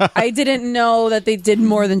you're talking about. I didn't know that they did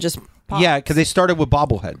more than just pop. Yeah, because they started with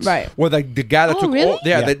bobbleheads. Right. Well, the guy that took really?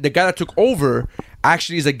 the guy that took over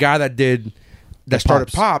actually is a guy that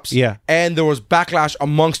started Pops. Yeah. And there was backlash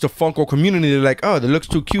amongst the Funko community. They're like, oh, that looks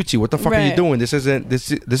too cutesy. What the fuck are you Right. doing? These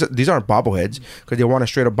aren't bobbleheads, because they want a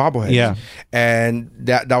straight up bobbleheads. Yeah. And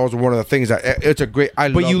that was one of the things that it's a great.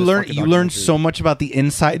 But you learn so much about the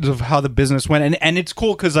insides of how the business went, and it's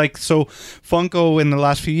cool because Funko in the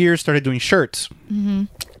last few years started doing shirts. Mm-hmm.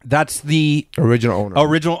 That's the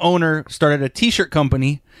original owner started a T-shirt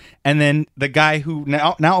company, and then the guy who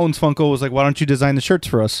now owns Funko was like, "Why don't you design the shirts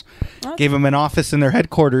for us?" Gave him an office in their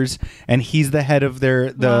headquarters, and he's the head of their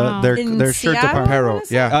In shirt Seattle? department. Apparel.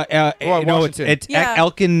 Yeah. It's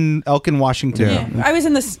Washington. Elkin, Washington. Yeah. I was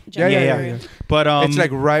in this. Yeah. But It's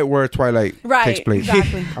like right where Twilight Right, takes place.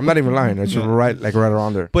 exactly. I'm not even lying. It's just right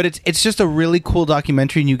around there. But it's just a really cool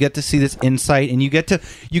documentary, and you get to see this insight, and you get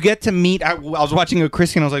to meet. I was watching a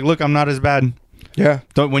Christian. I was like, "Look, I'm not as bad." Yeah.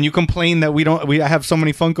 When you complain that we have so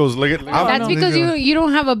many Funkos, look at That's because you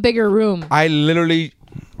don't have a bigger room. I literally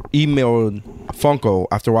emailed Funko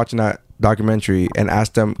after watching that documentary and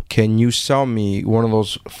asked them, "Can you sell me one of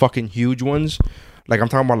those fucking huge ones? Like, I'm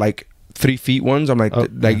talking about like 3 feet ones. I'm like,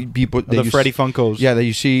 people, the Freddy Funkos. Yeah, that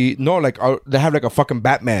you see. No, like they have like a fucking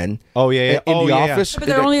Batman. Oh yeah, in the office. But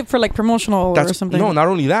they're only for like promotional or something. No, not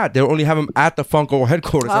only that, they only have them at the Funko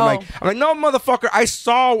headquarters. I'm like, no, motherfucker. I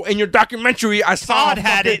saw in your documentary. I saw Todd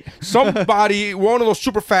had it. Somebody, one of those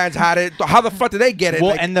super fans had it. How the fuck did they get it?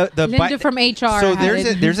 Well, Like, and the Linda from HR. So had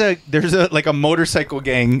it. there's a like a motorcycle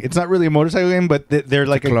gang. It's not really a motorcycle gang, but they're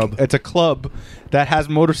like club. It's a club that has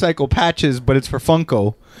motorcycle patches, but it's for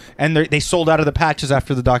Funko, and they sold out of the patches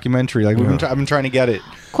after the documentary. Like I've been trying to get it.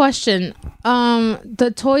 Question: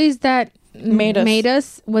 the toys that made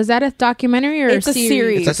us, was that a documentary or It's a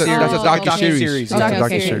series. that's a docu-series. Oh, That's a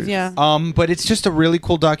okay. docu-series. Yeah. But it's just a really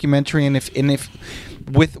cool documentary, and if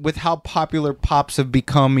with how popular Pops have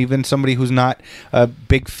become, even somebody who's not a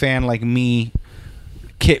big fan like me,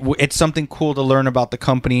 it's something cool to learn about the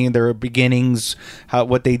company, their beginnings,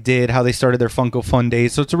 what they did, how they started their Funko Fun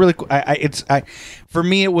days. So it's a really cool. For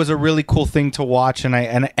me, it was a really cool thing to watch,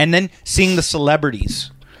 and then seeing the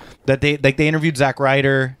celebrities that they interviewed Zack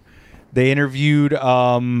Ryder. They interviewed.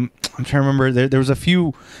 I'm trying to remember. There was a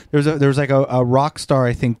few. There was like a rock star,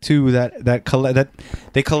 I think, too. That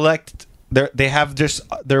they collect. They have just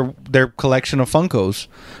their collection of Funkos.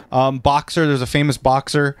 Boxer. There's a famous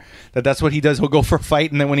boxer that's what he does. He'll go for a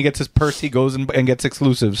fight, and then when he gets his purse, he goes and gets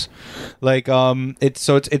exclusives. Like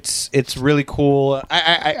it's really cool.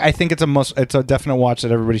 I think it's a definite watch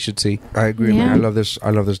that everybody should see. I agree, Yeah. man. I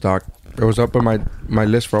love this doc. It was up on my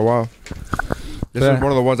list for a while. This is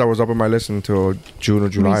one of the ones that was up on my list until June or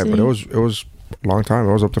July, but it was a long time.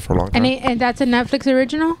 It was up there for a long time. and that's a Netflix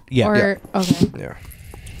original. Yeah. Or, okay. Yeah.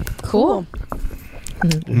 Cool.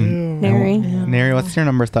 Mary. Neri, what's your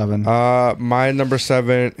number 7? My number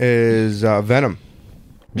 7 is Venom.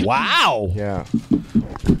 Wow. Yeah.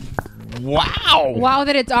 Wow. Wow,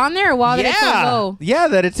 that it's on there. Or wow, that it's so low. Yeah,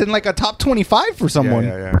 that it's in like a top 25 for someone.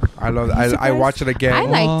 Yeah. I love it. I watched it again. I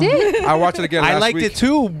liked it. I watched it again last I liked week. it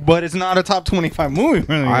too, but it's not a top 25 movie.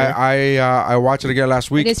 Really. I watched it again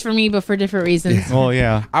last week. It is for me, but for different reasons. Oh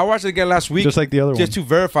yeah. I watched it again last week. Just like the other Just one. to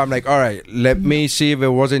verify, I'm like, all right, let me see if it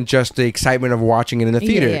wasn't just the excitement of watching it in the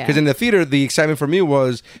theater. Yeah. Because in the theater, the excitement for me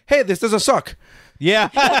was, hey, this doesn't suck. Yeah.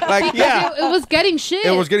 Like, yeah. It was getting shit.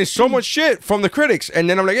 It was getting so much shit from the critics, and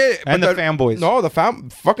then I'm like, hey, And the fanboys. No, the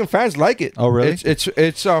fucking fans like it. Oh, really?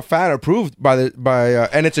 It's fan approved by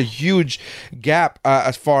and it's a huge gap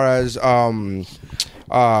as far as the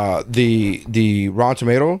Rotten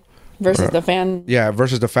Tomato Versus the fan.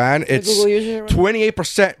 versus the fan. It's Google user.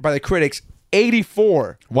 28% by the critics,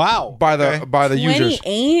 84 Wow. by the users.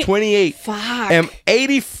 28? 28 Fuck. and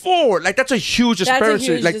 84. Like that's a huge disparity.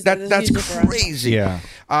 huge Like dis- that's that's a huge difference. crazy. Yeah.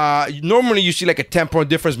 Normally you see like a 10-point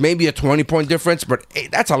difference, maybe a 20-point difference, but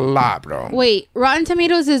that's a lot, bro. Wait, Rotten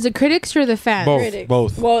Tomatoes is the critics or the fans? Both. Critics.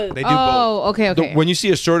 Both. Well, They do Oh, okay. When you see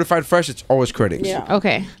a certified fresh, it's always critics. yeah.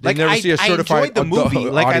 Okay. They never see a certified I enjoyed the movie.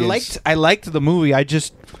 Like audience. I liked the movie.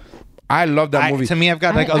 I love that movie. To me, I've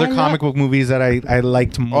got like I other love- comic book movies that I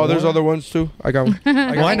liked more. Oh, there's other ones too. I got.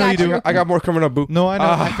 I know you do. I got more coming up, boo. No, I know.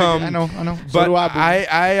 I know. So But do I,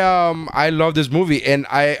 boo. I love this movie, and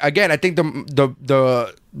I think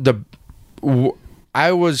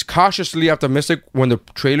I was cautiously optimistic when the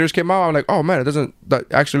trailers came out. I'm like, oh man, that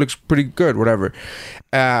actually looks pretty good. Whatever.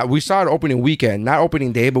 We saw it opening weekend, not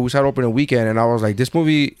opening day, but we saw it opening weekend, and I was like, this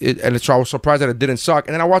movie. So I was surprised that it didn't suck.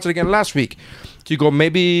 And then I watched it again last week. So you go,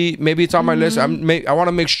 maybe it's on my list. I want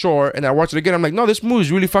to make sure, and I watched it again. I'm like, no, this movie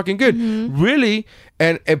is really fucking good, really.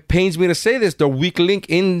 And it pains me to say this: the weak link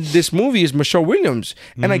in this movie is Michelle Williams.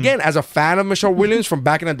 And again, as a fan of Michelle Williams from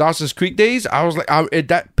back in the Dawson's Creek days, I was like,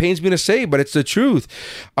 that pains me to say, but it's the truth.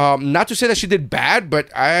 Not to say that she did bad, but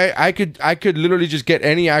I could literally just get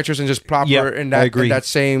any actress and just plop her in that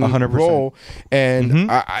same 100%. role, and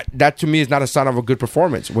that to me is not a sign of a good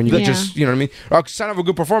performance. When you just, you know what I mean? A sign of a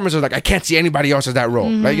good performance is like, I can't see anybody else as that role.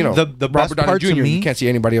 Like, you know, The Robert best Downey part Jr. to me- you can't see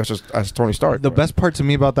anybody else as Tony Stark. The best part to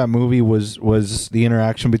me about that movie was the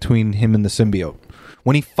interaction between him and the symbiote.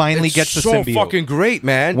 When he finally gets the so symbiote. fucking great,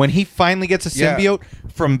 man. When he finally gets a Yeah. symbiote,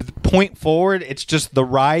 from the point forward, it's just the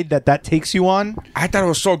ride that takes you on. I thought it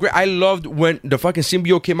was so great. I loved when the fucking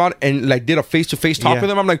symbiote came out and like did a face-to-face talk Yeah. with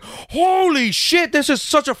him. I'm like, holy shit, this is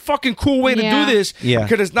such a fucking cool way to Yeah. do this. Yeah.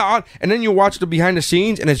 Because it's not on. And then you watch the behind the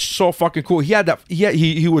scenes and it's so fucking cool. He had that.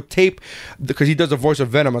 He would tape because he does the voice of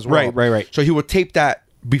Venom as well. Right. So he would tape that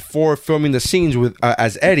before filming the scenes with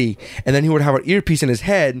as Eddie, and then he would have an earpiece in his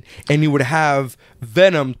head, and he would have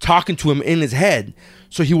Venom talking to him in his head,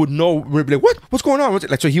 so he would know. Be like, what's going on? What's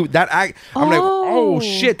it like? So he that act. I'm like, oh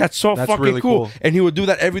shit, that's so That's fucking really cool. cool. And he would do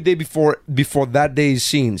that every day before that day's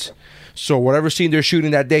scenes. So whatever scene they're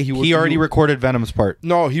shooting that day, He already recorded Venom's part.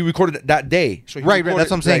 No, he recorded it that day. So he Right. recorded-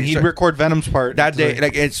 That's what I'm saying. like, He'd so- record Venom's part that day.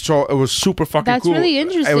 Like it was super fucking That's cool. really It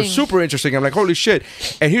was interesting. super interesting. I'm like, holy shit.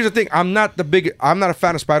 And here's the thing: I'm not a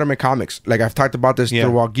fan of Spider-Man comics. Like I've talked about this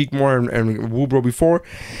throughout Geekmore and Woobro before.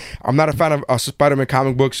 I'm not a fan of Spider-Man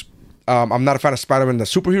comic books. I'm not a fan of Spider-Man the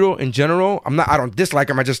superhero in general. I don't dislike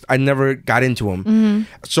him. I never got into him.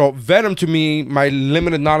 So Venom, to me, my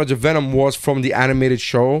limited knowledge of Venom was from the animated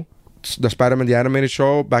show, the Spider-Man the animated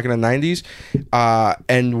show back in the 90s,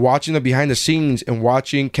 and watching the behind the scenes and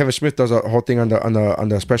watching Kevin Smith does a whole thing on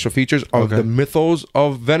the special features of the mythos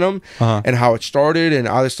of Venom and how it started and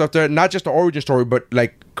all this stuff there. Not just the origin story, but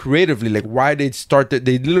like creatively, like why they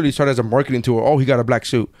literally started as a marketing tool. Oh, he got a black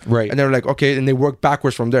suit, Right. And they're like, okay, and they work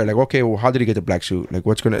backwards from there. Like, okay, well, how did he get the black suit?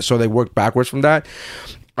 Like, so they worked backwards from that,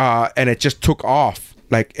 and it just took off.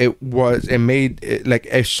 Like so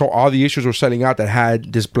all the issues were selling out that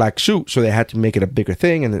had this black suit, so they had to make it a bigger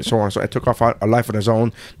thing, and then so on. So it took off a life of its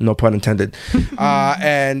own, no pun intended.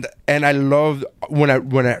 And I loved when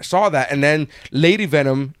I saw that, and then Lady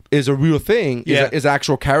Venom is a real thing, is an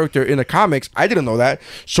actual character in the comics. I didn't know that.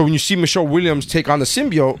 So when you see Michelle Williams take on the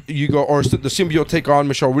symbiote, you go, or the symbiote take on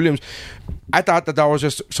Michelle Williams. I thought that was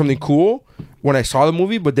just something cool when I saw the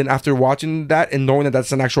movie, but then after watching that and knowing that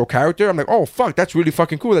that's an actual character, I'm like, oh fuck, that's really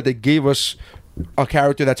fucking cool that they gave us a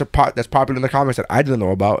character that's popular in the comics that I didn't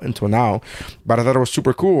know about until now. But I thought it was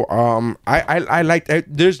super cool. I liked it.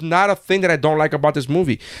 There's not a thing that I don't like about this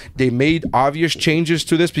movie. They made obvious changes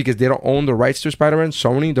to this because they don't own the rights to Spider-Man.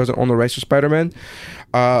 Sony doesn't own the rights to Spider-Man.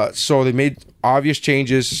 So they made obvious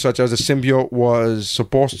changes, such as the symbiote was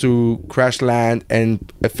supposed to crash land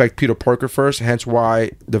and affect Peter Parker first, hence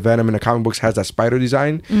why the Venom in the comic books has that spider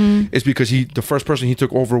design. It's because the first person he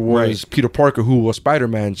took over was Peter Parker, who was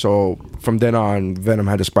Spider-Man. So from then on, Venom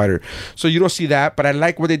had the spider. So you don't see that, but I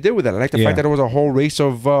like what they did with it. I like the fact that it was a whole race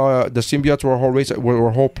of the symbiotes were a whole race, were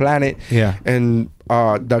a whole planet. Yeah. And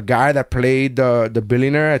the guy that played the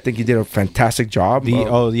billionaire, I think he did a fantastic job.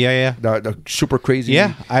 The super crazy.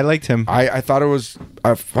 Yeah, I liked him. I thought it was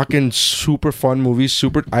a fucking super fun movie.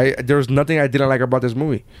 There was nothing I didn't like about this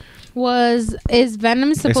movie. Is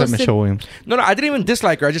Venom Except supposed Michelle to? Williams. No, I didn't even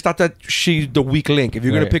dislike her. I just thought that she's the weak link. If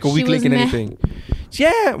you're gonna Right. pick a weak She link was in meh. anything,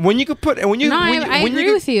 yeah. When you could put No, I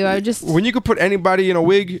agree with you. I just when you could put anybody in a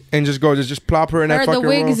wig and just plop her in that or the fucking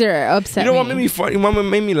wigs role. are upset. You know what made me funny? What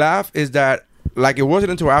made me laugh is that like it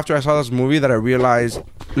wasn't until after I saw this movie that I realized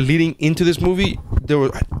leading into this movie there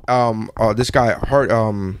was this guy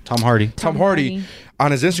Tom Hardy. Tom Hardy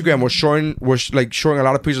on his Instagram was showing a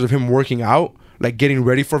lot of pictures of him working out. like getting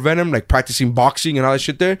ready for Venom, like practicing boxing and all that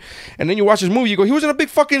shit there. And then you watch this movie, you go, he was in a big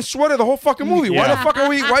fucking sweater the whole fucking movie. Why the fuck why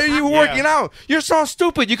are you working out? You're so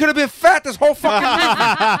stupid. You could have been fat this whole fucking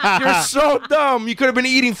movie. You're so dumb. You could have been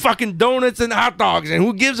eating fucking donuts and hot dogs. And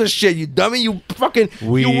who gives a shit, you dummy? You fucking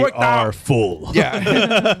you worked out. Full.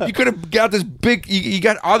 Yeah. You could have got this big, you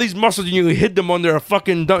got all these muscles and you hid them under a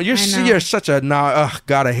fucking you're such a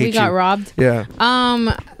God, I hate you. We got robbed. Yeah.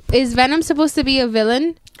 Is Venom supposed to be a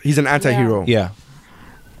villain? He's an anti-hero. Yeah.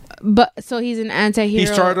 But so he's an anti-hero. He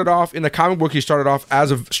started off in the comic book. He started off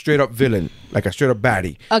as a straight up villain, like a straight up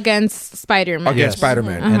baddie against Spider-Man. against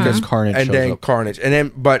Spider-Man, And there's Carnage. and shows then up. Carnage, and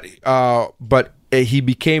then but he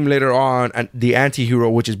became later on the anti-hero,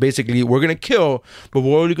 which is basically we're gonna kill, but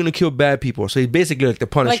we're only gonna kill bad people. So he's basically like the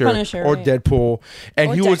Punisher, Punisher, or right. Deadpool, and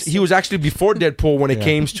Or he Dexter. was actually before Deadpool when it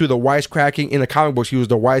came to the wisecracking in the comic books. He was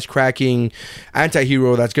the wisecracking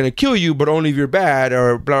anti-hero that's gonna kill you, but only if you're bad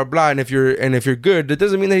or blah blah. And if you're good, that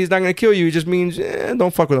doesn't mean that he's not gonna kill you. It just means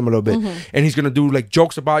don't fuck with him a little bit. And he's gonna do like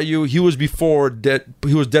jokes about you. He was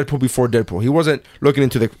Deadpool before Deadpool. He wasn't looking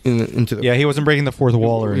into the Yeah, he wasn't breaking the fourth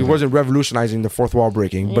wall or he anything. wasn't revolutionizing the fourth wall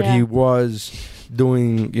breaking, but Yeah. he was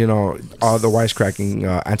doing, all the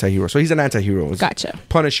wisecracking anti-hero. So he's an anti-hero. It's Gotcha.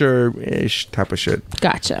 Punisher-ish type of shit.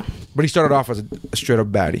 Gotcha. But he started off as a straight up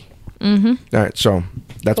baddie. Mm-hmm. All right, so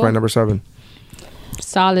that's my number 7.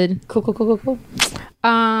 Solid. Cool.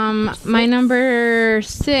 My number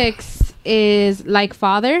 6 is Like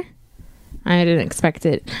Father. I didn't expect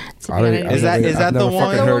it to be on it. Is that I've the never one-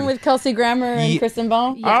 fucking The heard. one with Kelsey Grammer and Ye- Kristen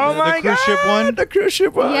Bell. Oh my cruise god, ship one? the cruise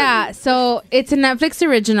ship one. Yeah, so it's a Netflix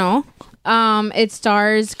original. It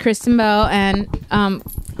stars Kristen Bell and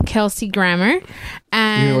Kelsey Grammer.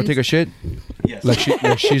 And You want to take a shit? Yes.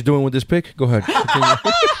 Like she's doing with this pic? Go ahead. Continue.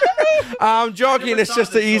 I'm joking. It's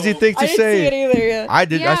just an easy thing to I didn't say. see it either. Yeah. I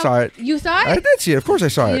did. I saw it. You saw I it? did see it. Of course I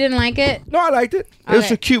saw You it. didn't like it? No, I liked it. It was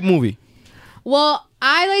Okay. a cute movie. Well,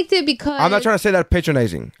 I liked it because I'm not trying to say that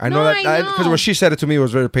patronizing. I know No, that I know. because when she said it to me, it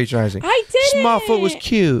was very patronizing. I didn't. Smallfoot was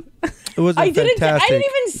cute. It was I didn't. fantastic. I didn't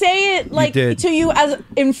even say it like did. to you as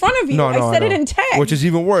in front of you. No, I said no. it in text. Which is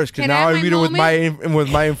even worse because Can I now have I my read it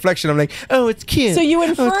with my inflection. I'm like, oh, it's cute. so you Oh,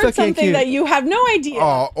 it's inferred fucking something cute. that you have no idea.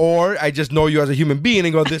 Or I just know you as a human being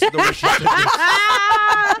and go, this is the way she said this.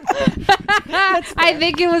 I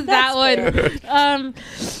think it was that one.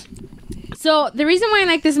 So the reason why I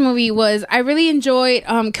like this movie was I really enjoyed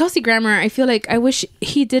Kelsey Grammer. I feel like I wish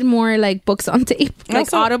he did more like books on tape, I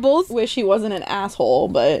like also audibles. Wish he wasn't an asshole,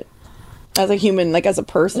 but as a human, like as a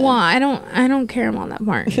person. Well, I don't care about that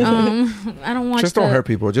part. I don't watch. Just don't hurt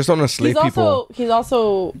people. Just don't enslave people. He's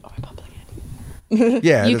also a Republican.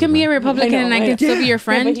 Yeah. You can be a Republican I know, and I I can know. still be your Yeah,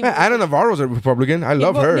 friend. but he- Wait, Anna Navarro's a Republican. I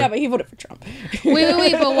love her. Yeah, but he voted for Trump.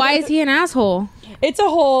 wait, but why is he an asshole? It's a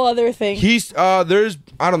whole other thing. He's there's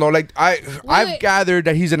I don't know, like I've gathered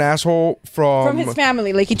that he's an asshole From his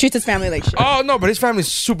family, like he treats his family like shit. Oh no, but his family's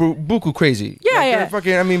super buku crazy. Yeah, Like, yeah. they're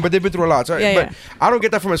fucking. I mean, but they've been through a lot. So, Yeah, but yeah. I don't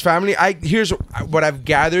get that from his family. Here's what I've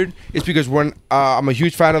gathered is because when I'm a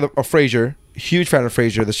huge fan of Frasier, huge fan of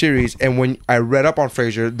Frasier, the series, and when I read up on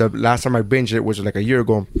Frasier, the last time I binged it was like a year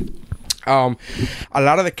ago. A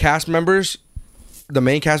lot of the cast members, the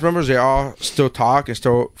main cast members, they all still talk and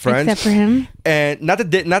still friends. Except for him. And not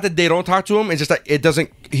that they don't talk to him. It's just like he doesn't.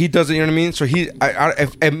 You know what I mean? So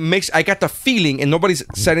I got the feeling, and nobody's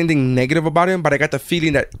said anything negative about him, but I got the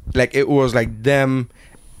feeling that like it was like them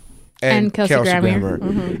and Kelsey Grammer.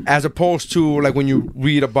 as opposed to like when you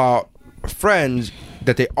read about Friends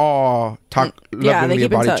that they all talk Yeah, they lovingly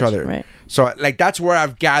keep in about each touch, other. right. So like that's where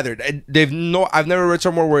I've gathered. And I've never read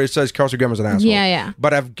somewhere where it says Kelsey Grammer's an asshole. Yeah.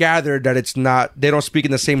 But I've gathered that it's not. They don't speak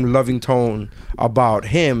in the same loving tone about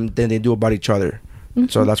him than they do about each other.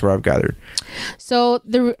 So that's where I've gathered. So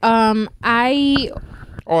the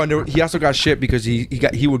Oh, and he also got shit because he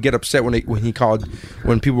would get upset when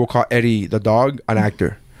people would call Eddie the dog an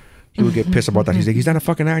actor. He would get pissed about that. He's like, he's not a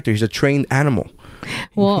fucking actor. He's a trained animal.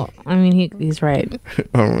 well, I mean he's right.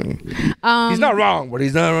 He's not wrong, but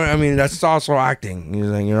he's not. I mean, that's also acting. He's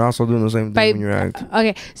like, you're also doing the same thing when you're acting.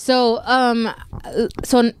 Okay, so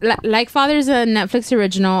Like Father is a Netflix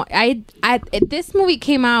original. This movie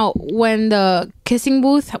came out when the kissing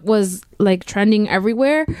booth was like trending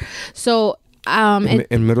everywhere. So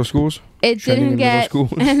In middle schools. it Trending didn't in middle get school.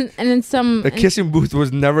 and then some. The kissing booth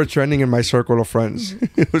was never trending in my circle of friends.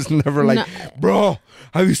 It was never like, bro,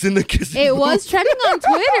 have you seen the kissing It booth? was trending on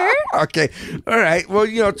Twitter. Okay. All right.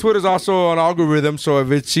 Well, Twitter's also an algorithm, so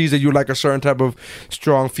if it sees that you like a certain type of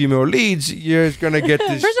strong female leads, you're going to get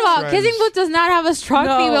this. First of all, trends. Kissing Booth does not have a strong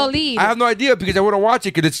No. female lead. I have no idea because I wouldn't watch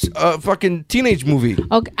it because it's a fucking teenage movie.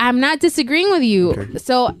 Okay, I'm not disagreeing with you.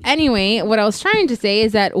 So anyway, what I was trying to say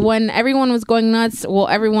is that when everyone was going nuts, well,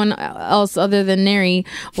 everyone else other than Neri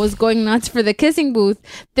was going nuts for the Kissing Booth,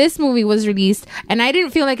 this movie was released, and I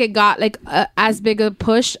didn't feel like it got like as big a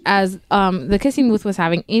push as the Kissing Booth was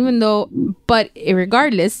having. Even though, but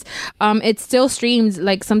regardless, it still streamed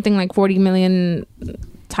like something like 40 million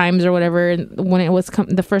times or whatever when it was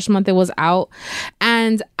the first month it was out.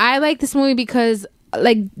 And I like this movie because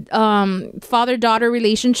like father-daughter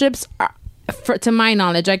relationships are, to my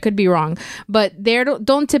knowledge, I could be wrong, but they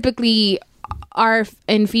don't typically are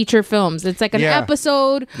in feature films. It's like an Yeah.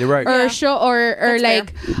 episode You're right. or show or That's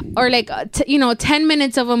like 10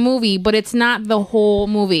 minutes of a movie, but it's not the whole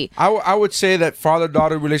movie. I would say that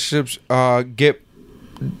father-daughter relationships get.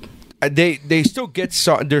 They still get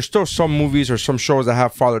some. There's still some movies or some shows that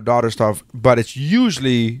have father-daughter stuff, but it's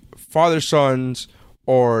usually father-sons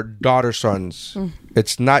or daughter-sons.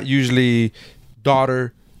 It's not usually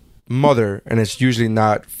daughter-mother, and it's usually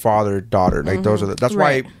not father-daughter. Like those are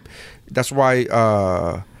Right. that's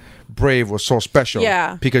why Brave was so special.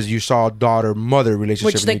 Yeah. because you saw daughter-mother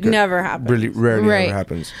relationship, Which, like, and you could- never happens. Really rarely Right. ever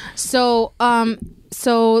happens So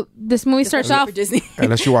so this movie starts off. for Disney.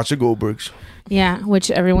 unless you watch the Goldbergs. Yeah, which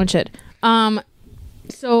everyone should.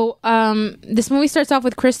 This movie starts off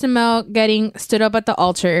with Kristen Bell getting stood up at the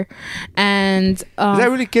altar, and Is that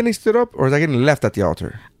really getting stood up, or is that getting left at the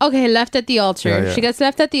altar? okay, left at the altar. Yeah, yeah. She gets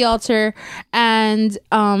left at the altar, and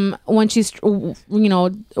when she's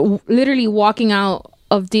literally walking out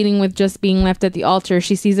of dealing with just being left at the altar,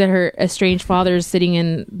 she sees that her estranged father is sitting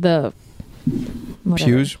in the whatever.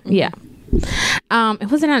 Pews? Yeah. It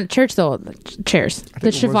wasn't at a church though. The chairs, the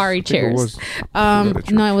it was- I Shivari think it chairs. was at a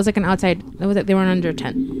church. No, it was like an outside. They weren't under a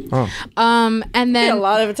tent. Oh, And Paid a then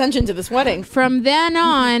lot of attention to this wedding. from then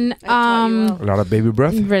on, taught you well. a lot of baby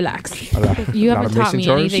breath. relax. lot- You lot haven't of taught mason me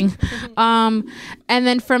jars? anything. And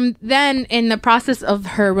then from then, in the process of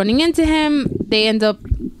her running into him, they end up.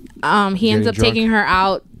 He ends up drunk. taking her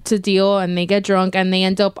out to deal, and they get drunk, and they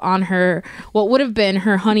end up on her what would have been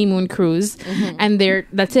her honeymoon cruise, and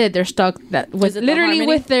that's it. They're stuck that was Is it the literally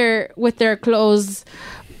Harmony? with their clothes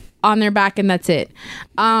on their back, and that's it.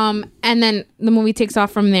 And then the movie takes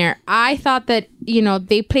off from there. I thought that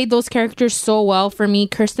they played those characters so well. For me,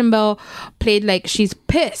 Kristen Bell played like she's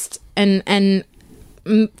pissed, and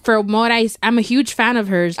from what I'm a huge fan of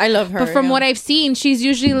hers. I love her, but from yeah. what I've seen, she's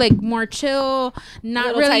usually like more chill,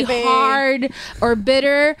 not Little really type A. hard or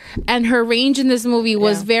bitter. And her range in this movie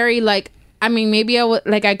was Yeah. very like. I mean, maybe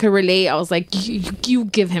I could relate. I was like, you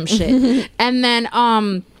give him shit, and then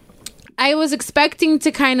I was expecting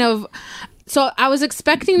to kind of. So I was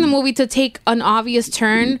expecting the movie to take an obvious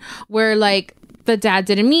turn where like the dad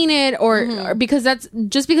didn't mean it or because that's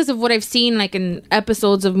just because of what I've seen like in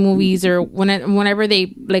episodes of movies or whenever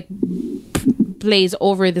they like blaze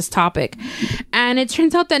over this topic. And it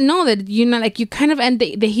turns out that no, that you kind of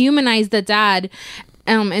they humanize the dad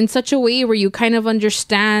in such a way where you kind of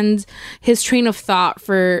understand his train of thought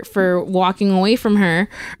for walking away from her.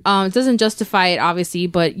 It doesn't justify it obviously,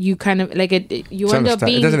 but you kind of like it you It's end up understand-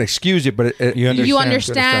 being it doesn't excuse it, but You understand. you You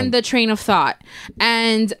understand understand. the train of thought.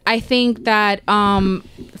 And I think that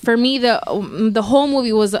for me the whole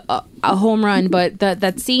movie was a home run, but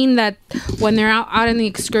that scene that when they're out in the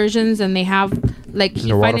excursions and they have like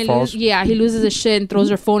he The finally waterfalls? he loses his shit and throws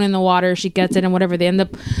her phone in the water, she gets it and whatever, they end up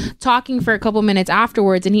talking for a couple minutes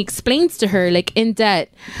afterwards, and he explains to her like in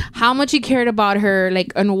depth how much he cared about her,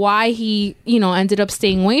 like, and why he ended up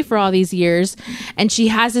staying away for all these years. And she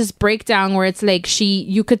has this breakdown where it's like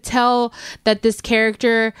you could tell that this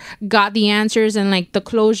character got the answers and like the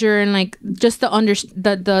closure and like just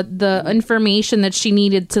the information that she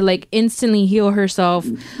needed to like instantly heal herself,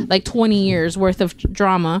 like 20 years worth of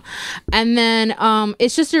drama. And then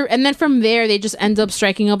it's just and then from there they just end up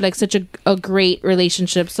striking up like such a great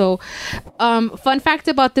relationship. So fun fact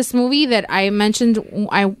about this movie that I mentioned,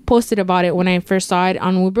 I posted about it when I first saw it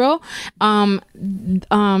on Woobro,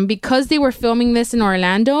 because they were filming this in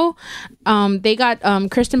Orlando, they got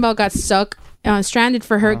Kristen Bell got stuck stranded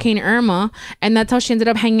for Hurricane Irma, and that's how she ended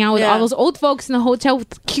up hanging out with Yeah. all those old folks in the hotel with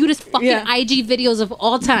the cutest fucking Yeah. IG videos of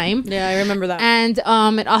all time. Yeah, I remember that. And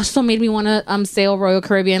it also made me want to sail Royal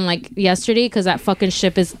Caribbean like yesterday, because that fucking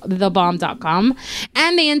ship is thebomb.com.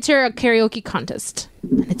 And they enter a karaoke contest.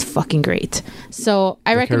 and it's fucking great. So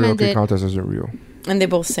I recommend Karaoke it. contest isn't real. And they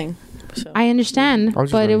both sing. So. I understand, I was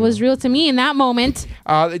just but it letting was you real to me in that moment.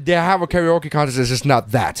 They have a karaoke contest. It's just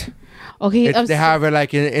not that. Okay, They have it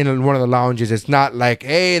like in one of the lounges. It's not like,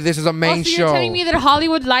 hey, this is a main so show. you're telling me that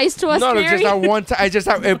Hollywood lies to us, no, it's Mary? just that one time. I just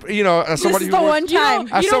have, as somebody This is the who one time.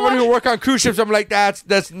 As somebody who work on cruise ships, I'm like, that's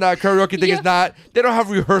not karaoke thing. Yeah. Is not. They don't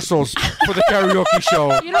have rehearsals for the karaoke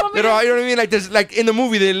show. You know what I mean? You know what I mean? Like this, like in the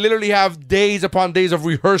movie, they literally have days upon days of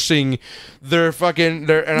rehearsing their fucking.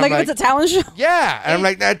 And I'm Like like, if it's a talent show. yeah, and I'm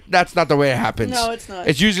like, that's not the way it happens. No, it's not.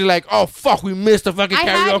 It's usually like, oh fuck, we missed the fucking I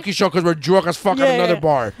had- karaoke show because we're drunk as fuck Yeah, at another yeah.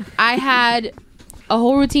 bar. I had a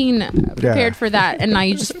whole routine prepared for that, and now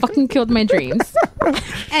you just fucking killed my dreams.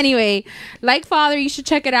 Anyway, like Father, you should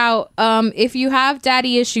check it out. If you have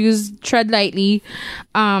daddy issues, tread lightly.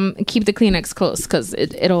 Keep the Kleenex close because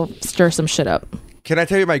it'll stir some shit up. Can I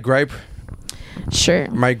tell you my gripe? Sure.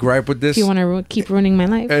 My gripe with this If you want to keep ruining my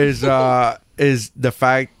life. is the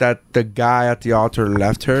fact that the guy at the altar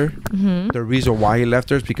left her. Mm-hmm. The reason why he left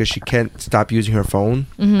her is because she can't stop using her phone.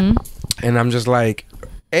 Mm-hmm. And I'm just like,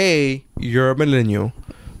 A, you're a millennial,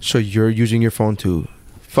 so you're using your phone too.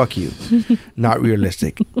 Fuck you. Not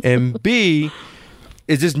realistic. And B,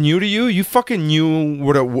 is this new to you? You fucking knew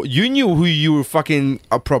you knew who you were fucking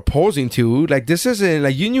proposing to. Like, this isn't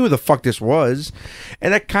like you knew who the fuck this was,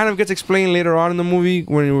 and that kind of gets explained later on in the movie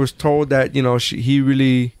when it was told that he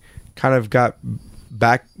really kind of got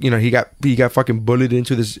back. He got fucking bullied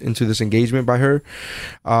into this engagement by her.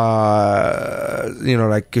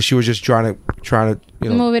 Like because she was just trying to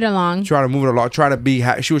Move it along. trying to move it along, trying to be.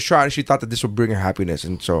 She thought that this would bring her happiness,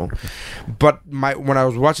 and so. But when I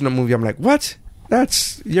was watching the movie, I'm like, what?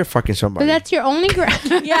 You're fucking somebody. But that's your only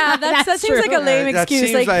Yeah, that seems like a lame That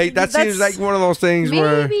excuse. seems like one of those things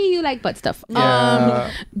where. Maybe you like butt stuff.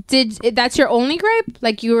 Yeah. That's your only gripe?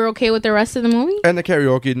 Like you were okay with the rest of the movie? And the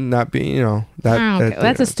karaoke not being,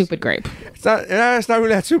 That's a stupid gripe. It's not really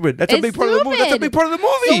that stupid. That's a It's big part of the movie. That's a stupid. big part of the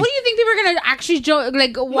movie. So what do you think people are gonna actually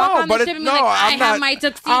walk on the ship and be like, I have my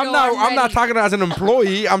tuxedo? I'm not ready." talking as an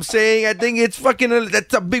employee. I'm saying I think it's fucking.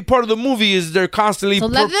 That's a big part of the movie. Is they're constantly. So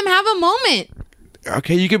let them have a moment.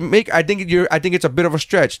 Okay, you can make. I think it's a bit of a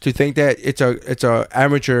stretch to think that it's a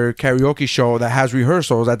amateur karaoke show that has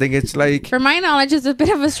rehearsals. I think it's like. For my knowledge, it's a bit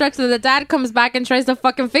of a stretch that the dad comes back and tries to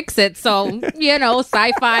fucking fix it. So,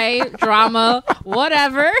 sci-fi, drama,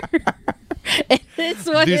 whatever. It's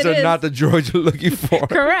what These it are is. not the droids you're looking for.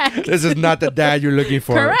 Correct. This is not the dad you're looking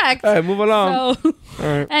for. Correct. All right, move along. So,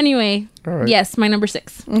 right. anyway, All right. yes, my number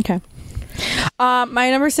 6. Okay. My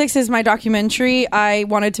number 6 is my documentary. I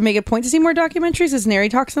wanted to make a point to see more documentaries as Neri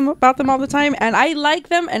talks about them all the time, and I like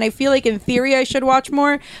them, and I feel like in theory I should watch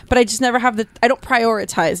more, but I just never have I don't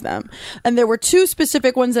prioritize them. And there were 2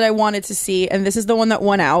 specific ones that I wanted to see, and this is the one that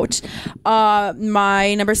won out.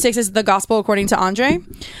 My number 6 is The Gospel According to Andre.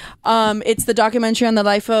 It's the documentary on the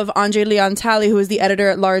life of Andre Leon Talley, who is the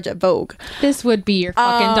editor-at-large at Vogue. This would be your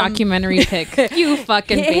fucking documentary pick. You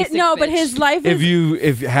fucking basic but bitch. his life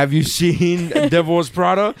is... Have you seen Devil Wears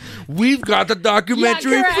Prada? We've got the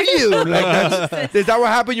documentary Yeah, for correct. you. Like is that what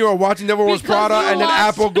happened? You were watching Devil Wears Because Prada, you and then watched-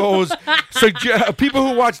 Apple goes, people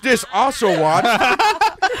who watch this also watch.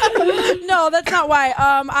 No, that's not why.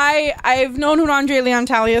 I've known who Andre Leon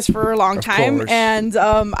Talley is for a long time, course. and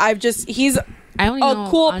he's I only know a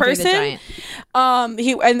cool Andre the person. Giant.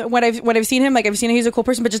 When I've seen him, he's a cool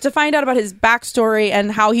person. But just to find out about his backstory and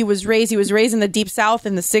how he was raised in the Deep South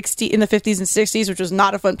in the 50s and 60s, which was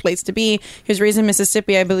not a fun place to be. He was raised in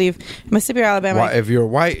Mississippi, I believe, Mississippi or Alabama. Well, if you're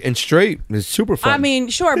white and straight, it's super fun. I mean,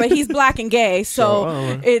 sure, but he's black and gay,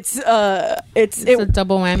 so it's It's a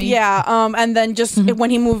double whammy. yeah, and then just when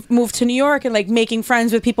he moved to New York and like making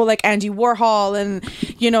friends with people like Andy Warhol and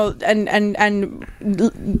and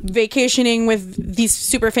vacationing with these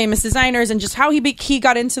super famous designers and just how he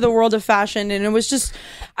got into the world of fashion. And it was just,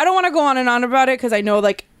 I don't want to go on and on about it because I know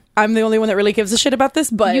like I'm the only one that really gives a shit about this,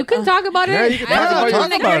 but You can talk about it. Yeah, you can talk I'm the about only it. one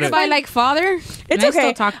that Talk cared about about it. like Father. it's And I okay.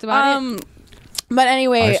 still talked about it. But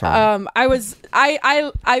anyway,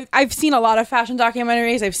 I I've seen a lot of fashion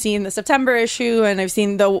documentaries. I've seen the September issue, and I've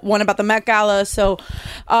seen the one about the Met Gala. So,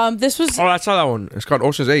 this was I saw that one. It's called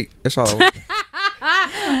Ocean's 8. I saw that one.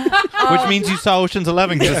 Which means you saw Ocean's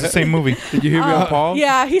 11 because it's the same movie. Did you hear me on Paul?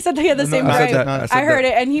 yeah. He said he had the same. I said Right? that. I heard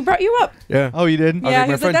it, and he brought you up. Yeah. Oh, you did? Yeah, my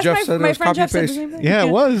he was friend like, Jeff "That's said it my was friend Jeff said the copy-paste. same thing." Yeah, it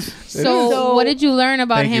was. So, what did you learn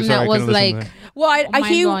about Thank you. him Sorry, I that was couldn't listen to like? that. Well,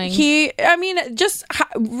 mind-blowing. I mean, just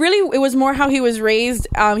really, it was more how he was raised.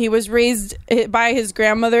 He was raised by his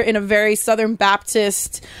grandmother in a very Southern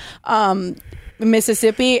Baptist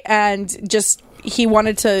Mississippi, and just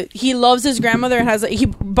he loves his grandmother and he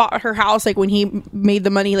bought her house like when he made the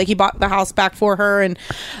money, like he bought the house back for her and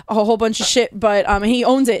a whole bunch of shit, but he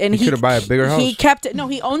owns it and he couldn't buy a bigger house. He kept it. No,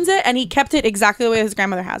 he owns it and he kept it exactly the way his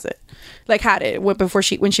grandmother has it, like had it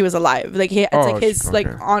when she was alive, like it's like his okay.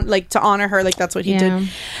 like on like to honor her, like that's what he did.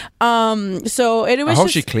 So it was I hope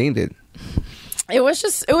just, she cleaned it. it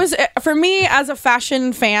was for me as a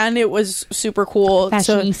fashion fan, it was super cool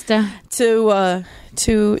Fashionista.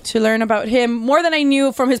 to learn about him more than I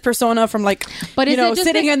knew from his persona, from like, But you is know, it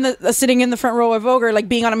just sitting in the front row of Vogue, or like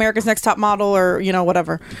being on America's Next Top Model, or you know,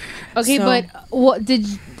 whatever. Okay, So- but what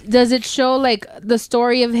does it show like the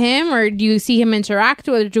story of him, or do you see him interact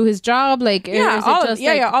with it through his job? Like, or Yeah, is it all of, just yeah,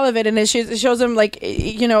 like, yeah, all of it, and it shows him like,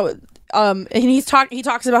 you know. And he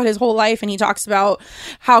talks about his whole life, and he talks about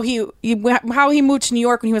how he moved to New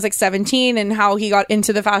York when he was like 17, and how he got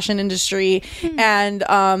into the fashion industry, and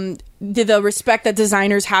the respect that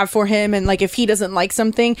designers have for him, and like if he doesn't like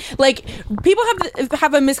something, like people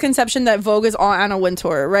have a misconception that Vogue is all Anna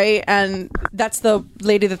Wintour, right? And that's the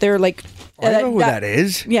lady that they're like. I don't know who that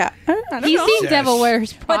is. Yeah, I don't He's know. seen Devil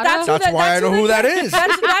Wears Prada. But That's why I know who that is.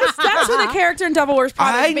 That's who the character in Devil Wears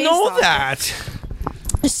Prada I is based know off of. that.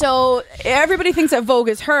 So everybody thinks that Vogue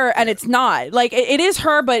is her, and it's not. Like it is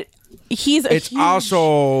her, but he's a It's huge,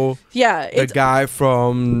 also yeah, the it's guy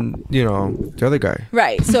from, you know, the other guy.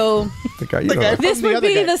 right. So The guy, you know. this the would other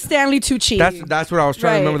be guy. the Stanley Tucci. That's what I was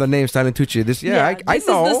trying to Right. remember the name, Stanley Tucci. This, I this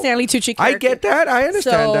know. is the Stanley Tucci I character. get that. I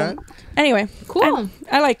understand that. Anyway, Cool.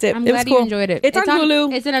 I liked it. I'm It was glad cool. you enjoyed it. It's on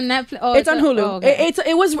Hulu. Is it on Netflix? Oh, It's on Hulu. oh, okay.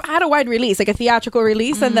 It was had a wide release, like a theatrical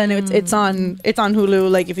release, and then it's on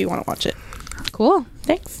Hulu. Like if you want to watch it. Cool.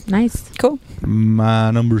 Thanks. Nice. Cool. My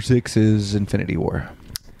number 6 is Infinity War.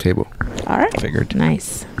 Table. All right. Figured.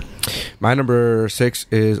 Nice. My number 6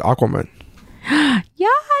 is Aquaman.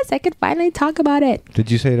 Yes, I could finally talk about it. Did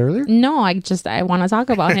you say it earlier? No, I want to talk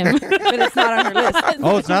about him. But it's not on your list.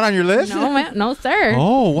 Oh, it's not on your list? no, man, no, sir.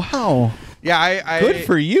 Oh, wow. Yeah, I Good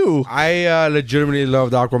for you. I legitimately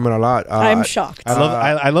loved Aquaman a lot. I'm shocked.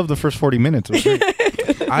 I love the first 40 minutes. It was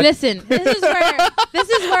great. Listen, this is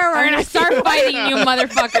where we're gonna start fighting, you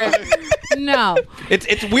motherfucker. No,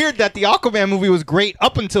 It's weird that the Aquaman movie was great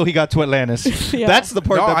up until he got to Atlantis. Yeah. That's the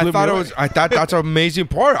part No, that blew I thought me it away. was. I thought that's an amazing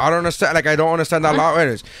part. I don't understand. Like I don't understand that a lot.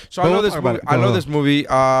 Anyways, so I Well, know we'll this talk about movie. it. I Go love on. this movie.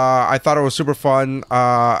 I thought it was super fun.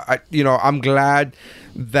 I'm glad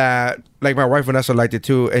that like my wife Vanessa liked it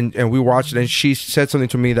too, and we watched it, and she said something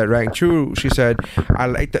to me that rang true. She said, "I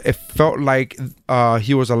liked it. It felt like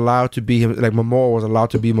he was allowed to be him. Like Momoa was alled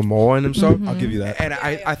to be Momoa in himself." I'll give you that. And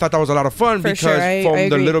I thought that was a lot of fun For because sure, I from the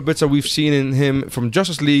agree. little bits that we've seen in him from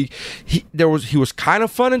Justice League, he was kind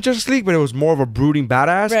of fun in Justice League, but it was more of a brooding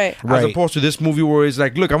badass, Right. As Right. opposed to this movie where he's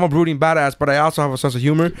like, "Look, I'm a brooding badass, but I also have a sense of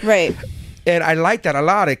humor." Right. And I liked that a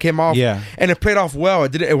lot. It came off, Yeah. and it played off well.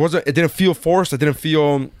 It didn't feel forced. It didn't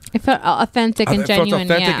feel. it felt authentic and It genuine. felt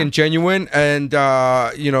authentic yeah. and genuine, and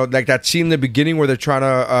like that scene in the beginning where they're trying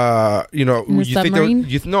to, In the you think submarine?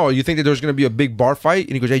 you think that there's gonna be a big bar fight,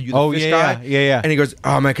 and he goes, "Hey, you the Oh, fish yeah, guy?" yeah. And he goes,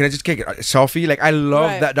 "Oh man, can I just take a selfie?" Like I love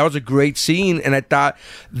Right. that. That was a great scene, and I thought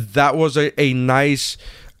that was a nice.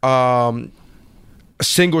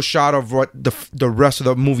 Single shot of what the rest of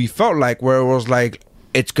the movie felt like, where it was like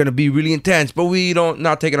it's gonna be really intense, but we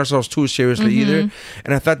not taking ourselves too seriously either.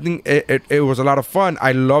 And I thought it was a lot of fun.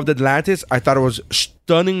 I loved Atlantis. I thought it was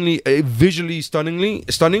visually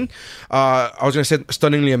stunning. I was gonna say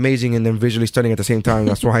stunningly amazing and then visually stunning at the same time.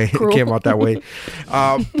 That's why it came out that way.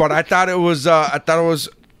 But I thought it was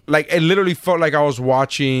like it literally felt like I was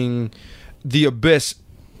watching The Abyss.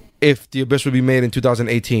 If The Abyss would be made in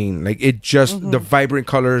 2018, like it just the vibrant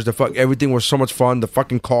colors, everything was so much fun. The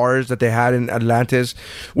fucking cars that they had in Atlantis,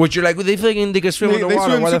 which you're like, they can swim in the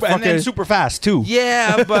water. Why the fuck and is- super fast, too.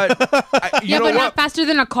 Yeah, but you Yeah, know but what? not faster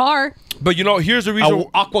than a car. But you know, here's the reason.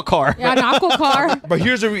 Aqua car. Yeah, an aqua car. But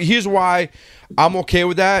here's why I'm okay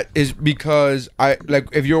with that is because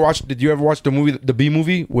did you ever watch the movie, the B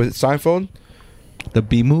movie with Seinfeld? The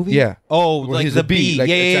B movie? Yeah. Oh, Where like he's the a bee, bee. like,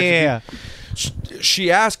 yeah, it's yeah, actually yeah.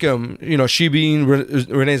 She asked him, she being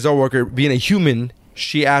Renee Zellweger, being a human,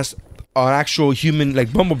 she asked an actual human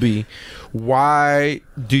like Bumblebee, why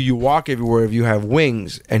do you walk everywhere if you have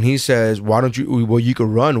wings? And he says, you could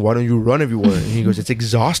run. Why don't you run everywhere? And he goes, it's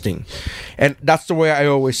exhausting. And that's the way I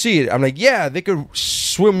always see it. I'm like, yeah, they could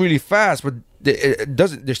swim really fast, but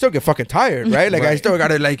they still get fucking tired, right? Like I still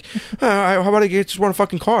gotta how about I just want a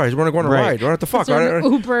fucking car? I just want to go on a Right. ride. What the fuck? Sort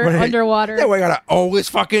of Uber underwater. Yeah, I gotta always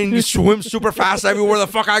fucking swim super fast everywhere the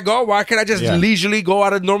fuck I go. Why can't I just Yeah. leisurely go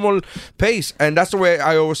at a normal pace? And that's the way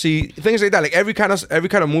I always see things like that. Like every kind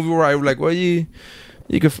of movie where I like, well, you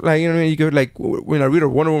you could like, you know what I mean? You could like when I read a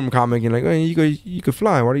Wonder Woman comic, you're like, oh, you could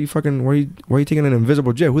fly. Why are you taking an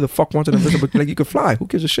invisible jet? Who the fuck wants an invisible? Like, you could fly. Who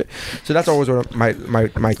gives a shit? So that's always what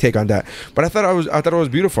my take on that. But I thought it was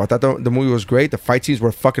beautiful. I thought the movie was great. The fight scenes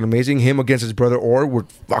were fucking amazing. Him against his brother Orr were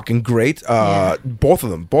fucking great. Both of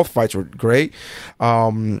them, both fights were great.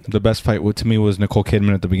 The best fight to me was Nicole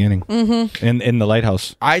Kidman at the beginning in the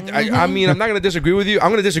lighthouse. I mean, I'm not gonna disagree with you. I'm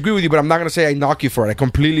gonna disagree with you, but I'm not gonna say I knock you for it. I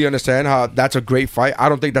completely understand how that's a great fight. I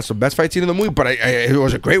don't think that's the best fight scene in the movie, but it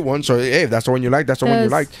was a great one. So hey, if that's the one you like, that's the one you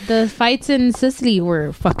like. The fights in Sicily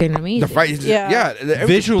were fucking amazing. The fight,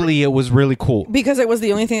 Visually, it was really cool. Because it was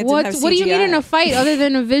the only thing that didn't have CGI. What do you need in a fight other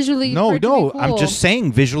than a visually? No, cool? I'm just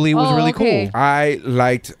saying visually it was really okay. cool. I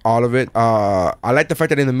liked all of it. I liked the fact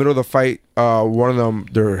that in the middle of the fight, one of them,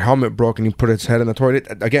 their helmet broke and he put his head in the toilet.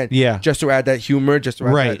 Again, just to add that humor, just to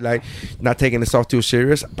add that, like, not taking itself too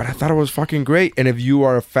serious. But I thought it was fucking great. And if you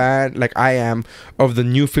are a fan, like I am, of the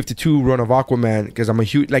New 52 run of Aquaman, because I'm a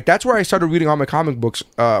huge, like, that's where I started reading all my comic books,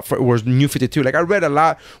 was New 52. Like, I read a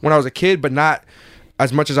lot when I was a kid, but not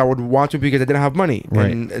as much as I would want to because I didn't have money.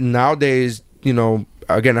 Right. And nowadays, you know,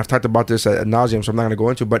 again, I've talked about this ad nauseum, so I'm not going to go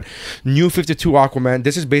into it, but New 52 Aquaman,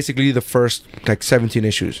 this is basically the first, like, 17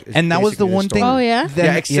 issues. It's and that was the basically one thing. Oh,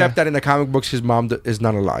 yeah? Except that in the comic books, his mom is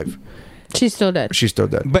not alive. She's still dead. She's still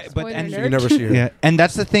dead. But Spoiler and alert. You never see her. Yeah, and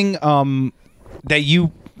that's the thing that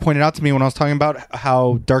you pointed out to me when I was talking about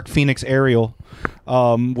how Dark Phoenix Ariel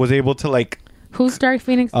was able to, like, Who's Dark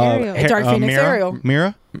Phoenix Ariel? Dark Phoenix Mira? Ariel.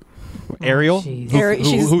 Mira? Ariel?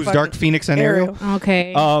 jeez. Who's Dark Phoenix and Ariel?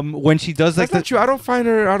 Okay. When she does like That's not true. I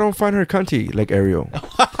don't find her cunty like Ariel.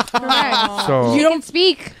 Correct. So You can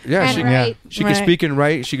speak. Yeah, and she- write. she can Right. speak and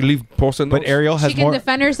write. She can leave post-it But notes. Ariel has She can more.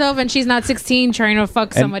 defend herself, and she's not 16 trying to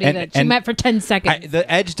fuck somebody and- that she and- met for 10 seconds. The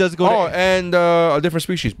Edge does go. Oh, to, and a different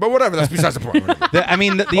species. But whatever. That's besides the point. I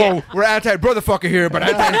mean, Oh, we're anti-brotherfucker here, but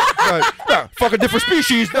fuck a different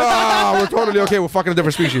species. We're totally okay with fucking a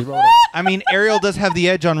different species. But whatever. I mean, Ariel does have the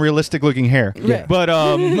edge on realistic looking hair. Yeah. But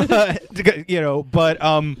you know, but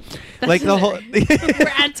like the whole.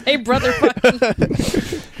 We're anti-brother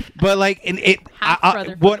fucking. But like, in it,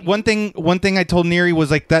 Half-brother one thing I told Neri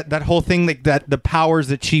was like that whole thing, like that the powers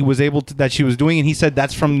that she was able to that she was doing, and he said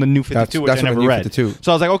that's from the New 52, which that's I from the never New read. 52.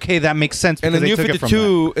 So I was like, okay, that makes sense. In the because New they took it from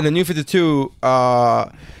 52,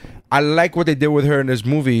 I like what they did with her in this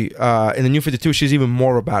movie. In the New 52, she's even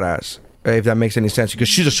more of a badass. If that makes any sense, because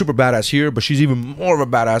she's a super badass here, but she's even more of a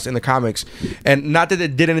badass in the comics. And not that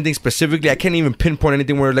it did anything specifically. I can't even pinpoint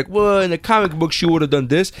anything where like, well, in the comic book she would have done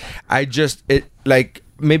this.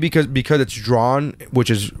 Maybe because it's drawn,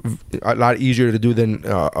 which is a lot easier to do than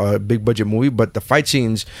a big budget movie. But the fight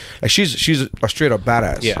scenes, like she's a straight up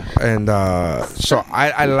badass. Yeah. And so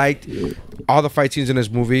I liked all the fight scenes in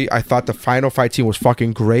this movie. I thought the final fight scene was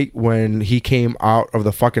fucking great when he came out of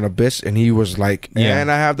the fucking abyss and he was like,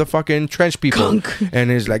 and I have the fucking trench people.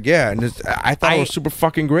 And he's like, yeah. And I thought it was super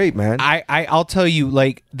fucking great, man. I'll tell you,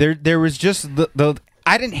 like there was just the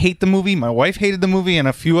I didn't hate the movie. My wife hated the movie, and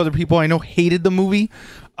a few other people I know hated the movie.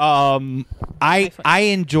 I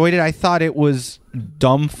enjoyed it. I thought it was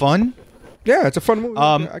dumb fun. Yeah, it's a fun movie.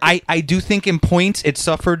 I do think in points it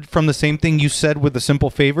suffered from the same thing you said with The Simple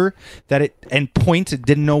Favor, that it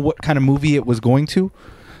didn't know what kind of movie it was going to.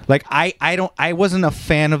 Like I wasn't a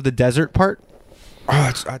fan of the desert part.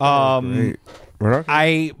 I thought it was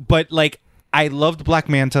great. But like I loved Black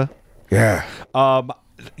Manta. Yeah.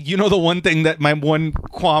 You know the one thing that my one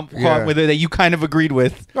qualm with it that you kind of agreed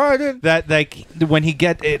with. Oh, I did. That like when he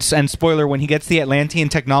gets when he gets the Atlantean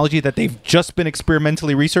technology that they've just been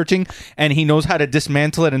experimentally researching, and he knows how to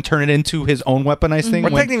dismantle it and turn it into his own weaponized thing. But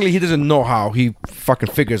technically, he doesn't know how. He fucking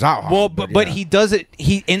figures out how. Well, but he does it.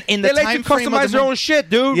 He in the they like time to frame of customize the their own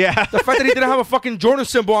shit, dude. Yeah. The fact that he didn't have a fucking Jordan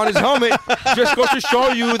symbol on his helmet just goes to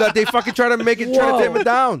show you that they fucking try to make it, try to tame it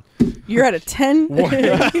down. You're at a 10.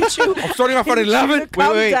 I'm starting off at 11.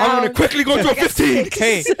 Wait. I'm going to quickly go to a 15.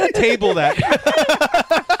 Hey, table that.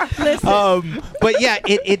 But yeah,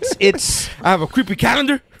 it's. I have a creepy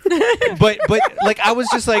calendar. but like I was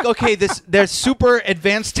just like, okay, there's super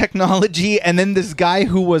advanced technology, and then this guy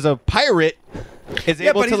who was a pirate is Yeah,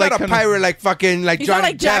 able but to he's like not a pirate like fucking like He's Johnny not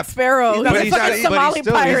like Jack Depp. Sparrow. He's He's not- a he's not- fucking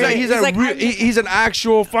but Somali he's still- pirate. He's an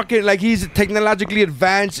actual fucking like he's technologically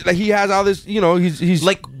advanced. Like he has all this, you know, he's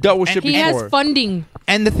like dealt with shit He before. has funding.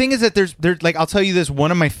 And the thing is that there's like I'll tell you this,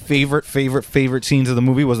 one of my favorite scenes of the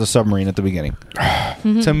movie was the submarine at the beginning.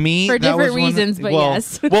 To me, For that different was one of- reasons, but well,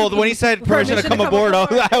 yes. Well, when he said permission to come aboard, I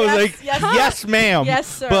was like, Yes, yes, ma'am. Yes,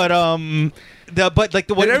 sir. But but like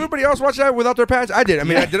the way Did everybody else watch that without their pants? I did. I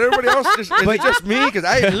mean, did everybody else just? Is it just me? Because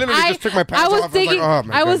I literally just took my pants I was off. digging. I was like, oh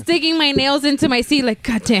my I was God. digging my nails into my seat, like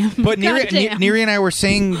goddamn. But Neri and I were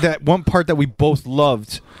saying that one part that we both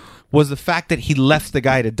loved was the fact that he left the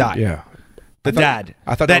guy to die. Yeah. The dad.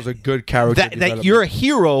 I thought that was a good character That development. you're a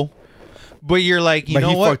hero, but you're like, you But know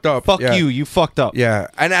he what? fucked up. Fuck Yeah. you. You fucked up. Yeah,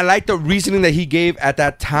 and I like the reasoning that he gave at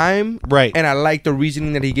that time. Right. And I like the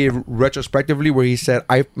reasoning that he gave retrospectively, where he said,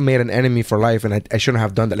 "I made an enemy for life, and I shouldn't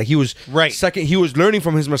have done that." Like he was Right. Second, he was learning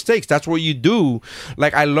from his mistakes. That's what you do.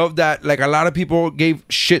 Like I love that. Like a lot of people gave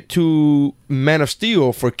shit to Man of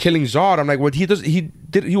Steel for killing Zod. I'm like, what he does? He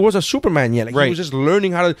was a Superman yet. Like Right. he was just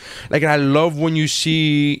learning how to. Like, and I love when you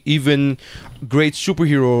see even great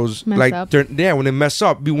superheroes Mess up. when they mess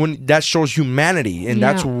up, when that shows humanity, and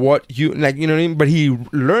that's Yeah. what you like. You know what I mean? But he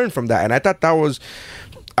learned from that, and I thought that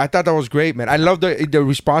was great, man. I love the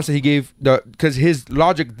response that he gave. Because his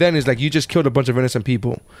logic then is like, you just killed a bunch of innocent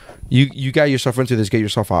people. You got yourself into this. Get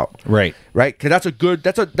yourself out. Right. Right. Because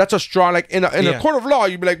that's a strong, like in a Yeah. court of law.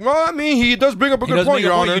 You'd be like, well, I mean, he does bring up a He good does point, make a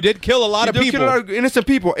Your point. Honor. You did kill a lot of You did people. kill a lot of innocent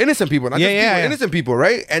people, not Yeah, just people, yeah. innocent people,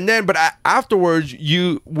 right? And then, but afterwards,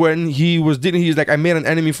 when he's like, I made an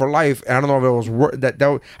enemy for life, and I don't know if it was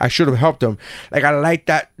that I should have helped him. Like I like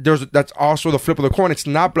that. That's also the flip of the coin. It's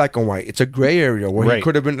not black and white. It's a gray area where he Right.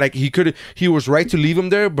 could have been like he was right to leave him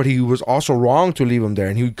there, but he was also wrong to leave him there,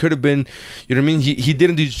 and he could have been, you know what I mean? He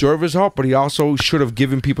didn't deserve his help, but he also should have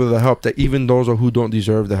given people the help, that even those who don't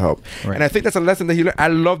deserve the help. Right. And I think that's a lesson that he learned. I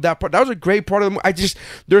love that part. That was a great part of the movie.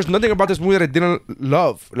 There's nothing about this movie that I didn't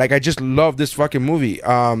love. Like I just love this fucking movie.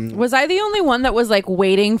 Was I the only one that was like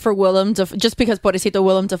waiting for Willem to just because Pobrecito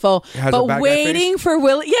Willem Dafoe, Has a but bad guy waiting face? for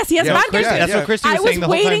Will? Yes, he has Yeah, bad Christy- guy face. That's what Christy was I was saying the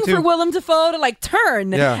whole time waiting too. for Willem Dafoe to like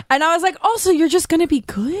turn, Yeah. and I was like, "Oh, so you're just gonna be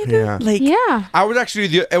good?" Yeah. Like, Yeah. I was actually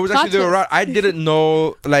the other twist. route. I didn't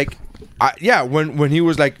know like. When he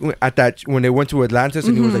was like at that, when they went to Atlantis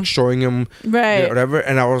and he was like showing him Right. whatever,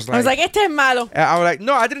 and I was like, "Este es malo." and I was like,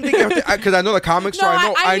 no, I didn't think because I know the comics, so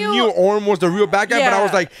No, I knew Orm was the real bad guy, but I Yeah.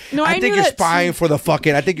 was like, No, I I think knew you're that spying too. for the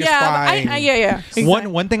fucking. I think you're Yeah, but spying. Exactly.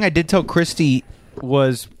 One thing I did tell Christy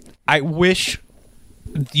was I wish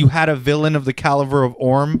you had a villain of the caliber of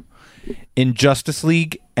Orm in Justice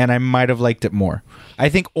League, and I might have liked it more. I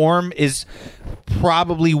think Orm is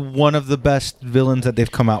probably one of the best villains that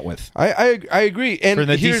they've come out with. I agree. And For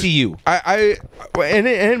the here's- DCU. And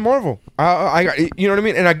in Marvel, you know what I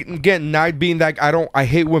mean. And again, not being that I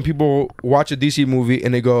hate when people watch a DC movie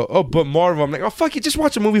and they go, oh, but Marvel. I'm like, oh fuck you, just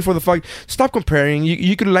watch a movie for the fuck. Stop comparing.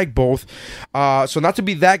 You can like both. So not to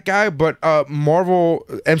be that guy, but Marvel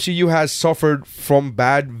MCU has suffered from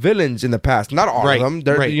bad villains in the past. Not all Right, of them.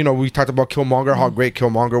 They're, right. you know, we talked about Killmonger, how great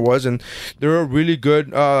Killmonger was, and they're a really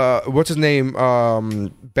good. What's his name?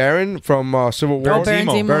 Baron from Civil War. Oh, Baron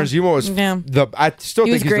Zemo. Baron Zemo is Yeah. I still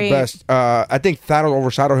He think was he's great. the best. I think Thanos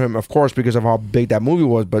overshadowed him, of course, because of how big that movie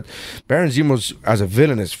was. But Baron Zemo as a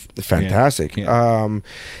villain is fantastic. Yeah.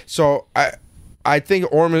 So I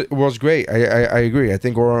think Orm was great. I agree. I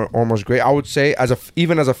think Orm was great. I would say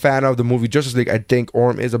even as a fan of the movie Justice League, I think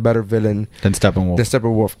Orm is a better villain Then Steppenwolf. than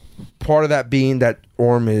Steppenwolf. Part of that being that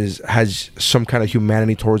Orm has some kind of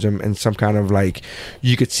humanity towards him, and some kind of like,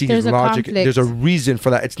 you could see There's his a logic. conflict. There's a reason for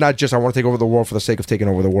that. It's not just I want to take over the world for the sake of taking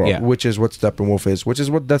over the world, Yeah. which is what Steppenwolf is, which is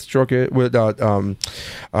what Deathstroke is with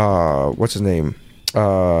what's his name?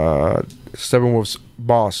 Steppenwolf's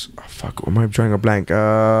boss. Oh, fuck, am I drawing a blank?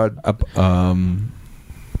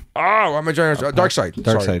 Oh, am I trying to Darkseid?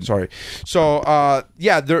 Darkseid. Sorry. So,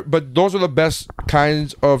 but those are the best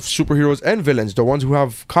kinds of superheroes and villains. The ones who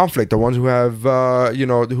have conflict, the ones who have,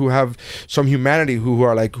 who have some humanity, who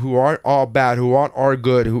aren't all bad, who aren't all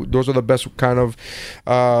good. Those are the best kind of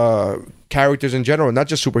characters in general, not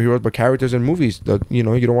just superheroes, but characters in movies that, you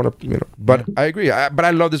don't want to, but I agree. But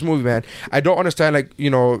I love this movie, man. I don't understand,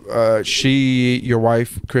 your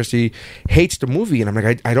wife, Christy, hates the movie. And I'm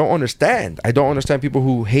like, I don't understand. I don't understand people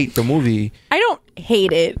who hate the movie. I don't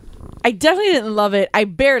hate it. I definitely didn't love it. I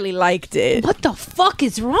barely liked it. What the fuck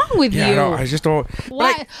is wrong with Yeah, you? no, I just don't.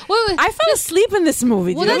 Why? Wait. I fell asleep in this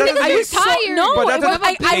movie. Well, dude. that's because I you're was so- tired. no, But that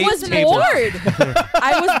doesn't- I was table. bored.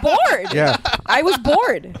 I was bored. Yeah. I was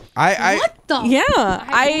bored. What the? Yeah,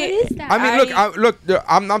 What is that? I mean, look,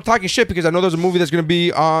 I'm talking shit because I know there's a movie that's going to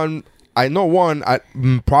be on I know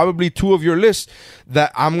probably two of your lists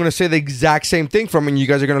that I'm gonna say the exact same thing from, and you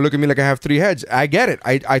guys are gonna look at me like I have three heads. I get it.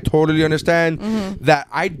 I totally understand that.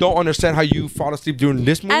 I don't understand how you fall asleep during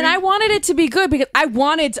this movie. And I wanted it to be good because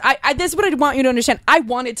I this is what I want you to understand. I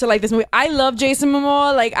wanted to like this movie. I love Jason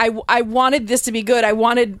Momoa. Like I wanted this to be good.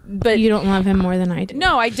 But You don't love him more than I do.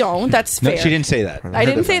 no, I don't. That's fair. No, she didn't say that. I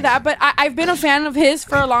didn't say that, but I've been a fan of his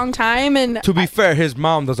for a long time, and to be fair, his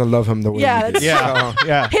mom doesn't love him the way Yeah, he did. that's Yeah,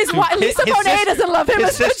 yeah. his wife, Lisa his Bonet, sister- doesn't love him His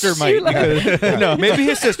as much sister as might. you love him. because- No, maybe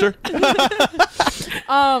his sister.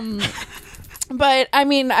 But I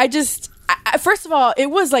mean, first of all, it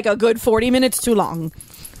was like a good 40 minutes too long.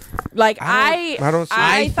 Like I don't see-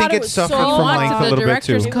 I thought think it it was suffered so from long. length a The little bit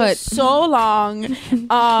director's too. cut. It was so long.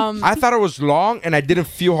 I thought it was long, and I didn't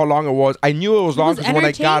feel how long it was. I knew it was long was because when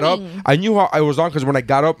I got up, entertaining. I knew how it was long because when I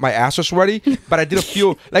got up, my ass was sweaty. But I didn't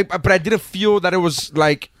feel but I didn't feel that it was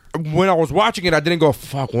like. When I was watching it, I didn't go,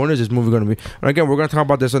 "Fuck, when is this movie going to be?" And again, we're going to talk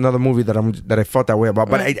about this another movie that I felt that way about,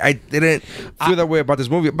 but I didn't feel that way about this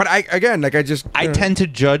movie. But I tend to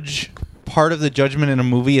judge. Part of the judgment in a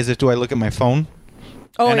movie is do I look at my phone?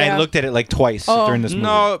 Oh, and yeah. I looked at it like twice during this movie.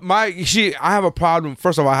 No, I have a problem.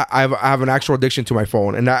 First of all, I have an actual addiction to my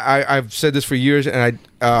phone, and I've said this for years, and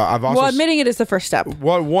I've also Well, admitting it is the first step.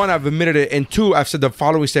 Well, one, I've admitted it, and two, I've said the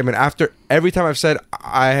following statement. After every time I've said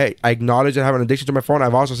I acknowledge I have an addiction to my phone,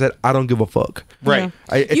 I've also said I don't give a fuck. Right.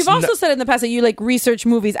 You've also said in the past that you like research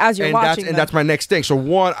movies as you're watching them. that's my next thing. So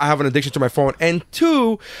one, I have an addiction to my phone, and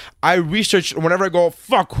two, I research whenever I go.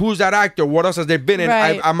 Fuck, who's that actor? What else has they been in?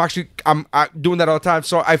 Right. I'm doing that all the time.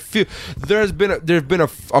 So I feel there's been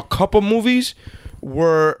a couple movies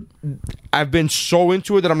where I've been so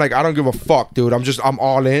into it that I'm like, I don't give a fuck, dude. I'm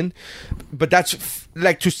all in. But that's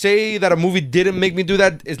like, to say that a movie didn't make me do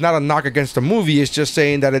that is not a knock against the movie. It's just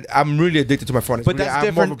saying that I'm really addicted to my phone. But that's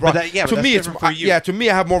different. To me, it's to me,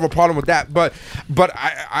 I have more of a problem with that. But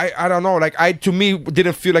I don't know. Like to me,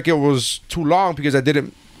 didn't feel like it was too long because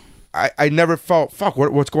I never felt fuck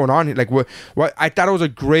what's going on here. Like what I thought it was a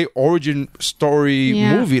great origin story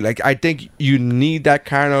movie. Like I think you need that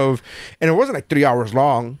kind of, and it wasn't like 3 hours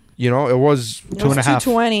long. You know, it was 2.5.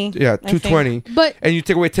 2:20. Yeah, 2:20. But and you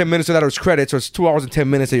take away 10 minutes of that as credits, so it's 2 hours and 10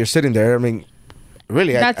 minutes that you're sitting there. I mean,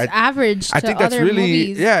 really, that's I average to I think that's other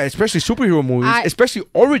really movies. especially superhero movies, especially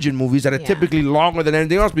origin movies that are typically longer than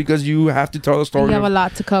anything else because you have to tell the story. You have a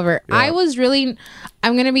lot to cover. Yeah.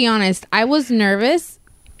 I'm going to be honest. I was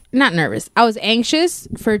not nervous. I was anxious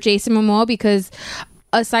for Jason Momoa because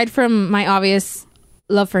aside from my obvious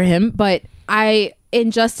love for him, but in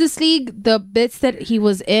Justice League, the bits that he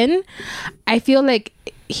was in, I feel like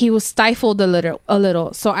he was stifled a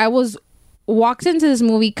little. So I walked into this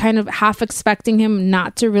movie kind of half expecting him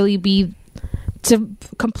not to really be, to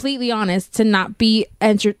completely honest, to not be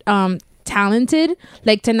talented,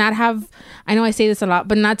 like to not have, I know I say this a lot,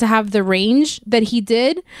 but not to have the range that he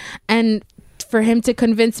did, and for him to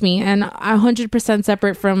convince me, and 100%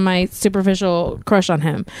 separate from my superficial crush on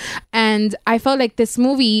him. And I felt like this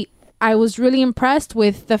movie, I was really impressed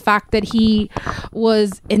with the fact that he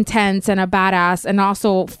was intense and a badass and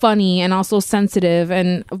also funny and also sensitive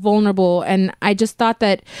and vulnerable. And I just thought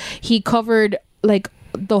that he covered like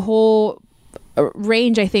the whole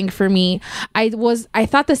range. I think for me, I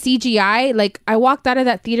thought the CGI, like I walked out of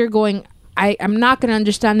that theater going, I'm not going to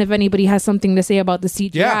understand if anybody has something to say about the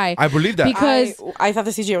CGI. Yeah, I believe that. Because I thought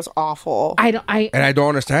the CGI was awful. And I don't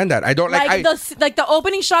understand that. I don't like the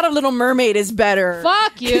opening shot of Little Mermaid is better.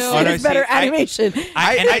 Fuck you. It's better animation.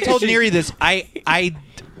 I told Neri this.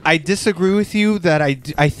 I disagree with you that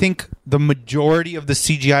I think the majority of the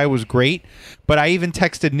CGI was great, but I even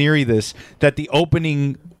texted Neri this, that the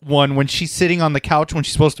opening one, when she's sitting on the couch when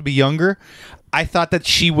she's supposed to be younger, I thought that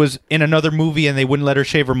she was in another movie and they wouldn't let her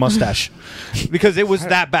shave her mustache because it was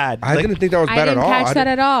that bad. I didn't think that was bad at all. I didn't catch that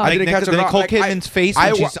at all. I didn't catch it at all. Nicole Kidman's face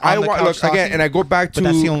when she's on the couch look talking, again, and I go back to but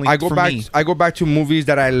that's the only for me. I go back to movies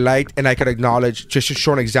that I liked, and I could acknowledge. Just to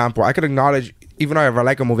show an example, I could acknowledge, even though if I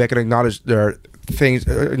like a movie, I could acknowledge there are things.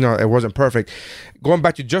 It wasn't perfect. Going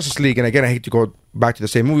back to Justice League, and again, I hate to go back to the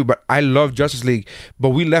same movie, but I love Justice League. But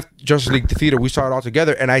we left Justice League the theater, we saw it all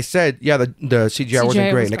together, and I said, yeah, the CGI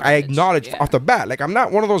wasn't great. was Like I acknowledged off the bat. Like I'm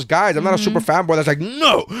not one of those guys. I'm not a super fanboy that's like,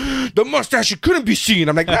 no, the mustache couldn't be seen.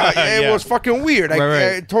 I'm like, nah, it was fucking weird.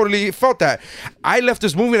 I totally felt that. I left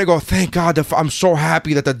this movie and I go, thank God, I'm so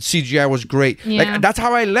happy that the CGI was great. Yeah. Like that's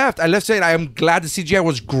how I left. I left saying I am glad the CGI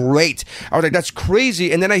was great. I was like, that's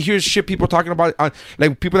crazy. And then I hear shit people talking about it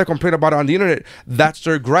like people that complain about it on the internet. That's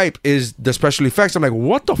their gripe, is the special effects. I'm like,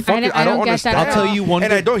 what the fuck? I don't get understand. that at I'll tell you one.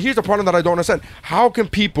 And I don't. Here's the problem that I don't understand. How can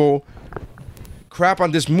people crap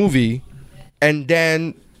on this movie and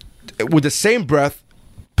then with the same breath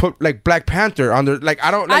put like Black Panther on there. Like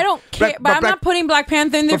I don't care, but I'm not putting Black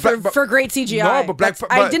Panther in there for great CGI. No, but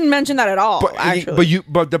I didn't mention that at all. Actually,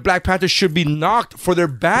 but the Black Panther should be knocked for their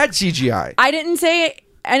bad CGI. I didn't say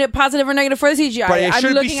any positive or negative for the CGI. But it I'm should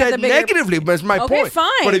be looking at said the bigger... negatively. But it's my Okay, point. fine,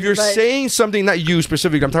 But if you're but- saying something, not you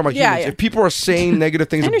specifically, I'm talking about Yeah, humans. yeah. If people are saying negative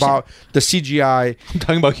things about the CGI, I'm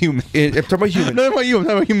talking about humans. I'm talking about humans. No, I'm talking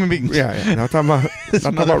about human beings. Yeah. No, I'm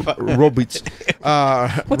talking about robots.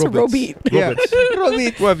 What's a robot?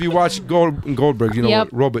 Robots. Well, if you watch Goldberg, you know Yep.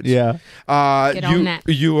 robots. Yeah. Get on that.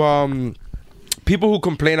 People who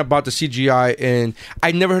complain about the CGI, and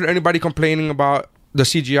I never heard anybody complaining about the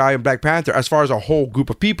CGI in Black Panther as far as a whole group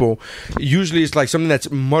of people. Usually it's like something that's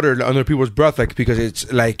muttered under people's breath, like, because it's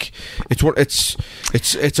like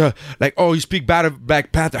it's a like, oh, you speak bad of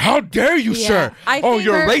Black Panther, how dare you, sir? I Oh, think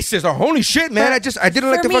you're for- racist. Oh, holy shit, man. I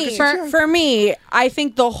didn't like the fucking CGI. For me, I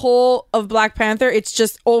think the whole of Black Panther, it's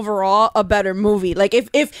just overall a better movie. Like if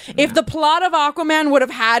the plot of Aquaman would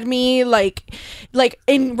have had me like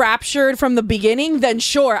enraptured from the beginning, then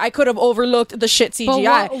sure, I could have overlooked the shit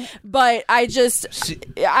CGI. But I just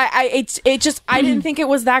I didn't think it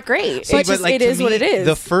was that great. See, It's just, like, it to is what me, it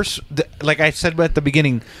is. Like I said at the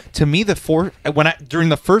beginning, to me, during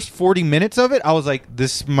the first 40 minutes of it, I was like,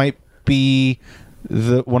 this might be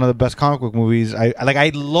one of the best comic book movies.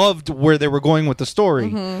 I loved where they were going with the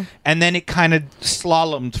story, and then it kind of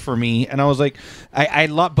slalomed for me, and I was like,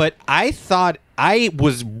 but I thought I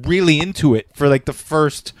was really into it for like the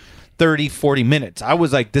first 30-40 minutes. I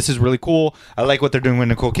was like, this is really cool. I like what they're doing with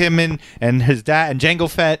Nicole Kidman and his dad and Jango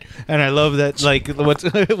Fett, and I love that, like,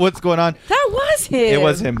 what's going on. That was him. It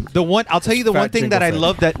was him. I'll tell you the Fat one thing Jango that I Fett.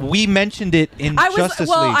 love that we mentioned it in Justice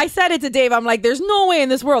League. I said it to Dave. I'm like, there's no way in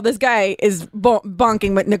this world this guy is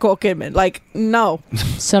bonking with Nicole Kidman. Like, no.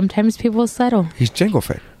 Sometimes people settle. He's Jango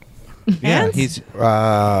Fett. Yeah, And? he's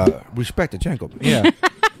Respect the Jango. yeah.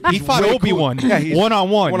 He fought way Obi-Wan cool. Yeah, he's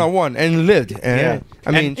one-on-one. One-on-one and lived. And, Yeah.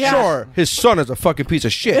 I mean, sure, his son is a fucking piece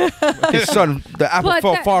of shit. His son, the apple But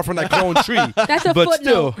fell that- far from that clone tree. That's a but footnote.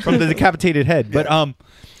 still, from the decapitated head. But What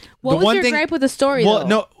the was one your thing, gripe with the story? well, though?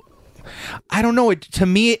 no, I don't know. To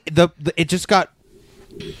me, it just got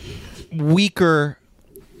weaker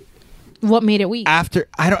What made it weak? after.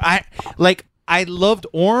 I loved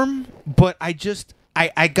Orm, but I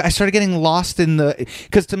started getting lost in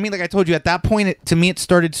because to me, like I told you, at that point, it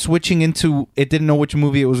started switching into, it didn't know which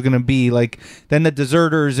movie it was going to be. Like, then the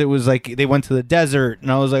Deserters, it was like they went to the desert,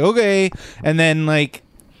 and I was like, okay. And then, like,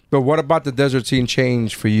 but what about the desert scene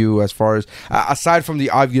change for you as far as, aside from the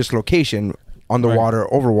obvious location, on the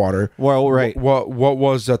water, over water? Well, right. What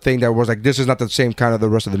was the thing that was like, this is not the same kind of the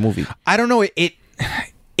rest of the movie? I don't know. It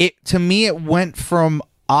to me, it went from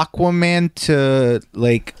Aquaman to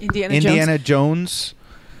like Indiana Jones,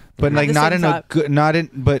 but like the not same in a thought. good, not in,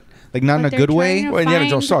 but like not in a they're good way. trying to Well, Indiana find-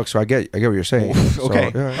 Jones sucks, so I get what you're saying. So,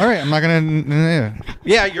 Okay, yeah. all right. I'm not gonna.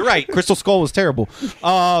 Yeah, you're right. Crystal Skull was terrible.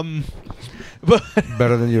 But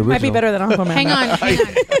Better than the original. Might be better than Aquaman. Hang on.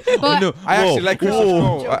 But no, I actually like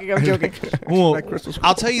Crystal Skull. I'm joking. Well, like Crystal Skull.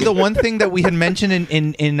 I'll tell you the one thing that we had mentioned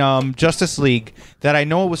in Justice League that I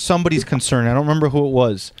know it was somebody's concern. I don't remember who it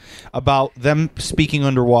was about them speaking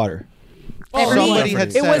underwater. Somebody had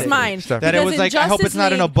It said was mine. Stephanie. That it Because was in like, I hope it's Justice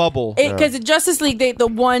not in a League- bubble. Because in Justice League, the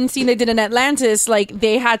one scene they did in Atlantis, like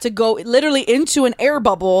they had to go literally into an air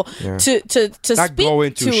bubble Yeah. to Not speak go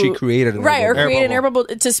into, to, she created an right air or bubble. create an air bubble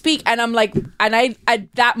to speak. And I'm like, and I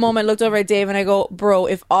at that moment looked over at Dave and I go, bro,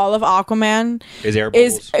 if all of Aquaman Is air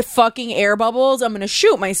is bubbles. fucking air bubbles, I'm gonna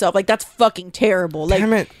shoot myself. Like that's fucking terrible. Like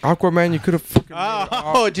Damn it, Aquaman! You could have fucking.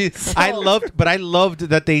 Oh, geez. I loved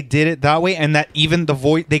that they did it that way, and that even the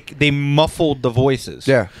voice they muffled the voices.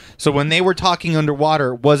 Yeah. So when they were talking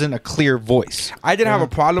underwater, it wasn't a clear voice. I didn't have a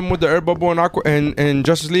problem with the air bubble in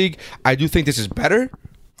Justice League. I do think this is better.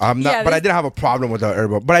 I'm not, Yeah, but I this- didn't have a problem with the air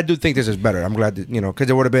bubble. But I do think this is better. I'm glad that because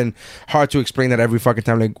it would have been hard to explain that every fucking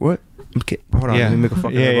time. Like what? Okay, hold on, Yeah. let me make a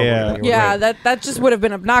fucking Yeah, air bubble. yeah. Like, yeah, right. that just would have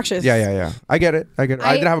been obnoxious. Yeah. I get it. I didn't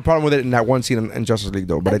have a problem with it in that one scene in Justice League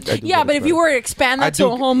though. But I do Yeah, get but it's if you better. were to expand I that to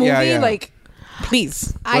do- a whole movie, yeah, yeah. like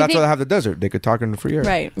please. Well, that's think- why they have the desert. They could talk in the free air.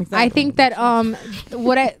 Right. Exactly. I think that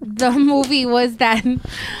the movie was that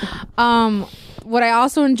what I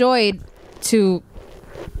also enjoyed to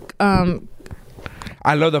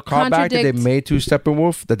I love the callback that they Contradict. made to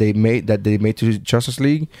Steppenwolf, that they made to Justice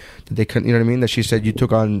League. That they couldn't, you know what I mean? That she said you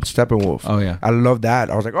took on Steppenwolf. Oh, yeah. I love that.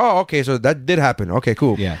 I was like, oh, okay, so that did happen. Okay,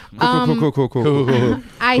 cool. Yeah. Cool.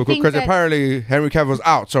 I think Because that- apparently Henry Cavill's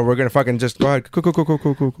out, so we're gonna fucking just go ahead.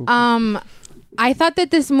 Cool. I thought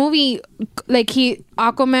that this movie, like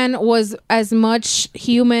Aquaman was as much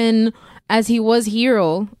human as he was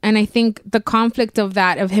Hero, and I think the conflict of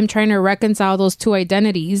that, of him trying to reconcile those two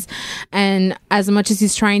identities, and as much as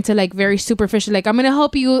he's trying to like very superficial, like I'm gonna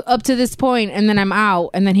help you up to this point and then I'm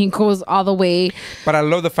out, and then he goes all the way. But I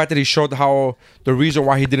love the fact that he showed how the reason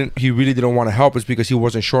why he really didn't want to help is because he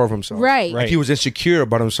wasn't sure of himself. Right. Like, he was insecure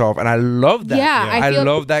about himself, and I love that. Yeah, I feel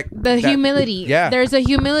love that humility. Yeah, there's a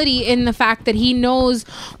humility in the fact that he knows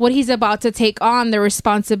what he's about to take on, the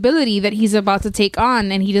responsibility that he's about to take on,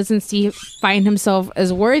 and he doesn't find himself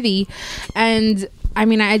as worthy. And I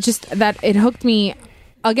mean, I just, that it hooked me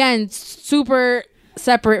again, super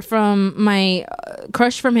separate from my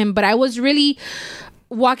crush from him, but I was really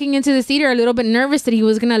walking into the theater a little bit nervous that he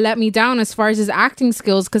was gonna let me down as far as his acting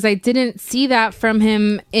skills, because I didn't see that from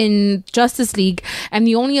him in Justice League. And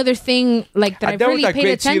the only other thing like that I really paid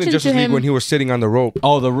attention in Justice to League him when he was sitting on the rope.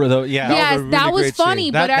 Oh, yeah. Yes, that was funny,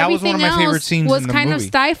 scene. but That was one everything of my favorite else scenes was in the kind of movie.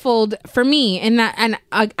 stifled for me. And that, and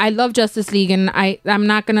I love Justice League, and I'm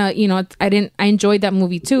not gonna, I enjoyed that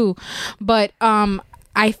movie too, but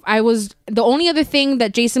I was, the only other thing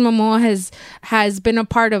that Jason Momoa has been a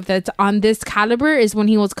part of that's on this caliber is when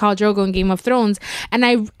he was Khal Drogo in Game of Thrones, and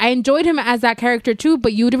I enjoyed him as that character too,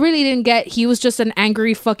 but you really didn't get, he was just an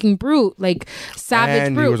angry fucking brute, like savage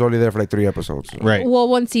And brute. he was only there for like 3 episodes. Right. Well,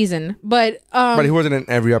 one season, but But he wasn't in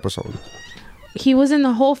every episode. he was in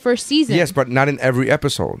the whole first season. Yes, but not in every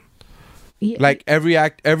episode. He- Like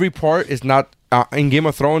every part is not in Game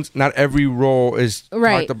of Thrones. Not every role is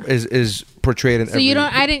Right. is portrayed in. So you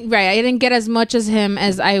don't, I didn't get as much as him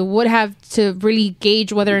as I would have to really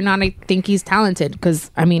gauge whether or not I think he's talented. Because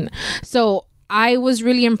I mean, so I was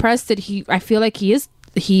really impressed that I feel like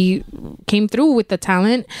he came through with the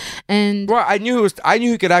talent. And Well, I knew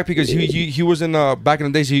he could act because he was in back in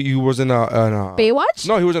the days he was in a Baywatch?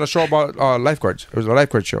 No, he was in a show about lifeguards. It was a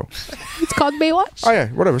lifeguard show. It's called Baywatch. Oh yeah,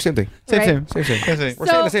 whatever, same thing. Right. Same thing. We're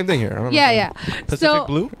saying the same thing here. I don't know. Yeah. Pacific So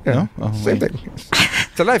Blue? Yeah. No? Oh, Same wait. thing.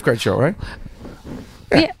 It's a lifeguard show, right?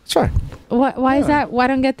 Yeah. It's fine. why is that? Why I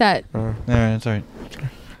don't get that? All right, it's all right.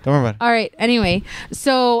 Don't worry about it. All right. Anyway,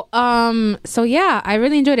 so yeah, I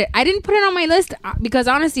really enjoyed it. I didn't put it on my list because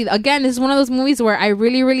honestly, again, this is one of those movies where I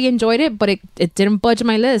really, really enjoyed it, but it didn't budge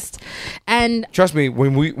my list. And Trust me,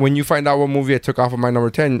 when you find out what movie I took off of my number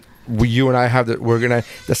 10, you and I have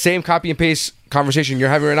the same copy and paste conversation you're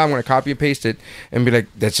having right now. I'm gonna copy and paste it and be like,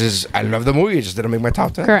 I love the movie. It just didn't make my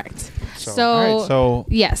top 10. correct. So, all right, So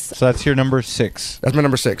yes. So that's your number 6. That's my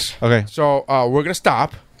number 6. Okay. So we're gonna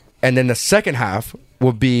stop, and then the second half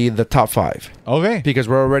will be the top 5 Okay. because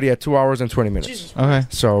we're already at 2 hours and 20 minutes. Okay.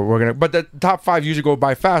 So but the top 5 usually go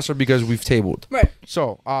by faster because we've tabled. Right.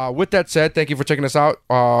 So with that said, thank you for checking us out.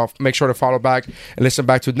 Make sure to follow back and listen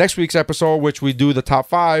back to next week's episode, which we do the top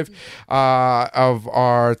 5 of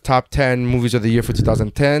our top 10 movies of the year for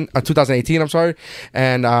 2018. I'm sorry.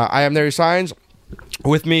 And I am Nary Signs.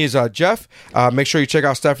 With me is Jeff. Make sure you check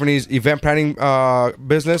out Stephanie's event planning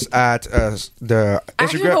business at the I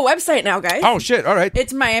actually have a Instagram. website now, guys. Oh shit! All right.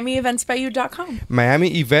 It's MiamiEventsByYou.com.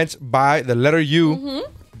 Miami Events by the letter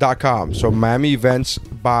U.com. So Miami Events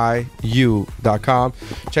by You.com.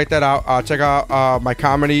 Check that out. Check out my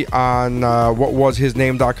comedy on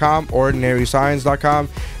whatwashisname.com, OrdinaryScience.com,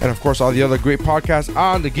 and of course all the other great podcasts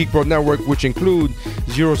on the Geek Bro Network, which include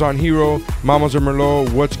Zeros on Hero, Mamas or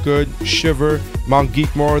Merlot, What's Good, Shiver, Mount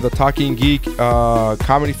Geekmore, The Talking Geek,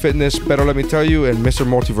 Comedy Fitness, Better Let Me Tell You, and Mr.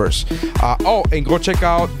 Multiverse. And go check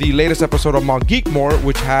out the latest episode of Mount Geekmore,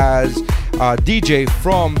 which has DJ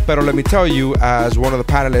from Better Let Me Tell You as one of the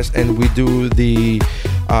panelists, and we do the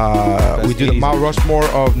Mount Rushmore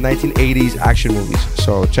of 1980s action movies.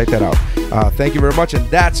 So check that out. Thank you very much, and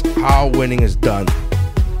that's how winning is done.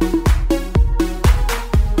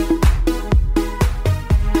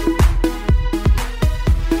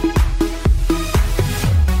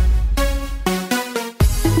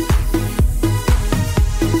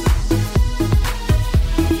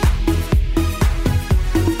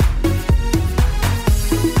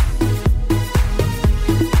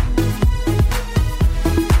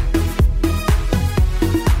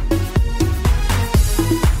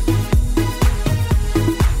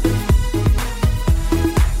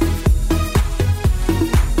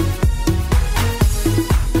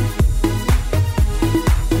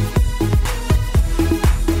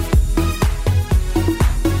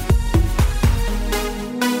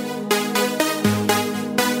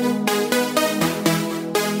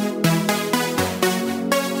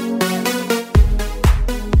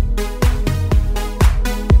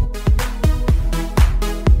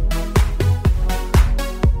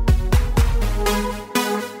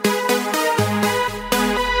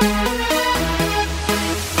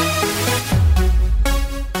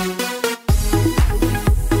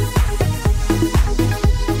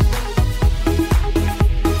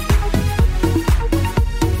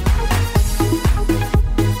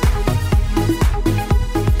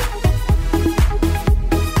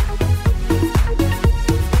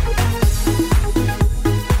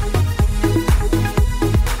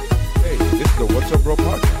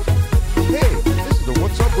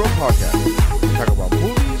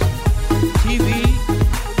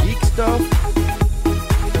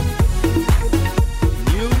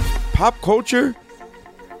 pop culture.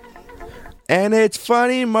 And it's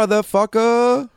funny, motherfucker.